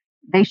wrong,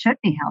 they should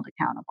be held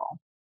accountable.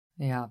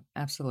 Yeah,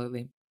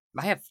 absolutely.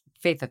 I have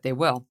faith that they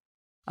will.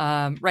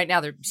 Right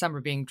now, some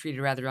are being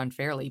treated rather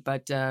unfairly,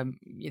 but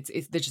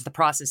it's just the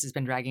process has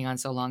been dragging on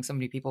so long. So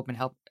many people have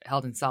been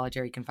held in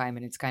solitary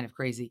confinement. It's kind of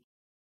crazy.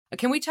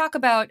 Can we talk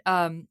about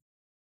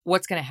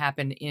what's going to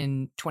happen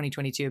in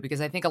 2022?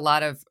 Because I think a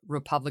lot of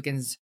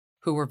Republicans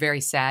who were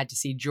very sad to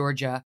see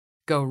Georgia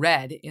go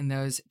red in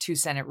those 2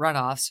 Senate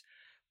runoffs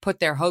put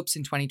their hopes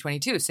in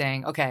 2022,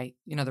 saying, okay,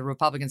 the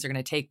Republicans are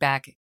going to take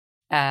back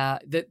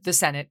the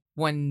Senate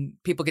when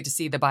people get to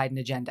see the Biden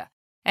agenda.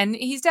 And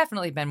he's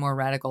definitely been more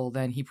radical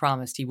than he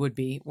promised he would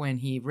be when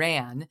he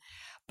ran.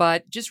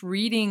 But just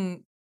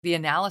reading the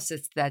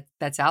analysis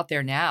that's out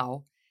there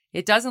now,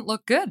 it doesn't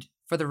look good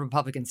for the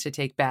Republicans to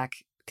take back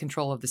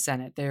control of the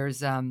Senate. There's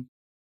the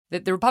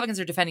Republicans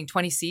are defending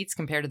 20 seats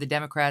compared to the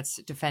Democrats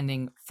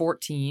defending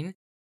 14.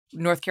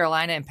 North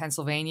Carolina and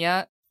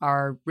Pennsylvania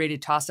are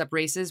rated toss-up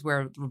races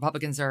where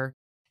Republicans are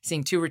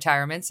seeing 2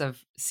 retirements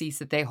of seats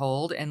that they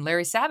hold. And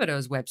Larry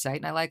Sabato's website,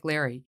 and I like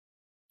Larry,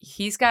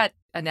 he's got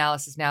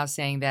analysis now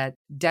saying that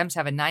Dems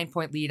have a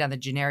 9-point lead on the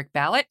generic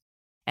ballot,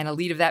 and a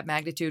lead of that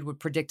magnitude would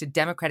predict a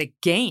Democratic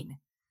gain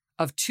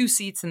of 2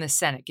 seats in the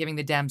Senate, giving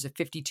the Dems a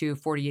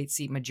 52-48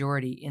 seat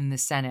majority in the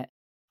Senate.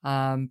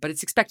 But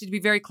it's expected to be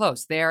very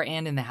close there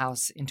and in the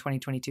House in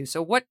 2022.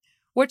 So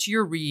what's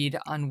your read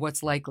on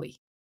what's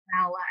likely?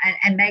 Well,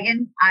 and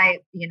Megan, I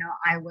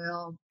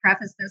will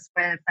preface this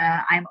with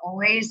I'm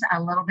always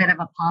a little bit of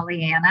a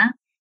Pollyanna.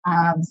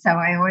 So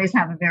I always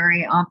have a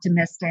very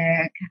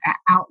optimistic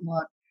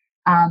outlook.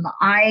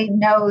 I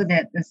know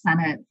that the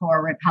Senate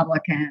for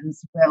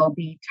Republicans will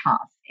be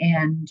tough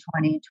in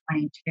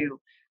 2022.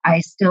 I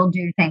still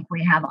do think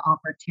we have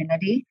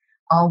opportunity.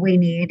 All we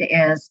need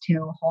is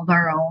to hold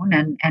our own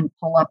and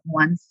pull up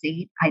 1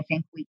 seat. I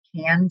think we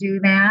can do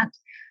that.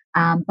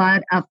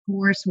 But of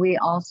course, we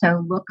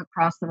also look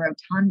across the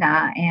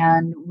rotunda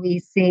and we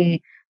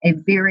see a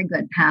very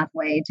good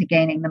pathway to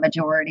gaining the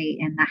majority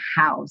in the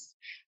House.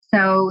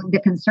 So the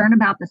concern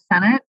about the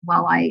Senate,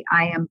 while I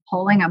am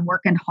polling, I'm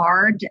working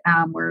hard.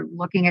 We're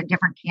looking at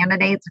different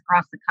candidates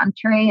across the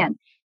country and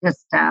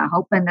just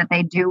hoping that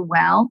they do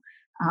well.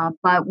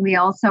 But we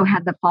also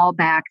had the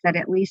fallback that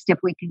at least if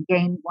we can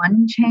gain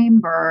one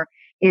chamber,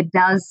 it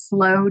does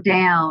slow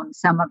down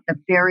some of the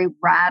very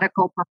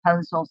radical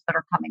proposals that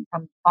are coming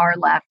from the far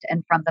left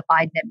and from the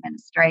Biden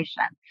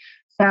administration.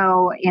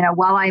 So,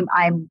 while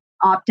I'm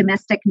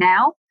optimistic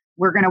now,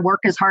 we're going to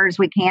work as hard as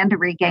we can to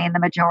regain the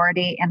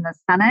majority in the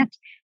Senate,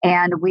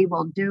 and we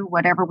will do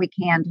whatever we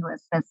can to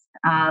assist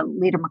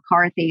Leader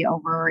McCarthy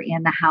over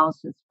in the House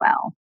as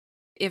well.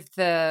 If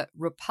the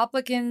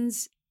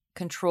Republicans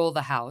control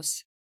the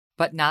House,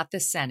 but not the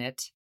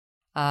Senate,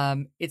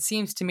 it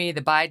seems to me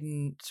the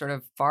Biden sort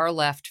of far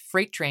left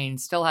freight train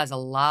still has a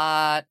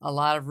lot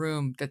of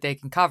room that they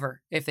can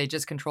cover if they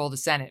just control the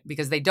Senate,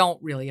 because they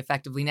don't really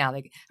effectively now.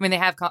 They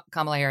have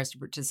Kamala Harris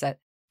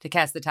to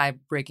cast the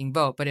tie-breaking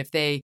vote, but if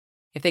they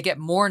get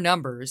more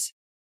numbers,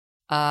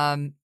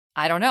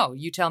 I don't know.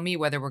 You tell me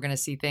whether we're going to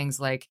see things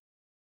like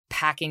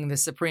packing the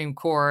Supreme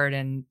Court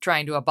and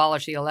trying to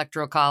abolish the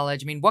Electoral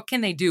College. I mean, what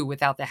can they do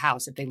without the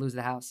House if they lose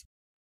the House?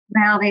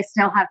 Well, they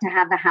still have to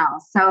have the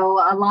House. So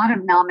a lot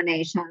of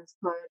nominations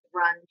could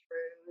run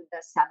through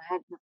the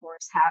Senate. Of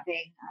course,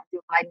 having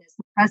Joe Biden as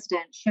the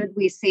president, should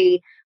we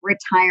see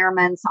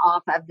retirements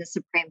off of the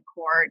Supreme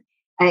Court?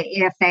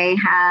 If they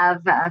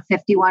have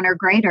 51 or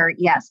greater,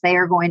 yes, they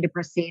are going to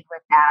proceed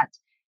with that.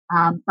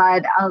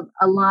 But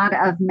a lot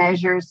of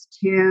measures,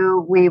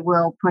 too, we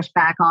will push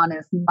back on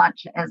as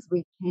much as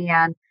we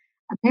can.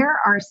 There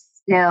are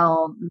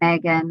still,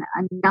 Megan,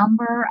 a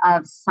number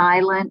of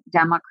silent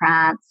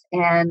Democrats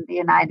in the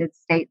United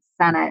States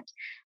Senate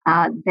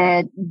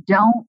that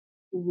don't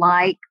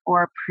like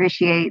or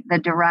appreciate the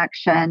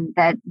direction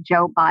that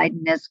Joe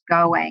Biden is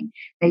going.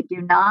 They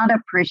do not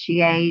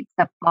appreciate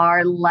the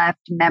far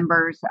left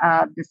members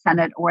of the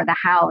Senate or the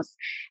House.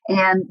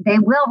 And they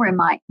will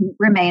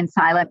remain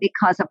silent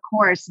because, of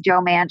course,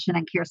 Joe Manchin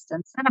and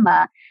Kyrsten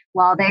Sinema,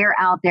 while they are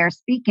out there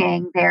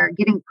speaking, they're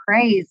getting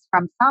praise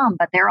from some,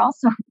 but they're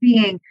also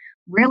being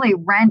really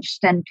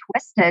wrenched and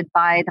twisted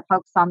by the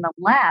folks on the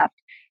left.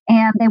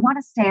 And they want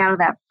to stay out of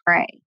that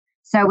fray.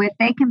 So if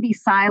they can be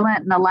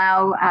silent and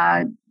allow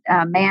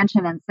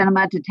Manchin and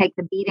Sinema to take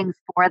the beatings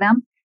for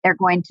them, they're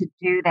going to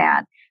do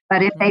that.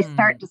 But if they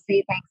start to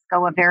see things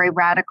go a very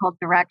radical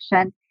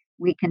direction,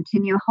 we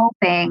continue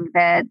hoping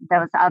that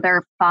those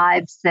other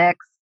 5,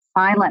 6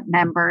 silent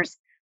members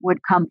would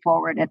come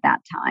forward at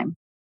that time.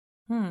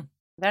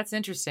 That's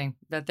interesting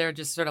that they're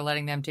just sort of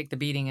letting them take the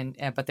beating,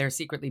 but they're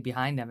secretly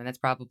behind them. And that's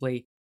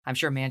probably, I'm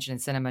sure Manchin and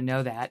Sinema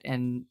know that,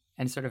 and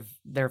sort of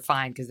they're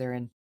fine because they're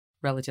in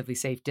relatively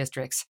safe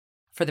districts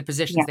for the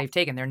positions they've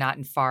taken. They're not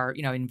in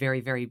in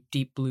very, very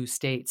deep blue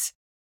states.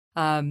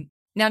 Now,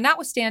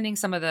 notwithstanding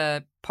some of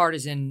the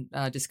partisan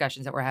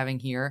discussions that we're having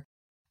here,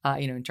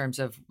 in terms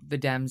of the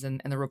Dems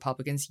and the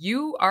Republicans,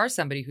 you are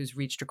somebody who's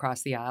reached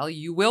across the aisle.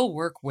 You will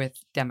work with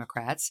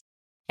Democrats,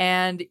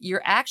 and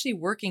you're actually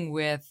working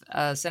with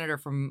a senator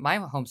from my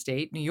home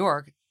state, New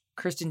York,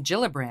 Kirsten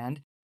Gillibrand,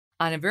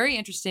 on a very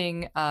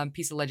interesting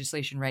piece of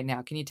legislation right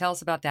now. Can you tell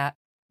us about that?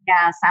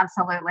 Yes,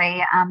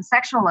 absolutely.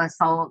 Sexual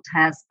assault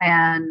has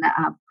been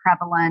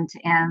prevalent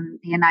in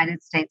the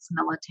United States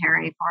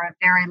military for a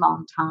very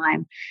long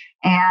time.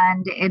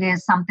 And it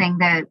is something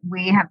that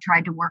we have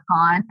tried to work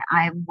on.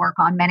 I work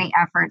on many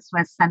efforts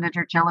with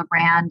Senator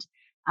Gillibrand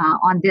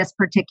on this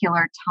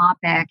particular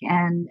topic,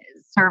 and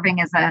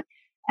serving as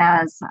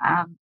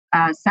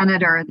a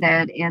senator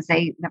that is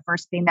the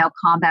first female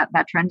combat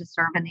veteran to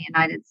serve in the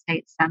United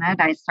States Senate.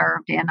 I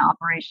served in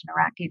Operation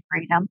Iraqi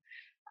Freedom.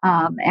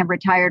 And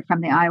retired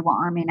from the Iowa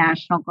Army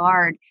National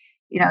Guard.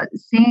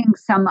 Seeing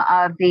some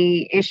of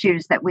the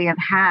issues that we have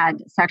had,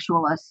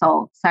 sexual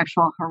assault,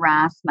 sexual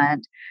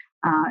harassment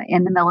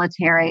in the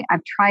military,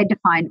 I've tried to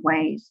find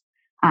ways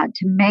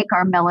to make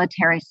our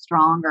military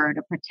stronger,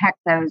 to protect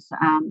those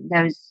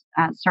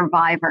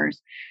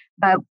survivors.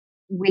 But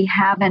we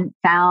haven't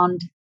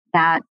found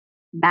that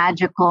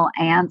magical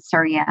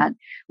answer yet.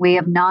 We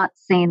have not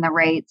seen the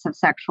rates of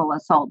sexual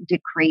assault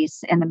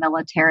decrease in the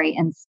military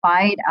in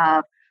spite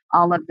of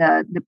all of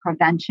the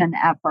prevention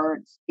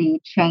efforts, the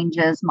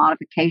changes,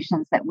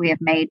 modifications that we have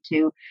made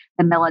to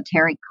the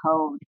military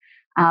code.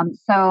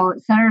 So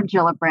Senator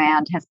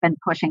Gillibrand has been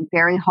pushing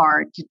very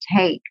hard to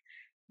take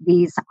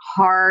these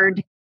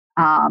hard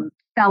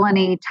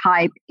felony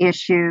type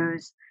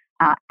issues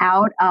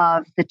out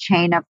of the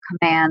chain of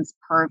command's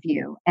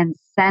purview and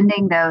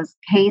sending those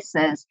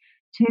cases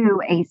to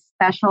a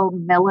special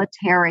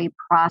military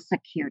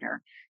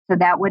prosecutor. So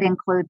that would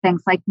include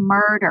things like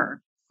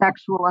murder,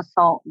 sexual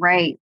assault,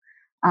 rape.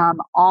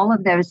 All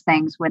of those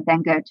things would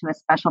then go to a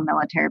special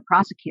military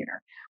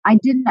prosecutor. I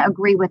didn't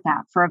agree with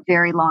that for a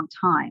very long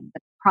time.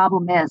 But the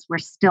problem is we're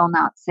still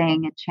not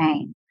seeing a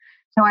change.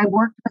 So I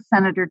worked with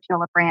Senator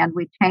Gillibrand.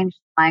 We changed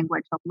the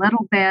language a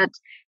little bit,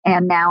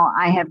 and now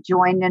I have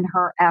joined in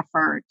her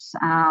efforts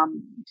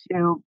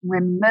to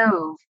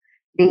remove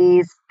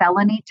these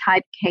felony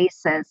type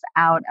cases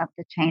out of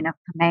the chain of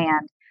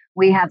command.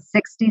 We have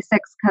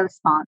 66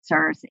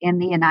 co-sponsors in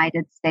the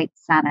United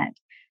States Senate.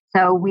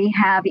 So we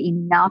have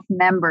enough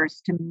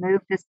members to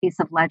move this piece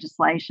of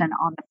legislation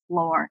on the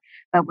floor,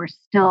 but we're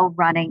still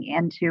running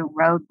into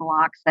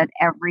roadblocks at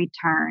every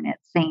turn, it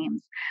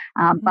seems.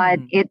 But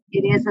it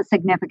is a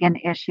significant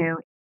issue.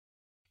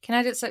 Can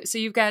I just so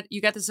you got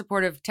the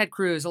support of Ted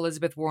Cruz,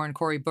 Elizabeth Warren,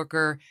 Cory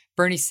Booker,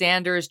 Bernie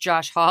Sanders,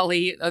 Josh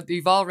Hawley.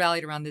 You've all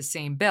rallied around this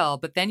same bill,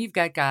 but then you've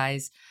got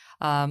guys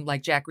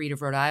like Jack Reed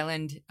of Rhode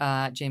Island,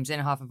 James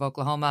Inhofe of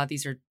Oklahoma.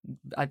 This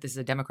is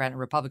a Democrat and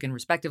Republican,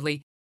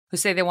 respectively, who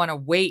say they want to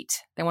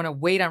wait. They want to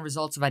wait on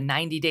results of a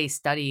 90-day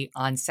study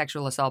on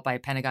sexual assault by a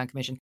Pentagon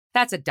commission.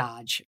 That's a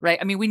dodge, right?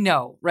 I mean, we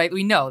know, right?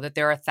 We know that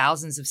there are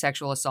thousands of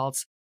sexual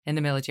assaults in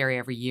the military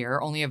every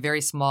year, only a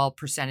very small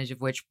percentage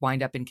of which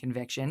wind up in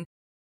conviction.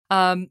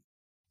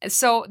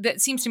 So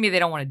that seems to me they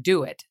don't want to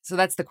do it. So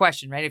that's the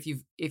question, right?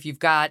 If you've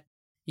got,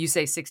 you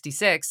say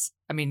 66,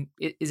 I mean,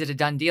 is it a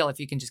done deal if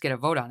you can just get a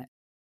vote on it?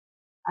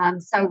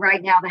 So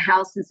right now the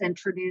House has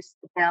introduced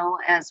the bill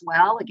as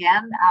well.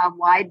 Again, a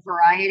wide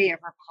variety of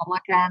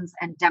Republicans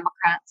and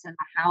Democrats in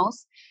the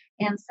House.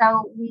 And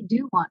so we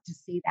do want to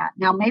see that.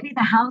 Now, maybe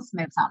the House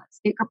moves on it.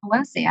 Speaker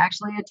Pelosi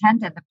actually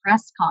attended the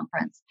press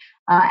conference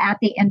at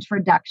the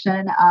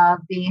introduction of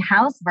the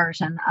House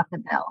version of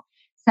the bill.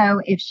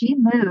 So if she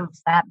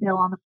moves that bill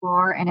on the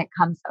floor and it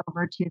comes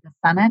over to the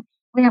Senate,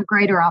 we have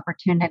greater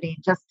opportunity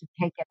just to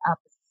take it up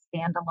as a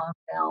standalone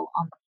bill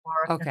on the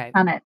floor of the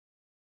Senate.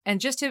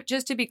 And just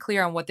to be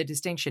clear on what the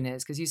distinction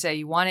is, because you say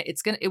you want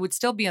it would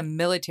still be a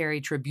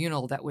military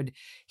tribunal that would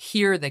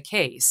hear the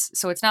case.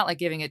 So it's not like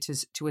giving it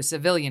to a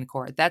civilian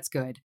court. That's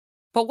good.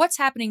 But what's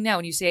happening now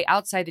when you say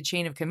outside the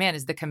chain of command?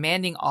 Is the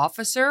commanding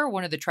officer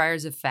one of the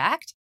triers of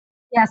fact?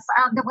 Yes,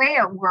 the way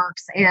it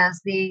works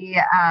is the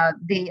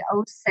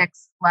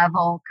 06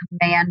 level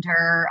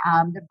commander,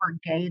 the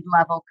brigade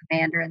level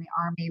commander in the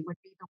Army would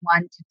be the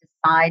one to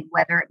decide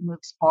whether it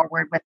moves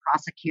forward with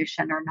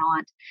prosecution or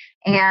not.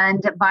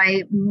 And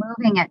by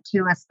moving it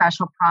to a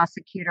special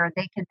prosecutor,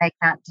 they can make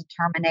that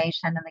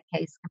determination and the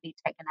case can be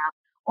taken up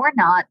or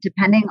not,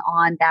 depending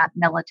on that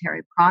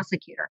military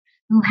prosecutor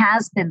who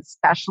has been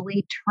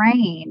specially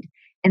trained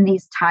in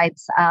these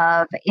types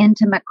of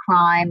intimate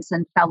crimes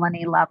and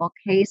felony level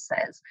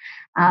cases.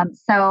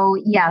 So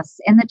yes,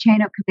 in the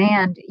chain of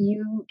command,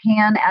 you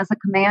can, as a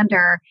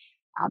commander,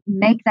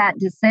 make that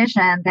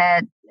decision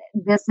that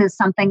this is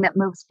something that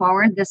moves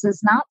forward. This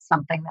is not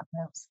something that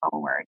moves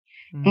forward.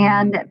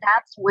 And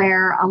that's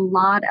where a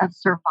lot of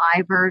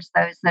survivors,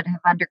 those that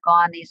have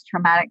undergone these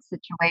traumatic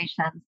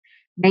situations,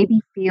 maybe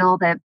feel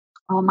that,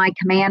 oh, my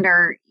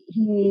commander,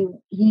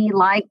 he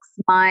likes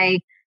my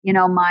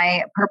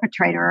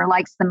perpetrator, or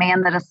likes the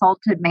man that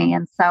assaulted me,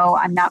 and so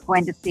I'm not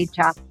going to see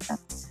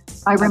justice.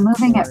 By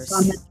removing it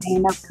from the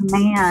chain of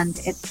command,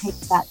 it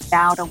takes that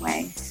doubt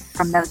away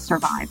from those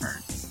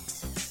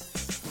survivors.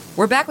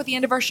 We're back with the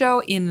end of our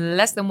show in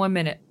less than 1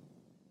 minute.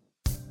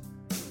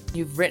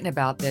 You've written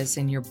about this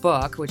in your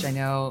book, which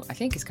I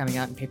think is coming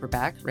out in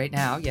paperback right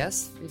now.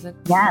 Yes? Is it?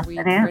 Yes, it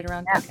is. Right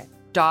around? Yes. Okay.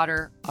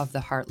 Daughter of the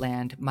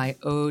Heartland, my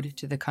ode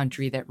to the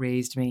country that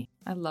raised me.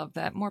 I love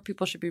that. More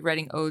people should be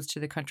writing odes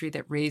to the country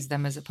that raised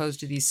them as opposed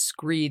to these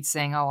screeds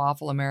saying how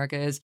awful America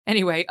is.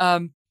 Anyway,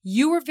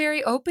 you were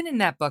very open in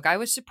that book. I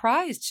was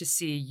surprised to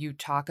see you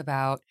talk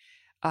about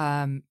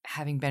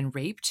having been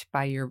raped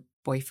by your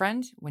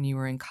boyfriend when you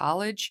were in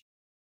college.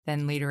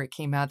 Then later it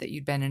came out that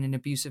you'd been in an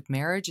abusive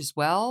marriage as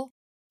well.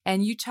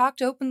 And you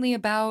talked openly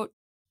about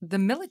the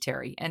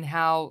military and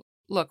how,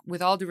 look,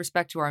 with all due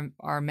respect to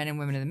our men and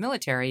women in the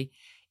military,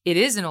 it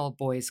is an old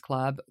boys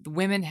club. The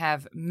women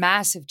have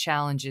massive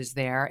challenges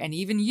there. And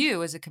even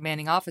you, as a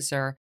commanding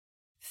officer,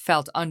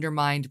 felt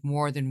undermined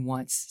more than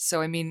once.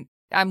 So, I mean,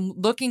 I'm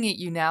looking at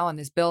you now on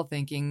this bill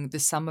thinking the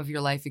sum of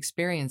your life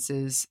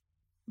experiences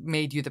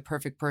made you the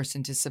perfect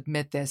person to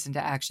submit this and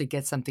to actually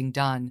get something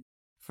done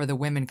for the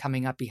women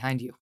coming up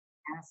behind you.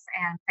 Yes,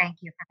 and thank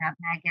you for that,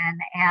 Megan.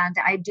 And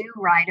I do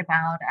write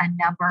about a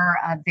number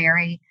of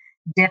very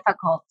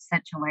difficult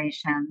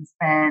situations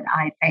that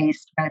I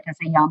faced both as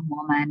a young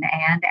woman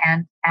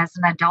and as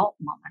an adult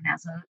woman,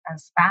 as a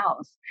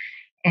spouse.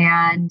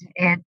 And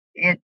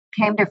it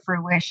came to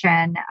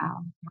fruition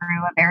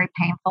through a very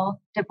painful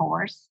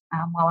divorce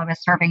while I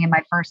was serving in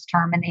my first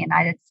term in the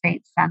United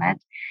States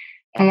Senate.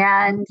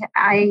 And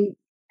I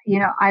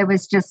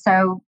was just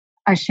so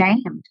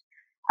ashamed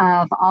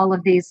of all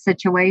of these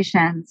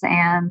situations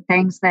and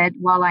things that,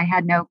 while I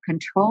had no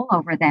control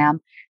over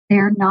them,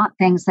 they're not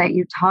things that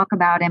you talk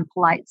about in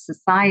polite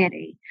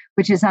society,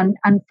 which is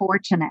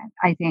unfortunate,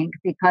 I think,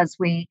 because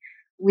we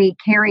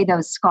carry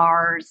those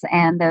scars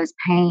and those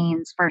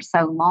pains for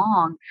so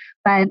long.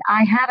 But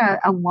I had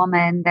a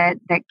woman that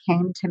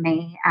came to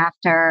me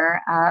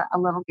after a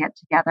little get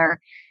together,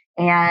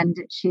 and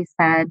she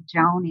said,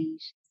 Joni,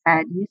 she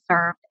said, you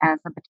served as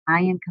a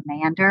battalion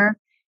commander.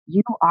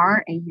 You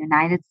are a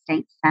United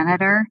States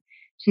Senator.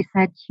 She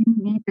said, you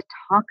need to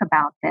talk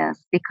about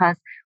this because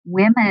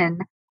women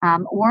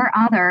or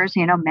others,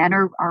 men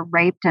are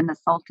raped and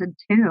assaulted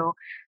too.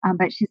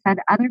 But she said,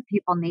 other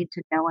people need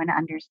to know and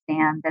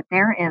understand that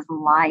there is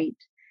light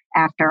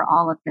after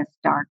all of this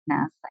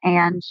darkness.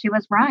 And she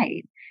was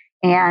right.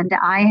 And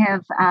I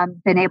have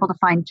been able to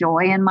find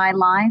joy in my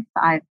life.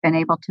 I've been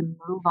able to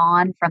move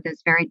on from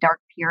those very dark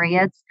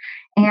periods.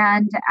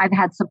 And I've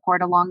had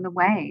support along the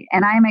way.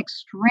 And I am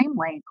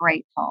extremely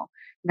grateful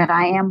that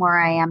I am where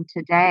I am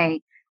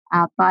today.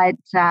 But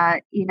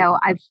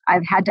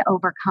I've had to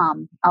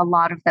overcome a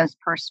lot of those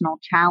personal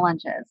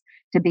challenges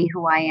to be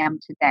who I am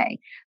today.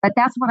 But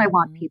that's what I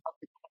want people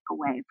to take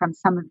away from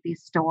some of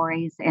these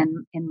stories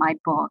in my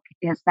book,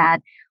 is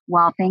that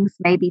while things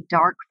may be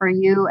dark for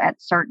you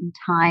at certain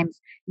times,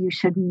 you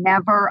should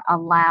never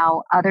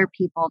allow other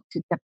people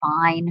to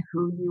define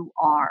who you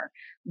are.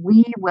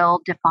 We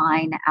will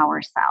define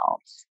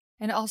ourselves.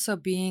 And also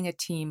being a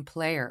team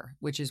player,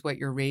 which is what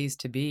you're raised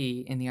to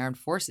be in the armed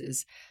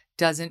forces,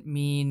 doesn't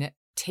mean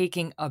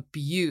taking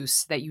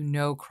abuse that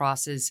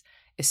crosses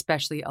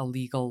especially a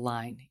legal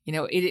line.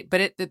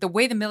 The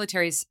way the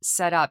military is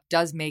set up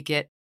does make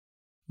it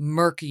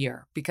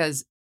murkier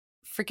because,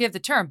 forgive the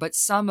term, but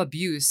some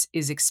abuse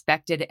is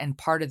expected and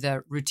part of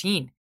the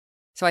routine.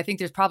 So I think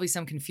there's probably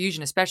some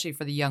confusion, especially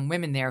for the young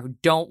women there who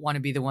don't want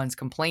to be the ones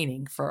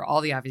complaining for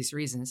all the obvious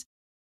reasons,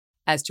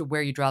 as to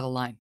where you draw the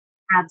line.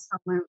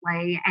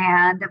 Absolutely.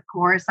 And of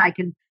course, I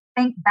can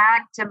think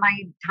back to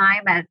my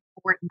time at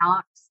Fort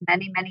Knox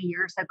many, many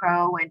years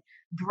ago, and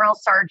drill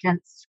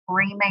sergeants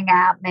screaming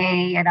at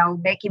me,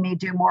 making me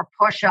do more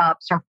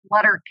push-ups or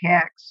flutter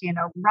kicks,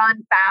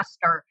 run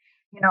faster,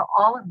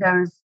 all of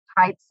those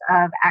types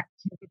of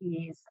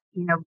activities,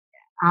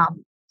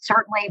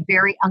 certainly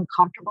very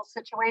uncomfortable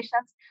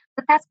situations,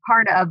 but that's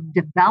part of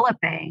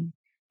developing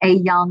a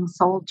young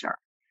soldier.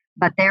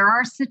 But there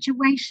are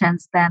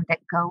situations then that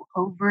go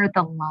over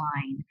the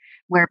line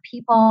where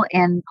people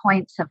in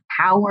points of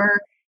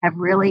power have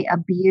really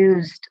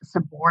abused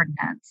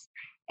subordinates.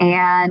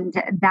 And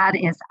that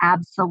is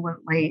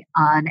absolutely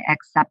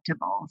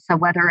unacceptable. So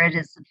whether it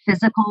is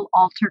physical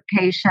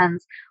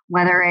altercations,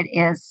 whether it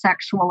is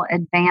sexual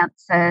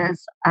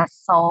advances,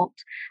 assault,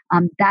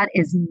 that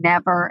is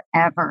never,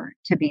 ever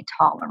to be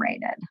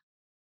tolerated.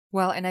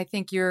 Well, and I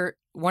think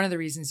one of the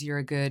reasons you're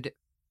a good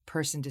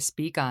person to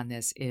speak on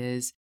this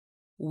is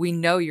we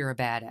know you're a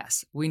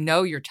badass. We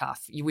know you're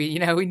tough. We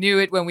knew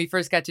it when we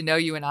first got to know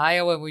you in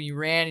Iowa when you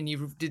ran and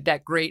you did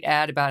that great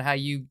ad about how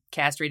you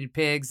castrated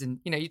pigs and,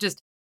 you're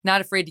just not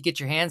afraid to get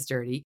your hands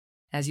dirty.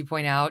 As you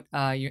point out,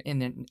 you're in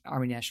the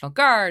Army National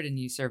Guard and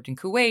you served in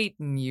Kuwait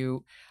and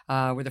you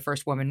were the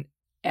first woman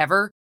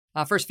ever,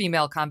 first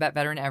female combat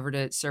veteran ever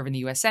to serve in the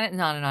U.S. Senate,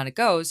 and on it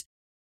goes.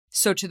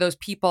 So to those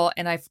people,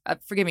 and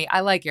forgive me,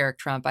 I like Eric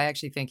Trump. I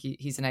actually think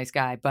he's a nice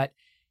guy, but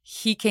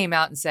he came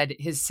out and said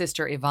his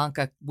sister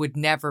Ivanka would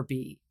never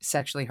be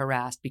sexually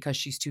harassed because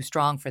she's too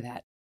strong for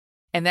that.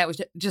 And that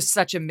was just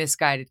such a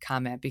misguided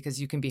comment, because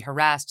you can be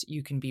harassed,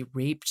 you can be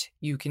raped,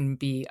 you can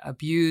be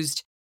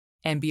abused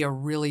and be a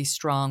really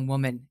strong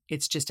woman.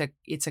 It's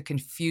a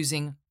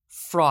confusing,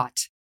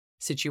 fraught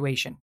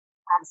situation.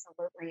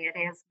 Absolutely, it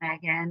is,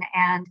 Megan.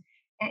 And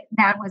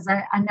that was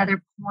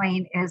another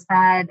point, is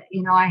that,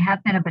 I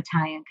have been a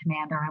battalion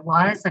commander. I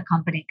was a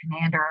company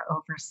commander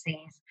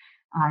overseas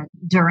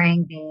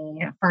during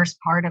the first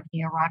part of the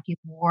Iraqi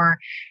war.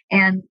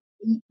 And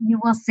you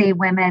will see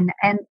women,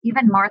 and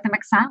even Martha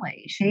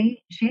McSally,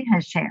 she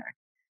has shared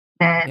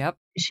that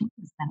she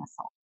has been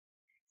assaulted.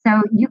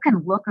 So you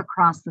can look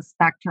across the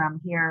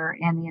spectrum here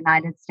in the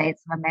United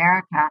States of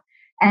America,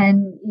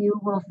 and you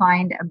will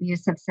find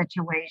abusive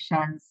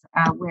situations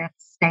with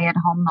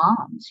stay-at-home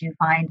moms. You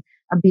find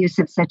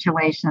abusive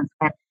situations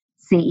with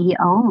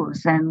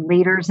CEOs and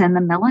leaders in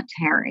the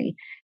military.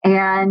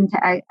 And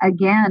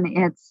again,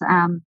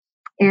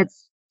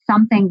 it's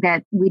something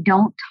that we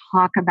don't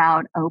talk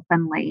about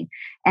openly.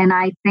 And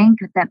I think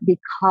that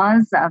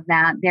because of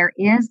that, there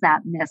is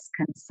that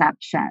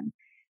misconception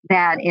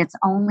that it's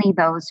only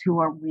those who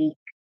are weak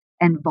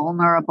and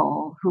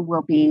vulnerable who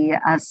will be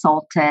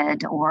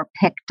assaulted or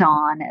picked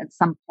on at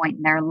some point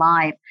in their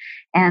life.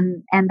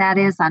 And that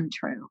is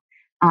untrue.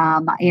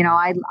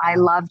 I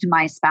loved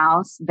my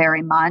spouse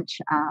very much.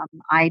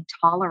 I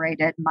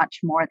tolerated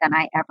much more than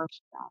I ever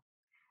should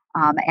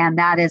have. And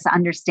that is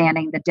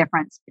understanding the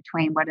difference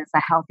between what is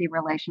a healthy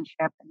relationship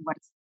and what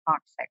is a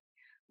toxic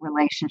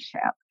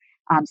relationship.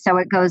 So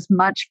it goes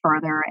much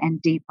further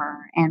and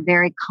deeper and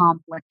very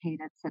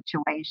complicated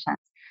situations.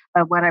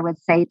 But what I would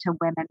say to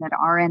women that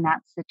are in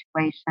that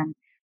situation,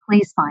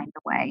 please find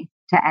a way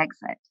to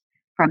exit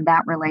from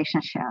that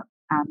relationship.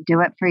 Do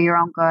it for your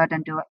own good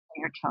and do it for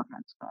your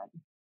children's good.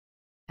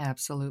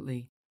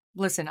 Absolutely.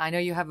 Listen, I know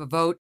you have a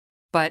vote,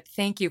 but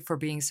thank you for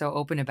being so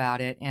open about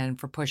it and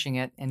for pushing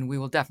it. And we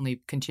will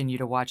definitely continue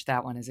to watch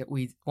that one as it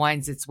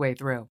winds its way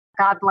through.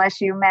 God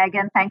bless you,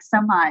 Megan. Thanks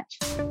so much.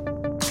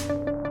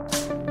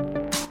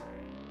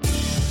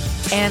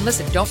 And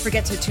listen, don't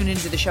forget to tune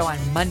into the show on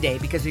Monday,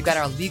 because we've got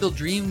our legal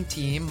dream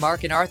team,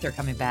 Mark and Arthur,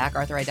 coming back,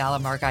 Arthur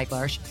Aidala, Mark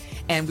Eiglarsh.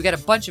 And we got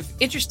a bunch of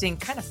interesting,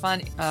 kind of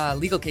fun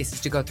legal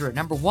cases to go through.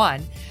 Number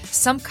one,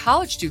 some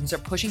college students are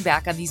pushing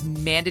back on these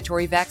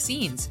mandatory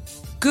vaccines.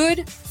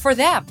 Good for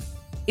them.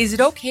 Is it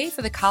okay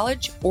for the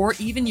college or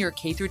even your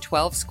K through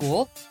 12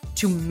 school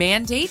to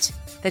mandate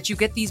that you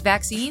get these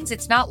vaccines?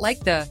 It's not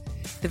like the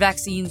the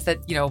vaccines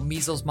that,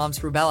 measles, mumps,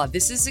 rubella.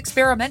 This is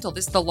experimental.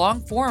 The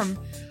long form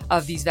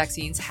of these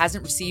vaccines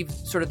hasn't received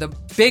sort of the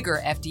bigger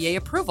FDA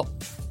approval.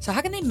 So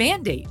how can they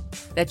mandate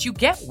that you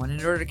get one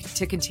in order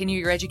to continue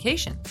your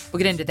education? We'll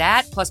get into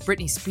that. Plus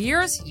Britney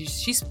Spears,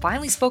 she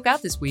finally spoke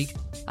out this week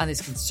on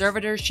this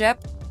conservatorship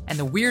and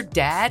the weird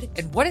dad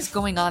and what is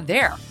going on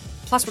there.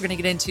 Plus we're going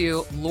to get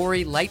into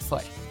Lori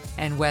Lightfoot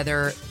and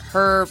whether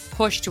her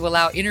push to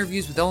allow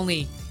interviews with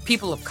only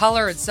people of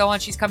color and so on,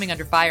 she's coming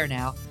under fire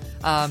now.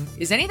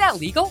 Is any of that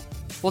legal?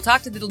 We'll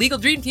talk to the legal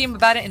dream team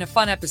about it in a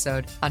fun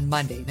episode on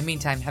Monday. In the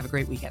meantime, have a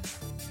great weekend.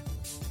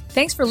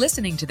 Thanks for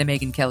listening to The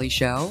Megyn Kelly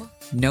Show.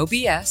 No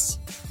BS,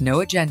 no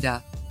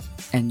agenda,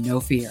 and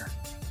no fear.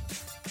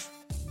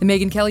 The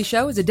Megyn Kelly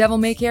Show is a Devil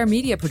May Care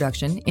media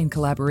production in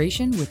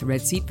collaboration with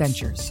Red Seat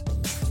Ventures.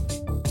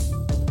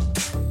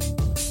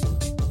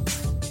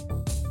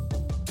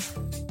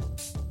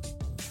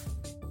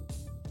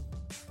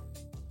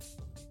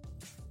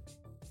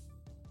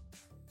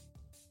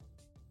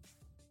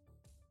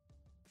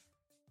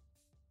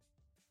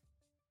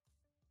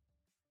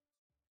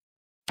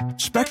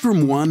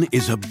 Spectrum One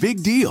is a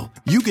big deal.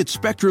 You get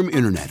Spectrum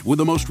Internet with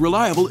the most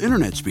reliable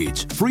internet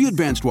speeds, free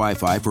advanced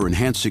Wi-Fi for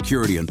enhanced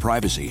security and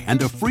privacy,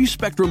 and a free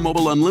Spectrum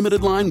Mobile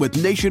unlimited line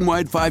with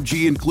nationwide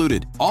 5G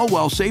included, all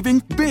while saving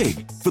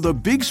big. For the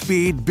big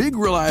speed, big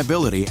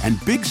reliability,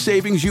 and big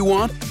savings you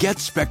want, get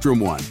Spectrum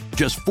One.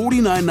 Just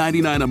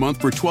 $49.99 a month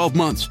for 12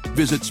 months.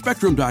 Visit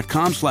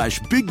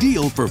spectrum.com/big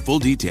deal for full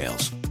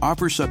details.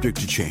 Offer subject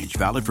to change.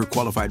 Valid for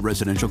qualified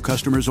residential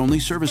customers only.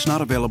 Service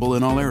not available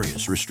in all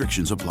areas.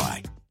 Restrictions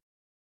apply.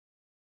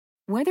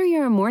 Whether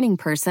you're a morning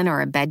person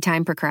or a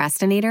bedtime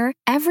procrastinator,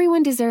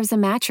 everyone deserves a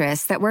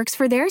mattress that works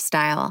for their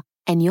style.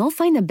 And you'll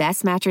find the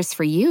best mattress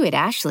for you at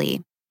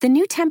Ashley. The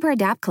new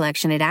Temper-Adapt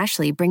collection at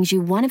Ashley brings you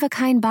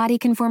one-of-a-kind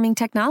body-conforming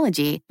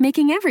technology,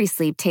 making every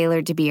sleep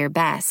tailored to be your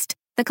best.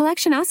 The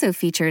collection also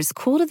features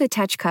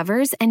cool-to-the-touch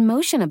covers and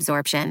motion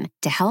absorption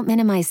to help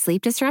minimize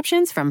sleep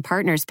disruptions from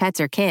partners,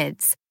 pets, or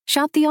kids.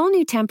 Shop the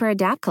all-new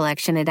Temper-Adapt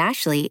collection at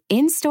Ashley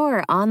in-store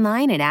or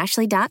online at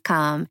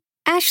ashley.com.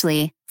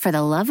 Ashley, for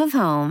the love of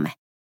home.